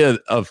idea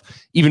of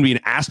even being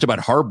asked about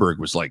Harburg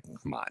was like,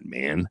 come on,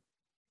 man.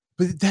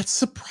 But that's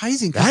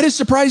surprising. That is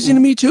surprising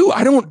to me too.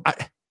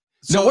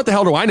 So what the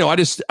hell do I know? I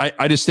just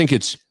think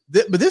it's.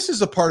 But this is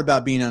the part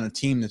about being on a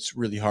team that's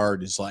really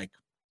hard is like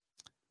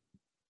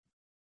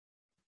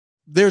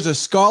there's a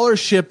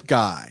scholarship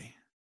guy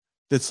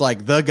that's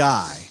like the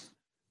guy.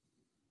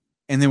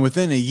 And then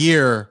within a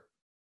year,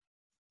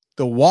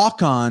 the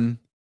walk-on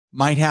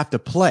might have to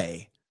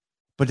play,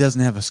 but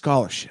doesn't have a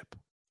scholarship.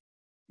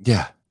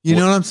 Yeah. You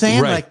know what I'm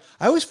saying? Right. Like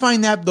I always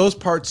find those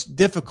parts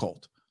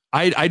difficult.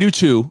 I do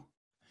too.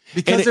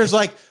 Because there's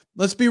like,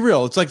 let's be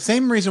real. It's like the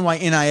same reason why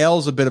NIL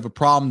is a bit of a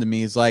problem to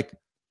me is like,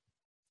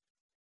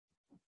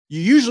 you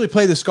usually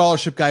play the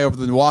scholarship guy over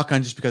the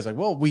walk-on just because, like,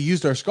 well, we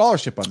used our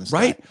scholarship on this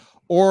right? guy.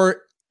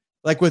 Or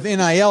like with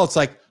NIL, it's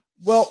like,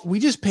 well, we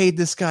just paid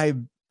this guy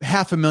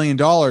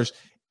 $500,000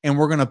 and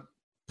we're going to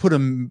put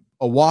him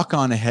a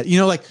walk-on ahead.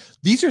 Like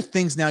these are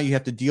things now you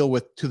have to deal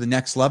with to the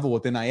next level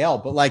with NIL.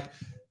 But like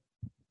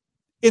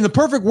in the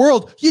perfect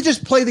world, you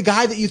just play the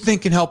guy that you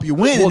think can help you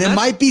win. Well, and it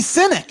might be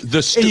Sinek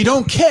and you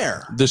don't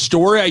care. The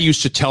story I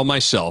used to tell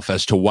myself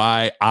as to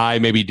why I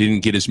maybe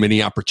didn't get as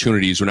many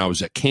opportunities when I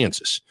was at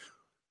Kansas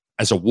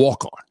as a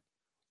walk-on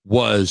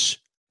was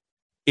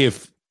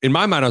if in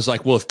my mind I was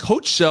like, well, if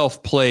Coach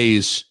Self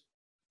plays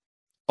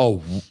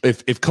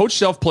if Coach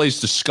Self plays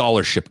the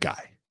scholarship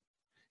guy,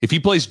 if he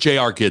plays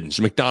J.R. Giddens,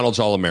 McDonald's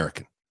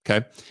All-American,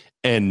 okay,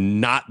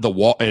 and not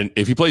and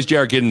if he plays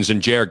J.R. Giddens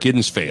and J.R.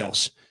 Giddens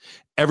fails,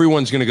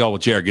 everyone's going to go, well,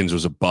 J.R. Giddens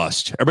was a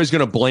bust. Everybody's going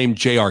to blame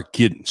J.R.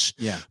 Giddens.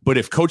 Yeah. But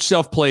if Coach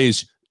Self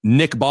plays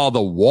Nick Baugh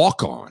the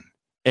walk-on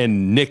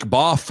and Nick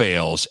Baugh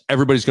fails,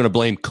 everybody's going to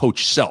blame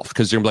Coach Self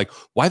because they're going to be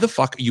like, why the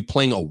fuck are you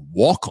playing a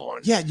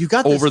walk-on? Yeah, you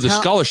got over the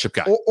scholarship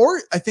guy.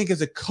 Or I think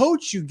as a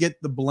coach, you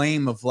get the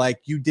blame of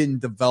like you didn't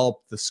develop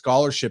the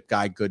scholarship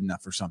guy good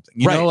enough or something.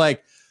 You know,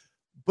 like,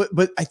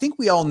 but I think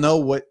we all know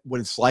what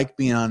it's like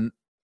being on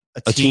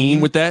a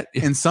team with that.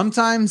 And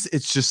sometimes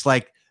it's just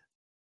like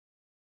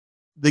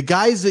the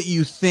guys that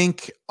you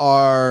think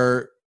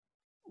weren't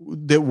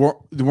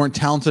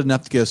talented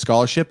enough to get a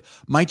scholarship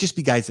might just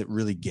be guys that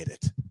really get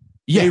it.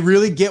 Yeah. They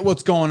really get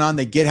what's going on.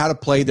 They get how to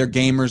play. They're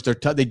gamers.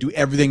 They do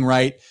everything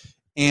right.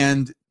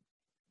 And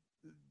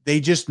they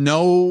just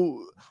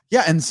know.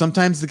 Yeah. And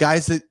sometimes the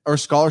guys that are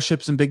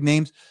scholarships and big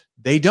names,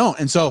 they don't.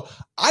 And so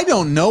I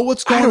don't know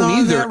what's going on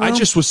either. I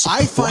just was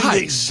surprised. I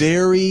find it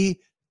very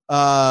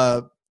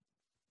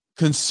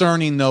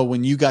concerning though,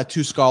 when you got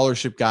two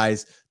scholarship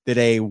guys that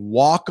a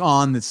walk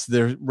on that's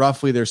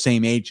roughly their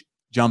same age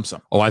jumps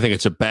them. Oh, I think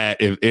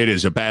it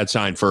is a bad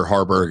sign for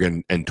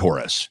Harburg and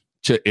Torres.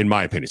 in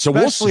my opinion. So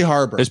Especially we'll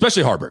see. Harbert.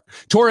 Especially Harbert.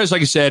 Torres,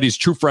 like I said, he's a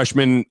true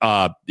freshman.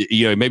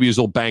 Maybe he's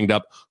a little banged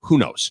up. Who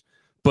knows?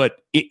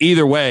 But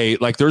either way,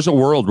 like there's a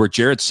world where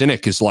Jarrett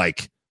Sinek is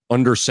like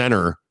under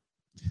center.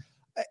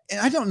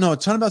 I don't know a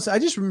ton about. I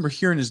just remember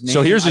hearing his name.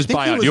 So here's his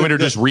bio. Do you want me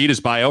to just read his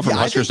bio from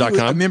Huskers.com?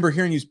 I remember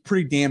hearing he's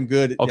pretty damn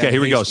good. Okay,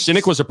 here we go.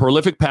 Sinek was a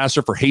prolific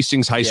passer for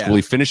Hastings High School.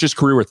 He finished his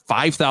career with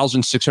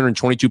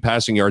 5,622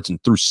 passing yards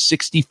and threw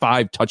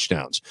 65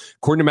 touchdowns.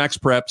 According to Max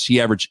Preps, he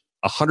averaged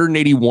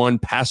 181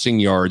 passing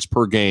yards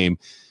per game.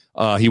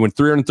 He went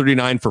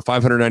 339 for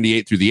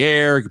 598 through the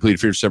air. He completed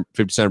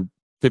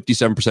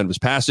 57% of his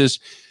passes.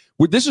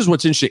 This is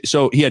what's interesting.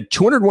 So he had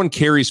 201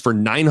 carries for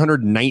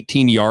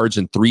 919 yards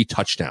and 3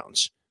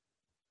 touchdowns.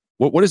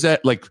 What is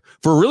that like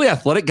for a really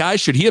athletic guy?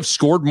 Should he have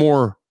scored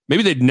more?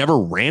 Maybe they'd never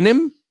ran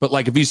him, but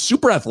like if he's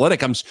super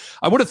athletic, I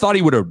would have thought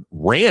he would have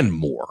ran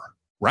more,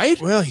 right?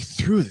 Well, he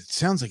threw it. It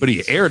sounds like, but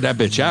he aired that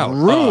bitch out.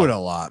 Threw it a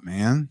lot,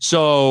 man.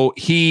 So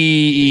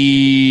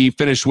he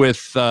finished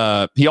with.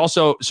 He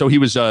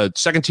was a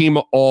second team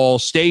All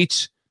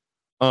State.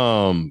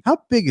 How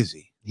big is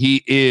he?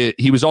 He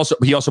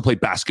also played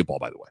basketball,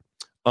 by the way.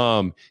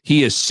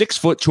 He is 6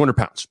 foot, 200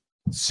 pounds.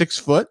 6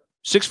 foot?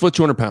 6 foot,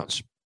 200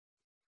 pounds.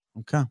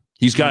 Okay.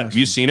 Have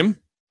you seen him?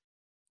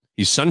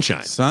 He's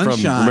Sunshine. From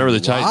Remember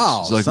the Titans. Wow.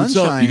 He's like, what's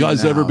up? You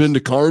guys ever been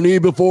to Kearney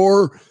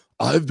before?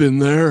 I've been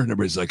there. And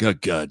everybody's like, oh,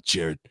 God,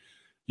 Jared.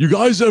 You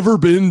guys ever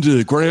been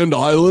to Grand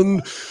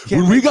Island?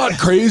 When we got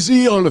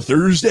crazy on a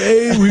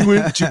Thursday, we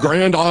went to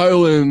Grand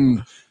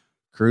Island.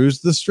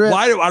 Cruise the strip.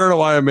 I don't know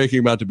why I'm making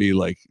him out to be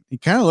like. He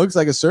kind of looks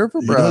like a surfer,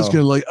 bro. You guys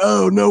get like,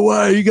 oh, no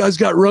way. You guys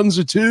got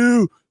Runza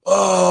too?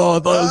 Oh, I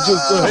thought it was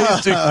just a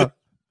Hastings.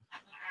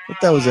 But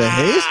that was a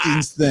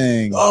Hastings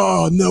thing.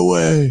 Oh, no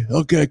way.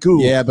 Okay,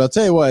 cool. Yeah, but I'll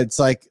tell you what, it's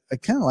like I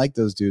kind of like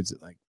those dudes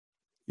that like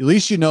at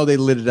least they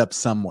lit it up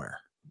somewhere.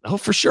 Oh,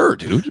 for sure,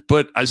 dude.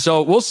 But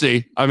so we'll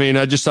see. I mean,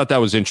 I just thought that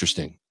was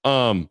interesting.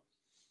 Can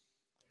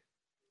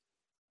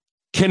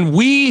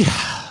we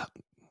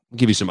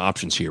give you some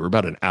options here? We're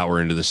about an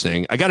hour into this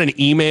thing. I got an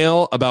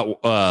email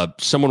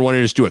about someone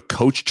wanting us to do a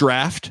coach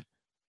draft.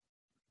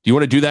 Do you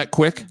want to do that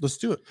quick? Let's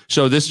do it.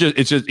 So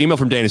it's an email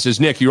from Dan. It says,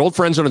 Nick, your old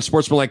friends on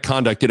Unsportsmanlike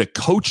Conduct did a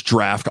coach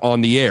draft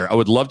on the air. I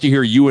would love to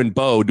hear you and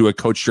Bo do a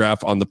coach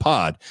draft on the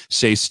pod.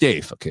 Stay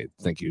safe. Okay,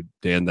 thank you,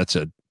 Dan. That's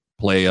a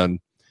play on.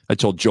 I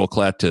told Joel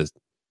Klatt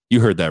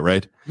you heard that,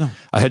 right? No.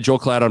 I had Joel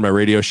Klatt on my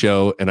radio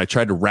show, and I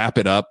tried to wrap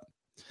it up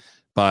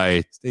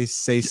by say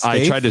safe.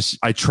 I tried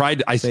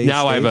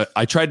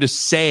to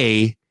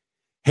say,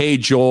 hey,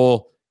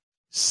 Joel,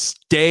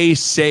 stay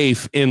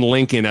safe in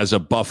Lincoln as a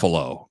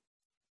Buffalo.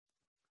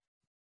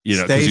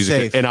 Stay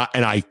safe. And I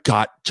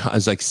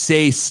was like,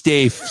 stay.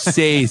 It's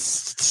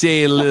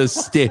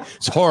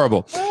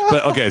horrible.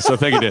 But okay, so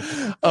thank you,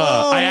 Dan.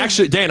 I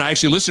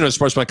actually listened to the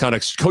Sportsman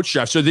Conduct coach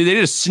draft. So they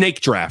did a snake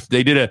draft.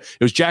 It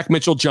was Jack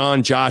Mitchell,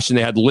 John, Josh, and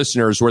they had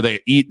listeners where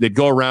they'd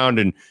go around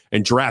and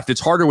draft.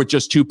 It's harder with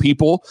just 2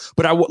 people,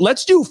 but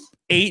let's do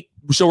 8.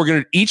 So we're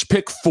going to each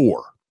pick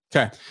 4.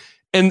 Okay.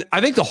 And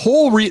I think the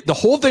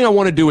whole thing I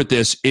want to do with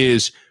this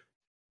is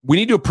we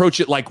need to approach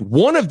it like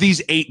one of these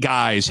 8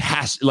 guys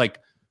has like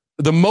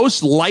the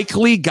most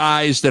likely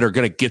guys that are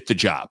going to get the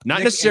job.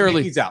 Not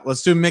necessarily. Mickey's out.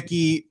 Let's do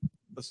Mickey.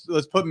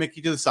 Let's put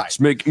Mickey to the side.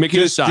 Mickey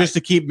to the side. Just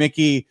to keep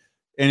Mickey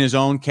in his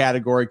own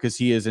category because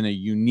he is in a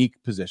unique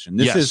position.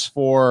 This is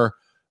for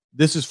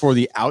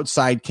the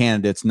outside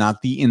candidates,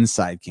 not the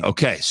inside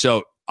candidates. Okay,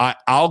 so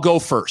I'll go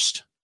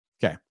first.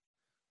 Okay.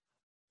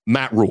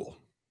 Matt Rule.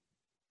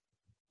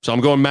 So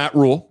I'm going Matt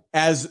Rule.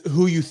 As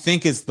who you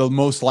think is the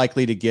most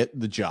likely to get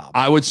the job.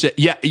 I would say,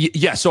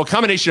 yeah. So a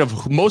combination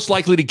of most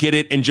likely to get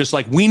it and just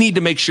like we need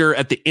to make sure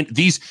at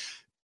these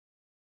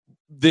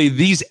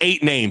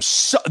 8 names,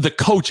 so the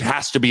coach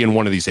has to be in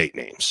one of these 8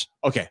 names.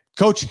 Okay,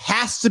 coach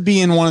has to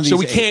be in one of these. So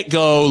we can't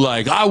go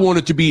like I want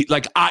it to be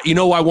like I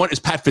want is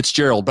Pat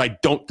Fitzgerald, but I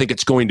don't think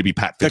it's going to be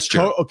Pat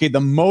Fitzgerald.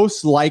 The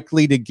most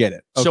likely to get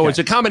it. Okay. So it's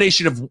a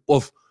combination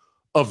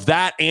of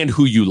that and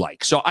who you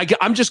like. So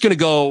I'm just going to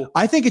go.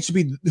 I think it should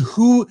be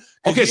who.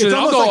 Okay, so then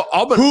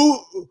I'll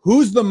go.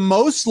 Who's the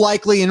most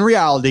likely in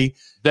reality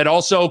that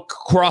also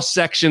cross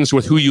sections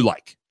with who you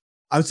like?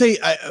 I would say.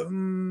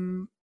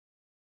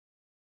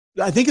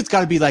 I think it's got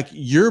to be like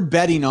you're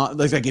betting on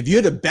like if you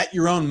had to bet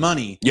your own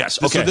money.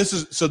 Yes. Okay.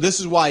 So this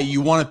is why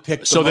you want to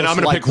pick. So then I'm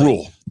going to pick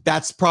Rule.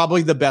 That's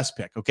probably the best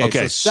pick. Okay.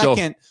 So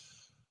second,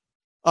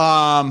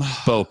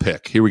 Bo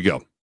pick. Here we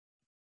go.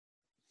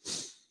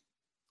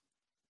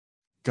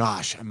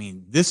 Gosh, I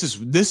mean, this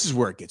is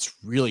where it gets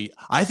really.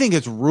 I think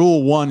it's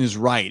Rule 1 is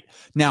right.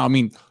 Now, I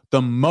mean,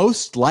 the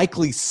most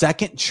likely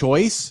second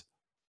choice.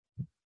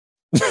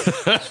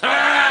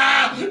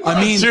 I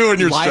mean,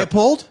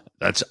 Leipold.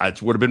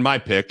 That would have been my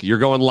pick. You're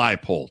going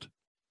Leipold.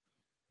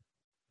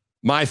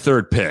 My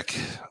third pick.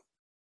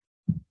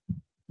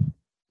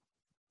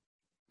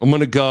 I'm going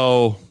to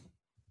go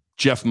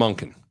Jeff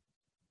Monken.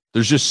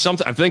 There's just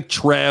something. I think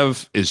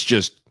Trev is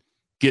just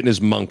getting his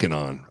Monken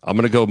on. I'm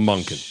going to go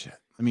Monken. Shit.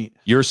 I mean,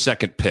 your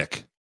second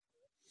pick.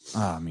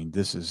 I mean,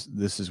 this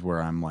is where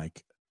I'm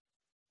like,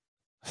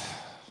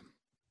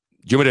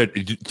 Do you want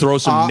me to throw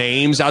some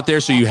names out there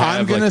so you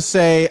have? I'm gonna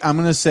say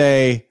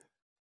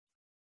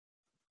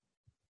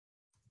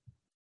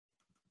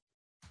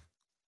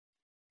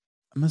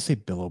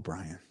Bill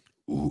O'Brien.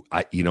 Ooh,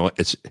 you know what?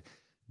 It's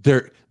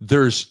there.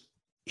 There's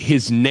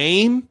his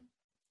name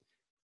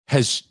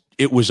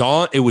it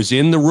was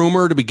in the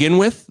rumor to begin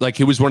with. Like,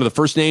 he was one of the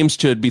first names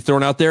to be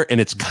thrown out there,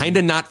 and it's kind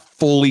of not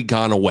fully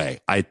gone away.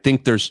 I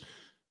think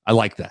I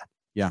like that.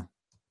 Yeah.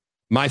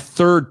 My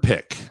third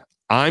pick,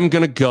 I'm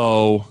going to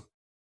go.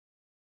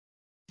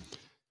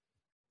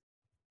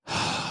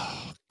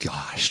 Oh,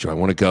 gosh, do I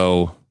want to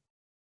go?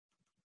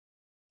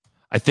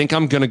 I think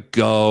I'm going to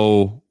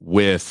go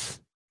with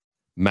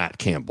Matt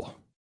Campbell,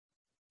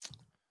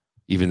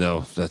 even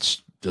though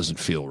that doesn't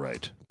feel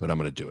right, but I'm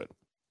going to do it.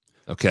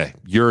 Okay,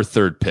 your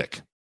third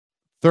pick.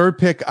 Third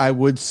pick, I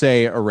would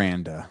say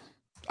Aranda.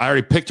 I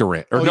already picked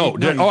Aranda.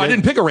 I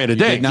didn't pick Aranda.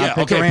 Dang. Yeah.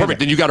 Okay, Aranda. Perfect.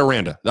 Then you got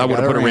Aranda. I would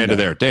have put Aranda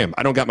there. Damn,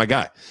 I don't got my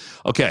guy.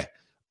 Okay.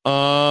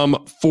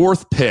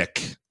 Fourth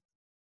pick.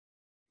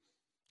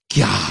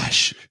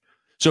 Gosh.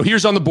 So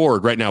here's on the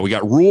board right now. We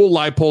got Rule,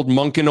 Leipold,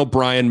 Monken,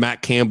 O'Brien,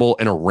 Matt Campbell,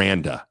 and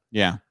Aranda.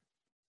 Yeah.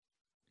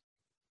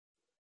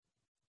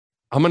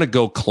 I'm going to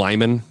go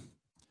Kleiman.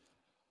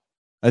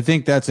 I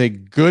think that's a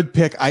good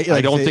pick. I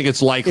don't think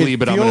it's likely,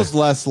 but it feels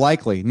less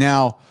likely.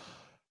 Now,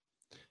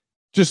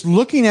 just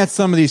looking at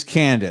some of these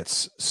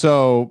candidates,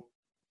 so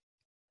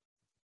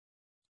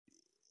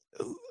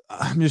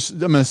I'm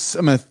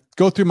gonna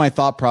go through my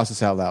thought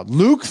process out loud.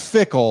 Luke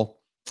Fickell.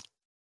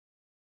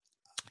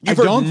 You've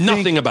heard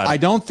nothing about him. I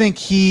don't think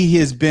he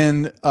has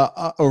been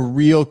a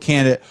real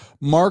candidate.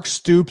 Mark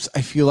Stoops,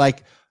 I feel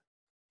like,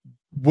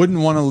 wouldn't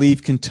want to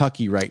leave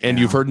Kentucky right now. And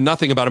you've heard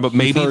nothing about him, but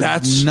maybe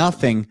that's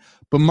nothing.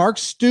 But Mark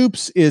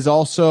Stoops is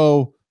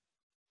also,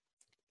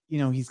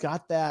 he's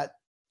got that.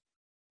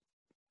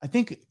 I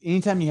think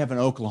anytime you have an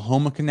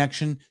Oklahoma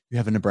connection, you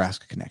have a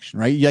Nebraska connection,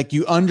 right? Like,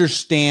 you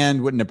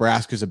understand what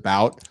Nebraska's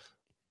about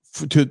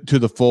to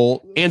the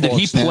full. And did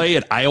he play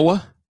at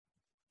Iowa?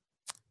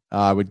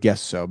 I would guess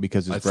so,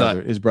 because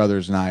his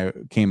brothers and I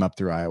came up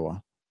through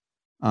Iowa.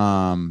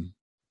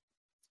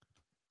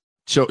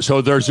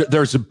 So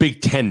there's a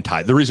Big Ten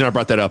tie. The reason I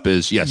brought that up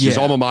is his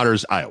alma mater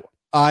is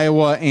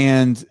Iowa.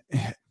 And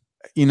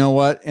you know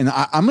what? And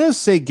I'm going to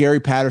say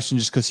Gary Patterson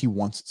just because he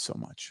wants it so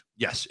much.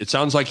 Yes, it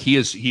sounds like he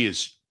is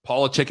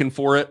politicking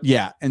for it.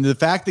 Yeah, and the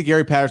fact that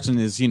Gary Patterson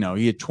is, he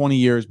had 20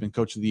 years, been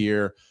coach of the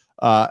year.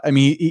 I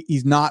mean,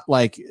 he's not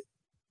like,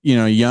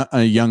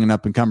 young and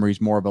up and comer. He's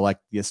more of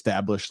the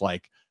established,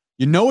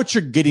 what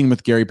you're getting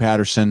with Gary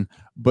Patterson,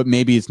 but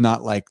maybe it's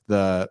not like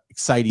the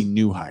exciting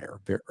new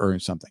hire or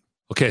something.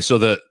 Okay,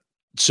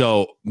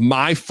 so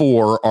my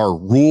four are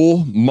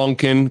Rule,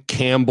 Monken,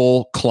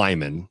 Campbell,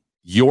 Kleiman.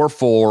 Your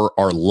four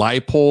are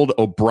Leipold,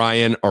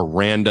 O'Brien,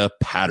 Aranda,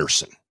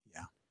 Patterson.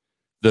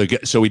 Yeah.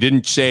 So we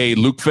didn't say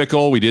Luke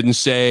Fickell. We didn't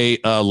say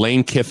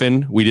Lane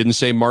Kiffin. We didn't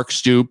say Mark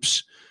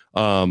Stoops.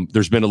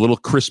 There's been a little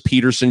Chris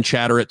Peterson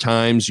chatter at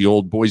times, the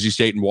old Boise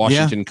State and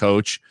Washington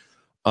coach.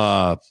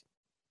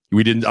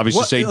 We didn't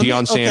obviously say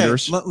Deion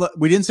Sanders.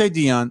 We didn't say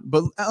Deion,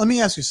 but let me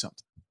ask you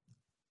something.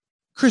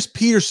 Chris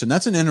Peterson,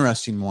 that's an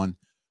interesting one.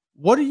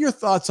 What are your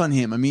thoughts on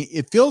him? I mean,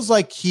 it feels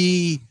like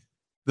the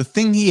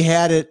thing he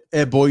had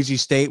at Boise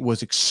State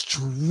was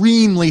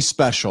extremely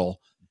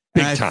special.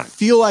 Big time. I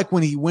feel like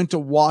when he went to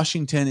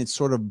Washington, it's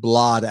sort of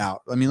blotted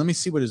out. I mean, let me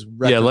see what his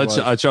record was.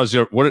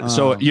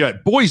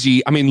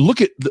 Boise, I mean,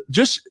 look at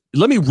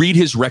let me read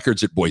his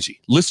records at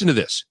Boise. Listen to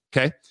this,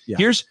 okay? Yeah.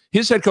 Here's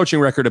his head coaching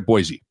record at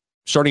Boise,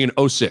 starting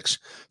in 06.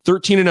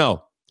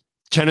 13-0,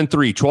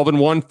 10-3,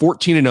 12-1,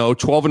 14-0,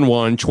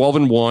 12-1,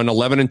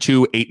 12-1,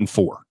 11-2,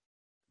 8-4. I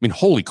mean,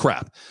 holy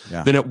crap.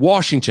 Yeah. Then at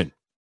Washington,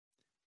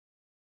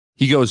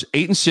 he goes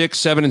 8-6,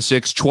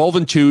 7-6,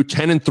 12-2,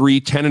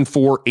 10-3,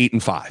 10-4,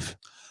 8-5.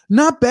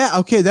 Not bad.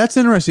 Okay, that's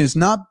interesting. It's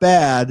not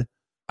bad.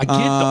 I get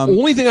the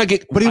only thing I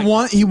get, but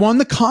he won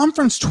the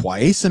conference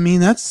twice. I mean,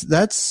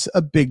 that's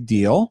a big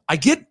deal. I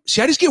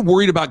just get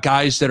worried about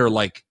guys that are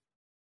like,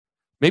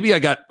 maybe I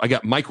got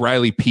Mike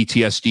Riley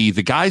PTSD.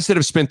 The guys that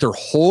have spent their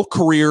whole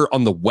career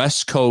on the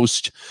West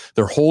Coast,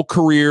 their whole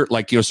career,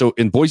 so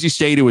in Boise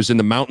State, it was in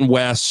the Mountain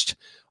West,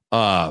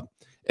 and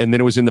then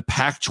it was in the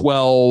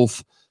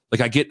Pac-12.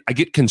 Like, I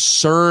get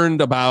concerned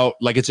about,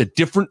 it's a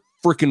different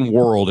freaking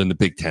world in the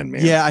Big Ten,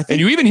 man. Yeah, and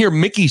you even hear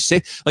Mickey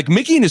say,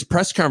 Mickey in his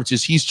press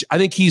conferences, I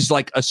think he's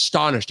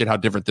astonished at how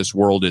different this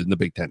world is in the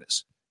Big Ten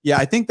is. Yeah,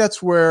 I think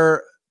that's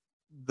where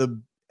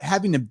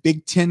having a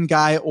Big Ten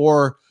guy,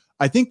 or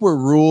I think we're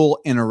Rule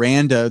and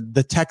Aranda,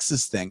 the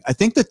Texas thing. I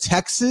think the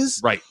Texas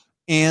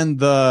and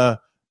the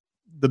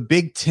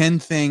Big Ten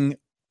thing,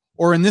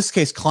 or in this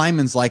case,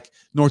 Kleiman's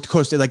North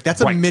Coast,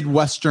 that's a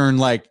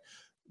Midwestern,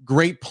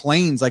 Great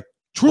Plains,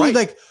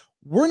 truly,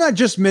 we're not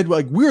just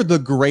we're the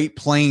Great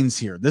Plains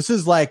here. This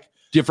is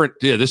different.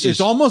 Yeah, it's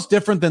almost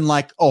different than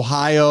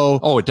Ohio.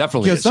 Oh, it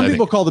definitely is. Some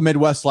people call the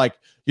Midwest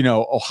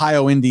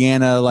Ohio,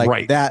 Indiana,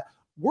 that.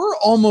 we're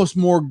almost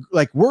more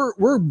like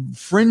we're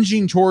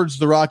fringing towards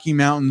the Rocky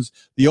Mountains,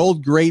 the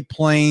old Great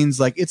Plains.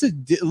 Like it's a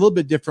little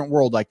bit different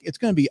world. Like it's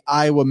going to be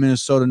Iowa,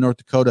 Minnesota, North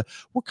Dakota.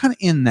 We're kind of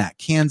in that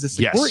Kansas.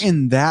 Like, we're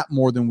in that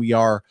more than we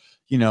are,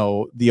 the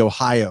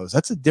Ohios.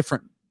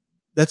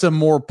 That's a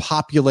more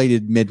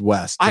populated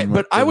Midwest.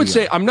 But I would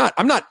say I'm not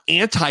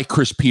anti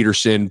Chris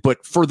Peterson,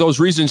 but for those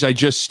reasons I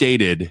just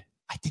stated,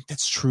 I think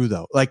that's true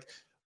though. Like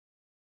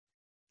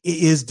it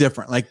is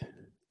different. Like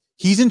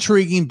he's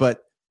intriguing,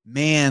 but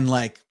man,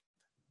 like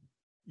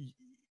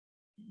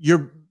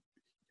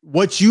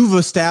what you've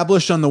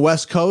established on the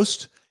West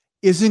Coast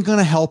isn't going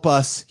to help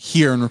us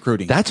here in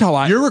recruiting. That's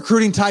how your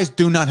recruiting ties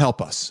do not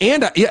help us.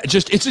 And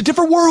it's a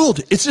different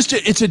world. It's just the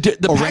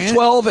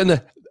Pac-12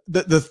 and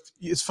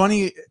it's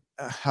funny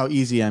how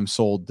easy I'm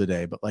sold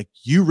today, but like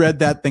you read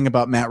that thing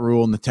about Matt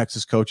Rule and the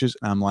Texas coaches,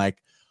 and I'm like,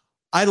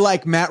 I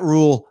like Matt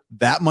Rule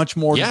that much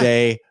more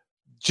today.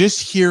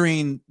 Just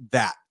hearing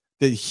that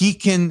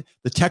the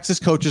Texas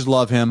coaches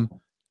love him.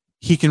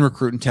 He can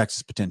recruit in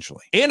Texas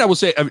potentially. And I will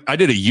say, I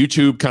did a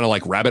YouTube kind of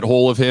like rabbit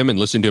hole of him and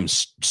listened to him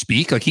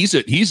speak. Like he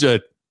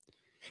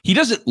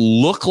doesn't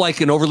look like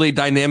an overly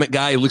dynamic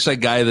guy. He looks like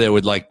a guy that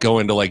would like go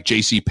into like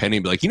JCPenney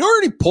and be like,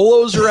 where any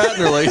polos are at?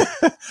 And they're like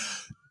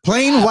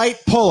plain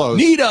white polos.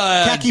 Need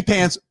a khaki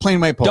pants,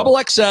 plain white polo.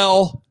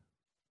 XXL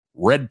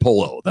red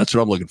polo. That's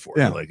what I'm looking for.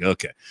 Yeah. Like,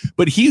 okay.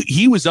 But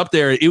he was up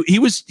there.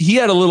 He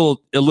had a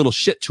little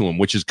shit to him,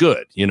 which is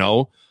good,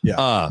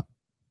 Yeah.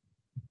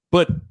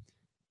 But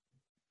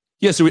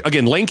yeah, so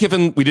again, Lane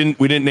Kiffin, we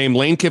didn't name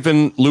Lane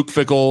Kiffin, Luke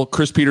Fickell,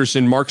 Chris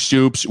Peterson, Mark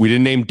Stoops. We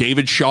didn't name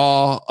David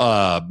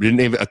Shaw. We didn't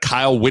name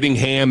Kyle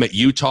Whittingham at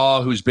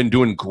Utah, who's been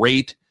doing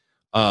great.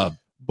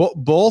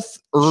 Both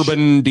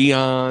Urban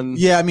Dion.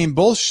 Yeah, I mean,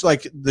 both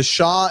like the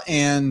Shaw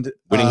and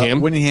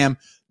Whittingham,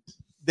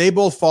 they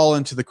both fall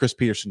into the Chris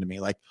Peterson to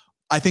me. Like,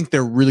 I think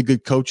they're really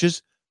good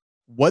coaches.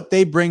 What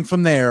they bring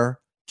from there,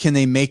 can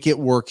they make it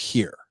work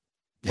here?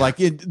 Yeah. Like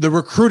the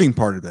recruiting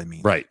part of it, I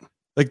mean. Right.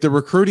 Like the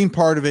recruiting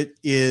part of it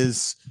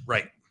is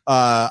right.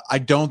 I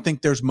don't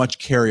think there's much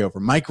carryover.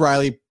 Mike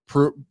Riley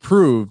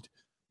proved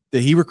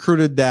that he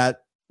recruited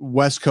that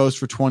West Coast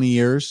for 20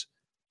 years,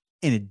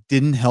 and it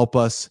didn't help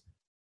us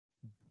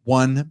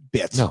one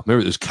bit. No,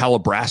 remember it was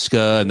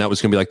Calabrasca, and that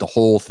was going to be like the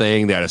whole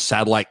thing. They had a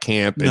satellite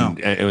camp, and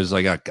it was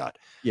like, oh God.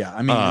 Yeah, I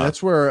mean,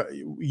 that's where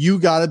you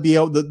got to be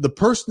able. The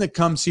person that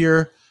comes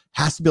here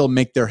has to be able to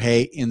make their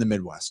hay in the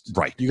Midwest.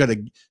 Right. You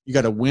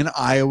got to win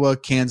Iowa,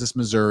 Kansas,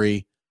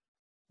 Missouri,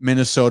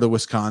 Minnesota,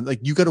 Wisconsin. Like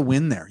you got to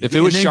win there. If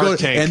it was Shark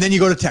Tank, and then you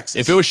go to Texas.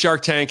 If it was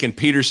Shark Tank and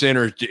Peterson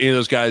or any of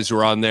those guys who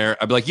were on there,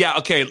 I'd be like, yeah,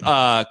 okay,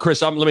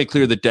 Chris, let me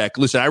clear the deck.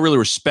 Listen, I really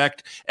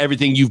respect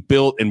everything you've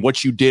built and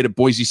what you did at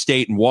Boise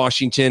State and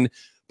Washington,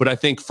 but I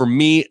think for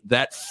me,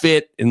 that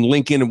fit in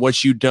Lincoln and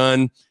what you've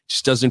done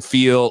just doesn't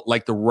feel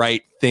like the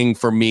right thing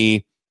for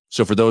me.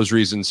 So for those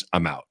reasons,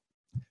 I'm out.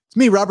 It's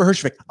me, Robert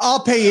Hirschvick. I'll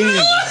pay you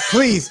anything.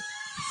 Please.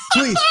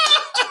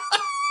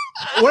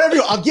 Whatever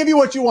I'll give you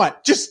what you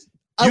want. Just.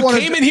 You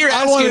came in here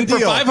asking for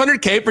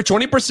 $500K for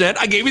 20%.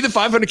 I gave you the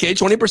 $500K,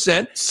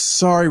 20%.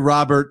 Sorry,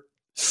 Robert.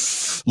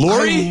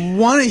 Lori? I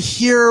want to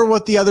hear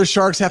what the other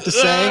Sharks have to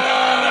say.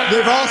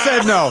 They've all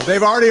said no.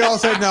 They've already all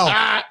said no.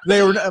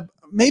 They were.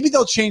 Maybe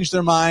they'll change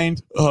their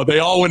mind. Oh, they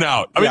all went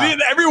out. I mean,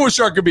 everyone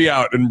Shark could be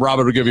out, and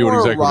Robert will give you what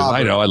he's executive.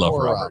 I know. I love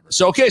Robert.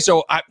 So, okay.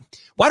 So,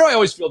 why do I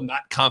always feel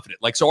not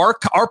confident? Like, so our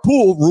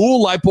pool,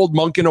 Rule, Leipold,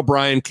 Munkin,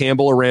 O'Brien,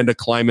 Campbell, Aranda,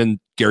 Kleiman,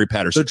 Gary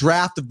Patterson. The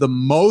draft of the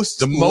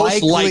most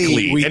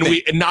likely.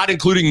 And not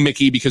including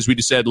Mickey because we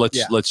just said,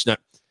 let's not.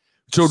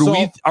 So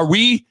are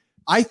we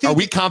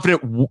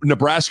confident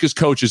Nebraska's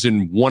coach is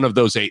in one of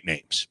those 8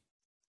 names?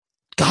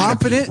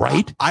 Confident,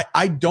 right?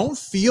 I don't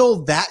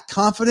feel that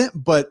confident,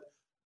 but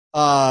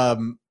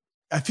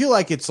I feel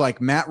like it's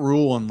like Matt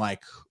Rule and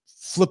like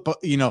flip,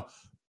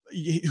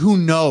 who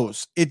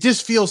knows? It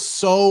just feels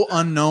so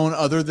unknown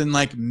other than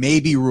like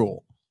maybe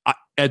Rule.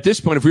 At this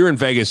point, if we were in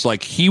Vegas,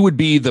 like he would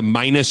be the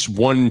minus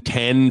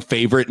 110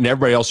 favorite and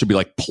everybody else would be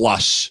like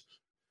plus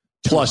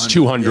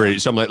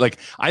 200, something like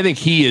I think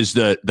he is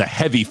the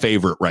heavy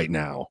favorite right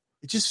now.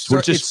 It just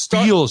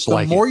feels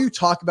like the more you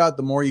talk about it,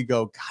 the more you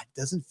go, God, it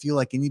doesn't feel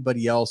like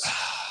anybody else.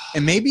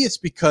 And maybe it's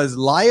because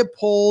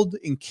Leipold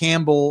and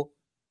Campbell,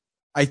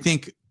 I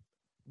think,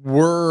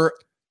 were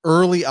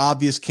early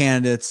obvious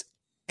candidates.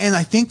 And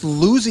I think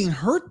losing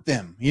hurt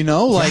them,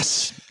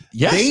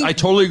 Yes, I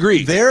totally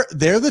agree. They're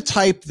the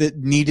type that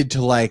needed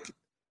to like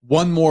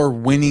one more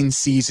winning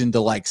season to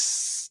like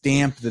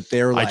stamp that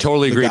they're like. I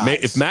totally agree. Guys.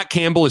 If Matt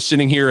Campbell is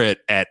sitting here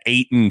at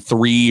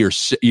 8-3 or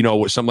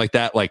something like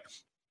that, like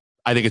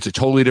I think it's a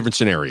totally different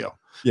scenario.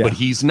 Yeah. But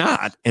he's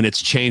not, and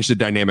it's changed the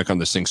dynamic on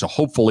this thing. So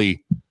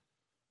hopefully,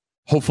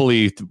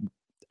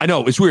 I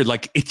know it's weird.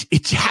 Like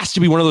it has to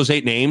be one of those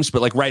 8 names,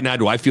 but like right now,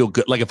 do I feel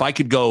good? Like if I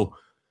could go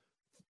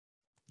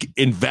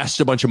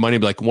invest a bunch of money,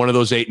 but like one of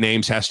those 8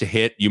 names has to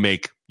hit, you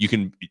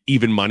can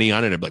even money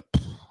on it. I'm like,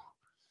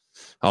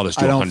 I'll just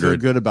do 100.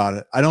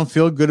 I don't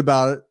feel good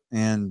about it.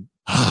 And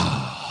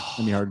it's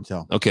gonna be hard to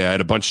tell. Okay. I had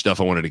a bunch of stuff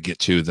I wanted to get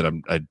to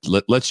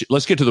that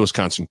let's get to the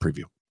Wisconsin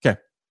preview. Okay.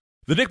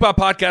 The Nick Bob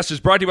Podcast is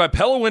brought to you by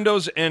Pella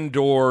Windows and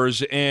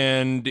Doors,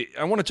 and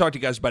I want to talk to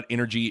you guys about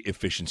energy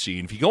efficiency.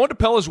 And if you go into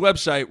Pella's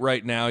website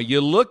right now,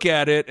 you look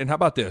at it, and how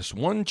about this?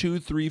 1, 2,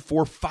 3,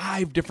 4,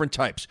 5 different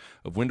types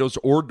of windows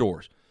or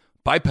doors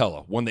by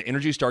Pella won the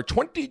Energy Star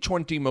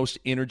 2020 Most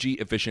Energy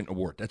Efficient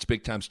Award. That's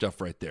big-time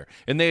stuff right there.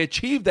 And they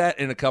achieved that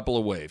in a couple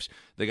of ways.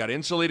 They got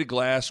insulated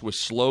glass,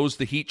 which slows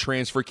the heat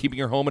transfer, keeping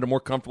your home at a more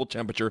comfortable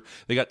temperature.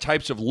 They got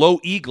types of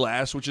low-E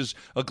glass, which is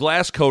a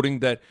glass coating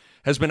that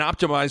has been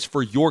optimized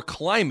for your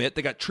climate.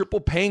 They got triple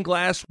pane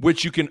glass,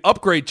 which you can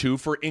upgrade to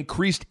for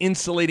increased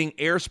insulating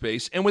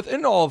airspace. And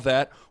within all of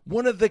that,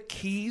 one of the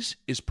keys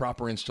is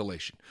proper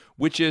installation,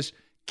 which is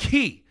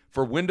key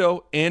for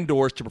window and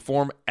doors to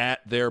perform at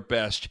their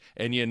best.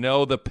 And you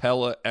know the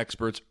Pella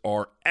experts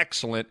are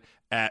excellent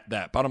at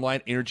that. Bottom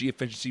line, energy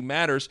efficiency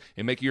matters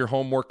in making your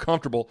home more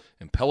comfortable,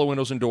 and Pella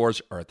windows and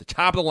doors are at the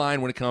top of the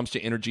line when it comes to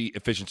energy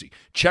efficiency.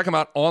 Check them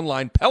out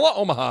online,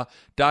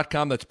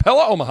 PellaOmaha.com. That's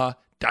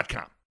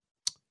PellaOmaha.com.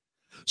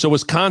 So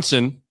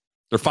Wisconsin,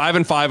 they're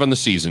 5-5 on the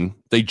season.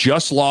 They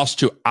just lost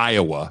to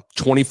Iowa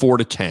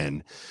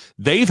 24-10.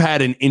 They've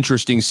had an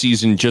interesting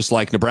season just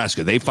like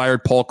Nebraska. They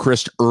fired Paul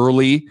Chryst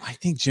early. I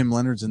think Jim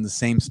Leonard's in the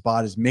same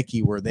spot as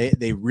Mickey, where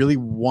they really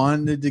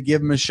wanted to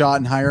give him a shot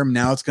and hire him.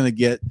 Now it's going to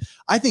get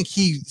 – I think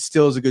he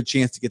still has a good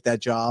chance to get that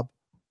job.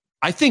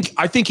 I think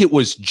it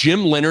was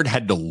Jim Leonard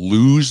had to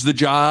lose the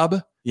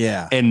job.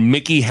 Yeah. And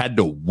Mickey had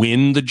to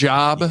win the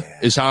job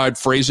is how I'd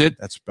phrase it.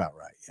 That's about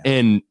right. Yeah.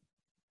 And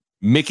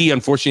Mickey,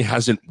 unfortunately,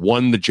 hasn't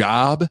won the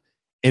job,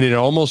 and it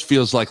almost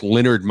feels like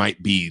Leonard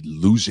might be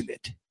losing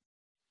it.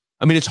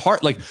 I mean, it's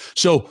hard. Like,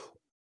 so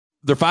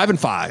they're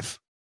 5-5.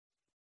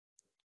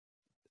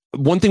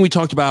 One thing we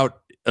talked about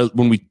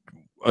when we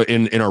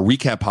in our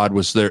recap pod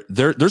was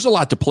there's a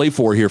lot to play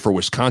for here for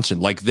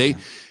Wisconsin. Like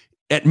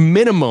at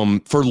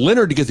minimum, for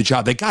Leonard to get the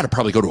job, they got to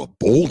probably go to a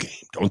bowl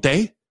game, don't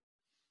they?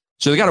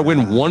 So they got to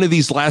win one of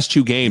these last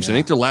two games. I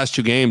think their last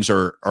two games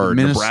are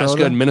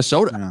Nebraska and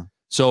Minnesota. Yeah.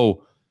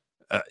 So.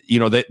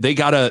 They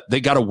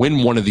gotta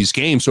win one of these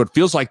games. So it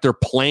feels like they're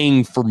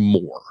playing for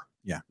more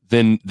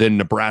than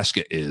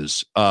Nebraska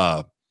is.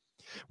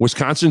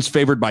 Wisconsin's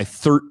favored by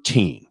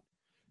 13.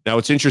 Now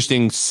it's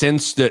interesting,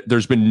 since that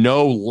there's been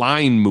no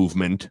line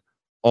movement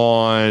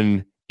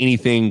on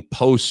anything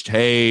post,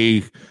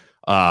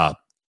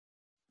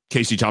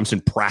 Casey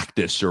Thompson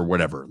practice or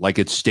whatever. Like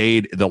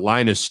the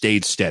line has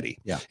stayed steady.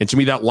 Yeah. And to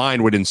me, that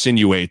line would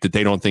insinuate that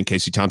they don't think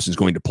Casey Thompson's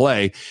going to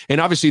play. And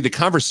obviously the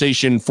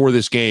conversation for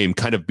this game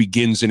kind of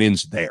begins and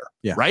ends there.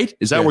 Yeah. Right?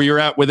 Is that where you're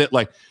at with it?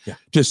 Like,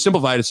 to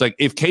simplify it, it's like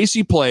if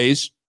Casey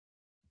plays,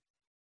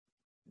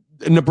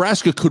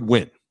 Nebraska could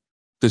win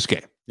this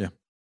game. Yeah.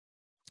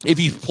 If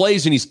he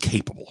plays and he's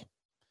capable.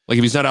 Like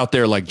if he's not out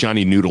there like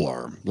Johnny Noodle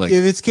Arm. Like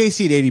if it's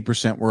Casey at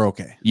 80%, we're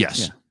okay.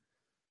 Yes. Yeah.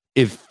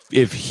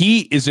 If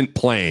he isn't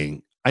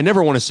playing, I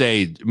never want to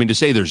say, to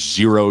say there's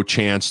zero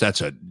chance,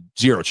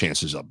 zero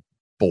chance is a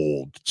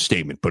bold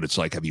statement, but it's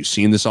like, have you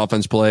seen this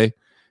offense play?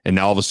 And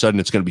now all of a sudden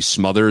it's going to be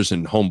Smothers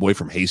and homeboy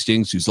from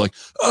Hastings who's like,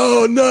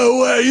 oh,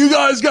 no way, you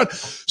guys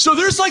so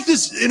there's like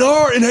this in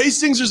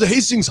Hastings, there's a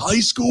Hastings high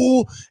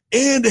school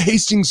and a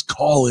Hastings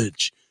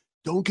college.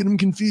 Don't get them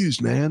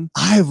confused, man.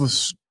 I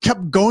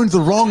kept going to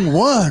the wrong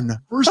one.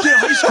 First day of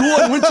high school,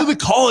 I went to the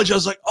college. I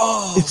was like,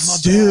 oh, it's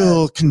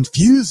still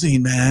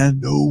confusing, man.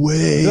 No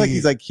way.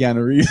 He's like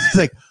Keanu Reeves. He's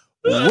like,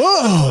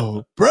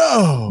 whoa,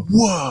 bro.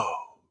 Whoa.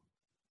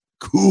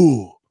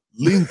 Cool.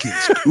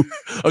 Lincoln's cool.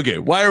 Okay,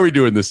 why are we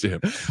doing this to him?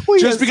 Well,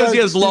 just because he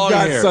has long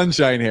hair.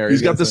 Sunshine hair.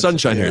 He's got the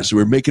sunshine hair. So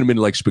we're making him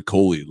into like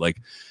Spicoli.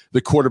 Like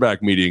the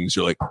quarterback meetings,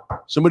 you're like,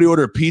 somebody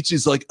order a pizza.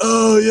 He's like,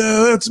 oh,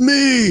 yeah, that's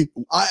me.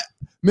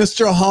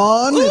 Mr.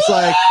 Hahn is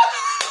like,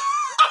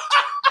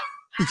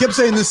 he kept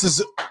saying this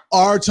is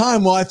our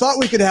time. Well, I thought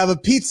we could have a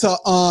pizza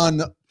on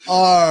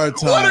our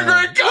time. What a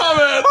great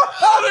comment.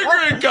 What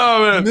a great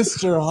comment.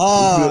 Mr.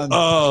 Hahn.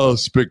 Oh,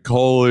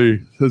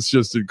 Spicoli. That's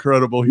just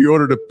incredible. He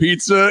ordered a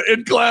pizza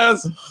in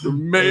class.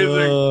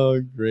 Amazing.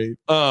 Oh, great.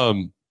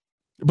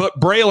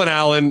 But Braylon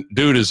Allen,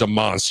 dude, is a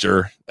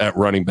monster at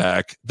running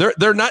back.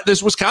 They're not,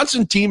 this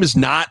Wisconsin team is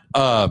not,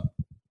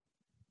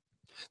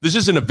 this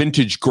isn't a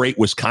vintage great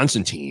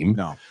Wisconsin team.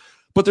 No.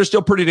 But they're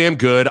still pretty damn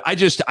good. I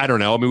don't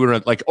know. We were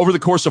like over the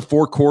course of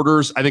 4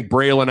 quarters, I think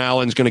Braylon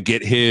Allen's going to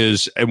get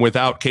his, and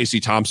without Casey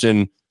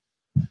Thompson,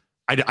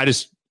 I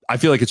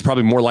feel like it's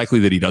probably more likely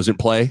that he doesn't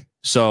play.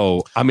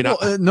 So,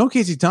 no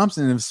Casey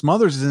Thompson, and if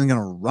Smothers isn't going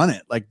to run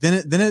it, like then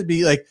it'd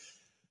be like,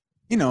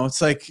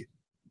 it's like,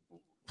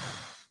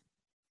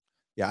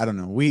 I don't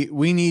know.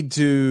 We need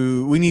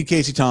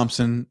Casey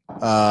Thompson,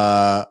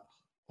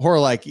 or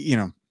like,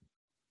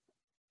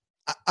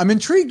 I'm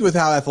intrigued with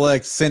how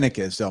athletic Cynic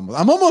is. I'm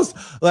almost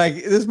like,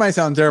 this might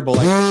sound terrible.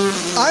 Like,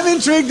 I'm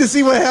intrigued to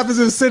see what happens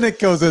if Cynic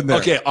goes in there.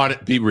 Okay, on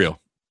it, be real.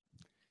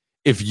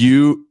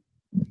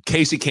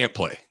 Casey can't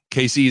play.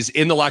 Casey's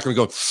in the locker room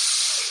going,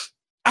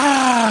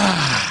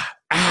 I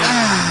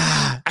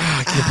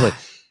can't play.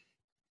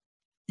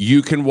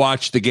 You can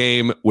watch the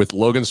game with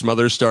Logan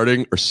Smothers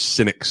starting or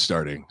Cynic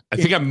starting. I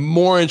think I'm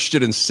more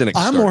interested in Cynic.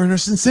 I'm more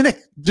interested in Cynic.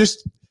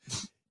 Just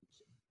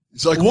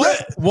It's like,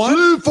 What?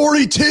 Blue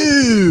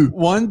 42.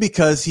 One,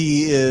 because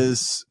he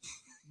is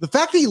the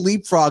fact that he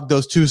leapfrogged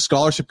those 2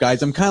 scholarship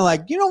guys. I'm kind of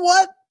like, you know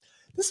what?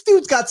 This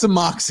dude's got some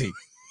moxie.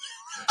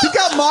 He's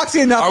got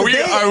moxie enough. Are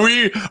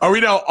we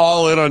now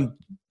all in on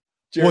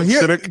Jared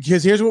Sinek?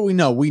 Because here's what we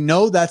know. We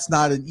know that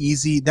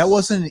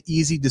wasn't an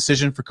easy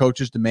decision for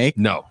coaches to make.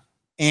 No.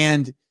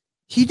 And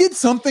he did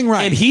something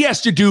right. And he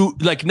has to do,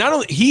 like, not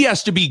only he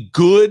has to be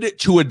good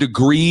to a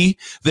degree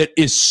that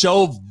is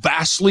so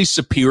vastly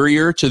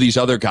superior to these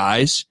other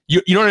guys.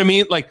 You know what I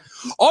mean? Like,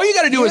 all you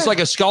got to do is like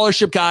a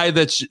scholarship guy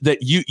that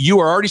you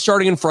are already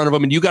starting in front of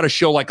him, and you got to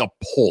show like a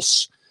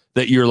pulse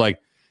that you're like,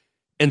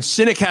 and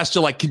Sinek has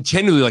to like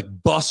continually like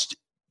bust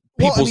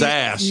people's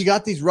ass. You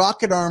got these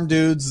rocket arm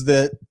dudes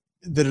that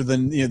are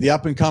the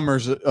up and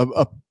comers,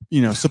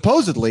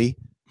 supposedly,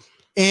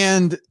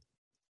 and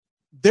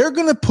they're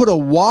going to put a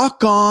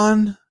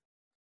walk-on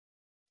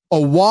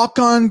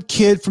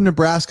kid from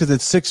Nebraska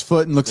that's 6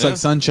 foot and looks like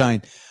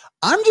sunshine.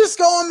 I'm just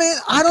going, man.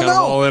 I don't know.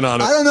 I'm all in on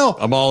it. I don't know.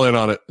 I'm all in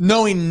on it.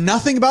 Knowing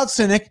nothing about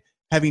Sinek,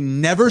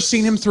 having never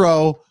seen him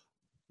throw,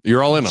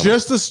 You're all in on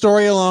just the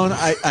story alone,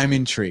 I'm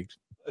intrigued.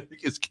 I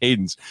think it's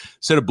cadence.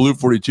 Instead of Blue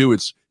 42,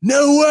 it's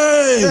no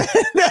way.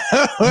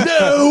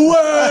 No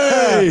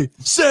way.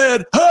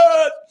 Said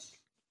hut.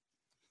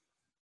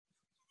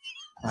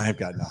 I've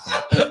got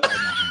nothing.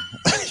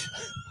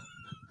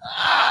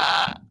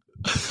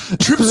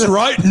 Trips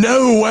right,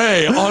 no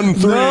way on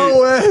 3.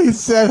 No way,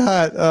 said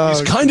hut. Oh,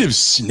 He's kind of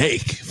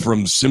Snake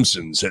from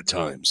Simpsons at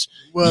times.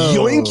 whoa.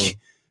 Yoink.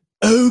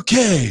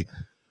 Okay.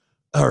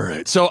 All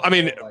right. So, I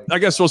mean, I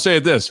guess we'll say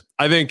it this.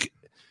 I think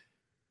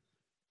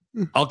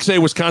I'll say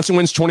Wisconsin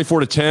wins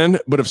 24-10,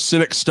 but if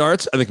Sinek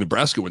starts, I think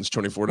Nebraska wins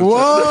 24-10.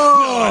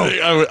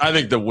 Whoa. I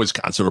think the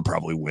Wisconsin will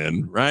probably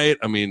win, right?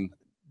 I mean,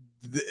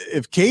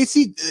 if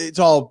Casey, it's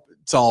all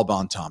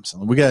about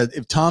Thompson.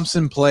 If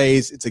Thompson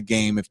plays, it's a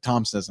game. If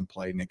Thompson doesn't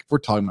play, Nick, if we're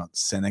talking about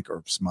Sinek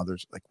or some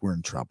others, like, we're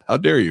in trouble. how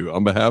dare you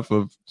on behalf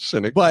of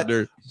Sinek?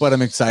 But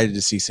I'm excited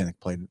to see Sinek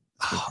play.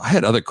 I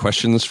had other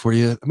questions for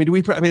you. I mean,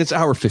 it's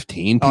hour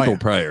 15. People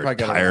probably are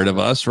tired of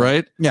us,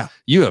 right? Yeah.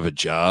 You have a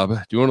job.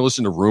 Do you want to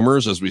listen to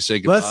rumors as we say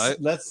goodbye?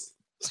 Let's.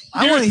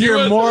 I want to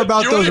hear more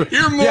about those.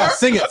 Hear more? Yeah,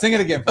 sing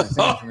it again.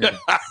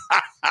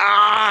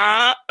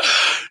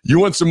 You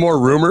want some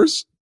more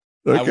rumors?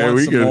 Okay, I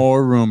want some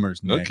more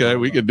rumors, Nick. Okay,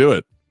 we can do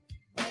it.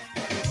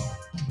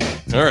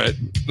 All right.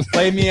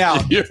 Play me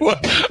out. Did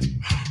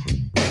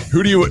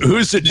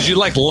you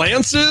like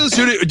Lance's?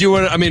 Did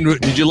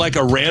you like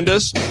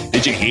Aranda's?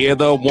 Did you hear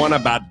the one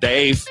about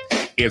Dave?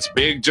 It's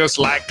big just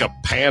like a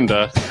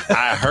panda.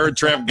 I heard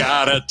Trev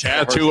got a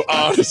tattoo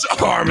on his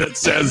arm that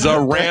says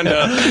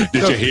Aranda.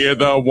 Did you hear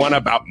the one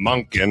about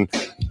Monkin?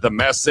 The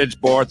message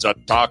boards are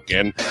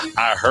talking.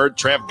 I heard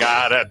Trev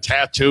got a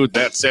tattoo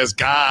that says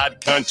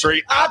God,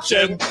 country,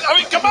 option. I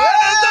mean, come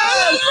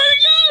on.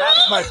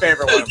 That's my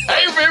favorite one.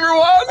 Hey, your favorite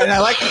one? And I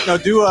like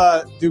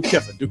do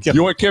Kiffin. Do Kiffin.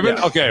 You want Kiffin?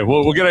 Yeah. Okay,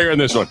 well, we'll get out here on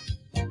this one.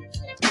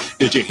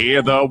 Did you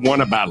hear the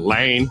one about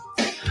Lane?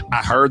 I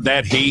heard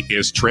that he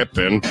is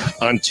tripping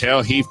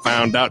until he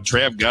found out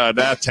Trev got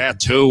a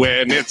tattoo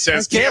and it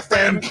says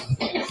Kiffin.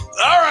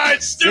 All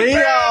right, stupid. See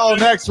y'all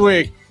next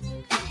week.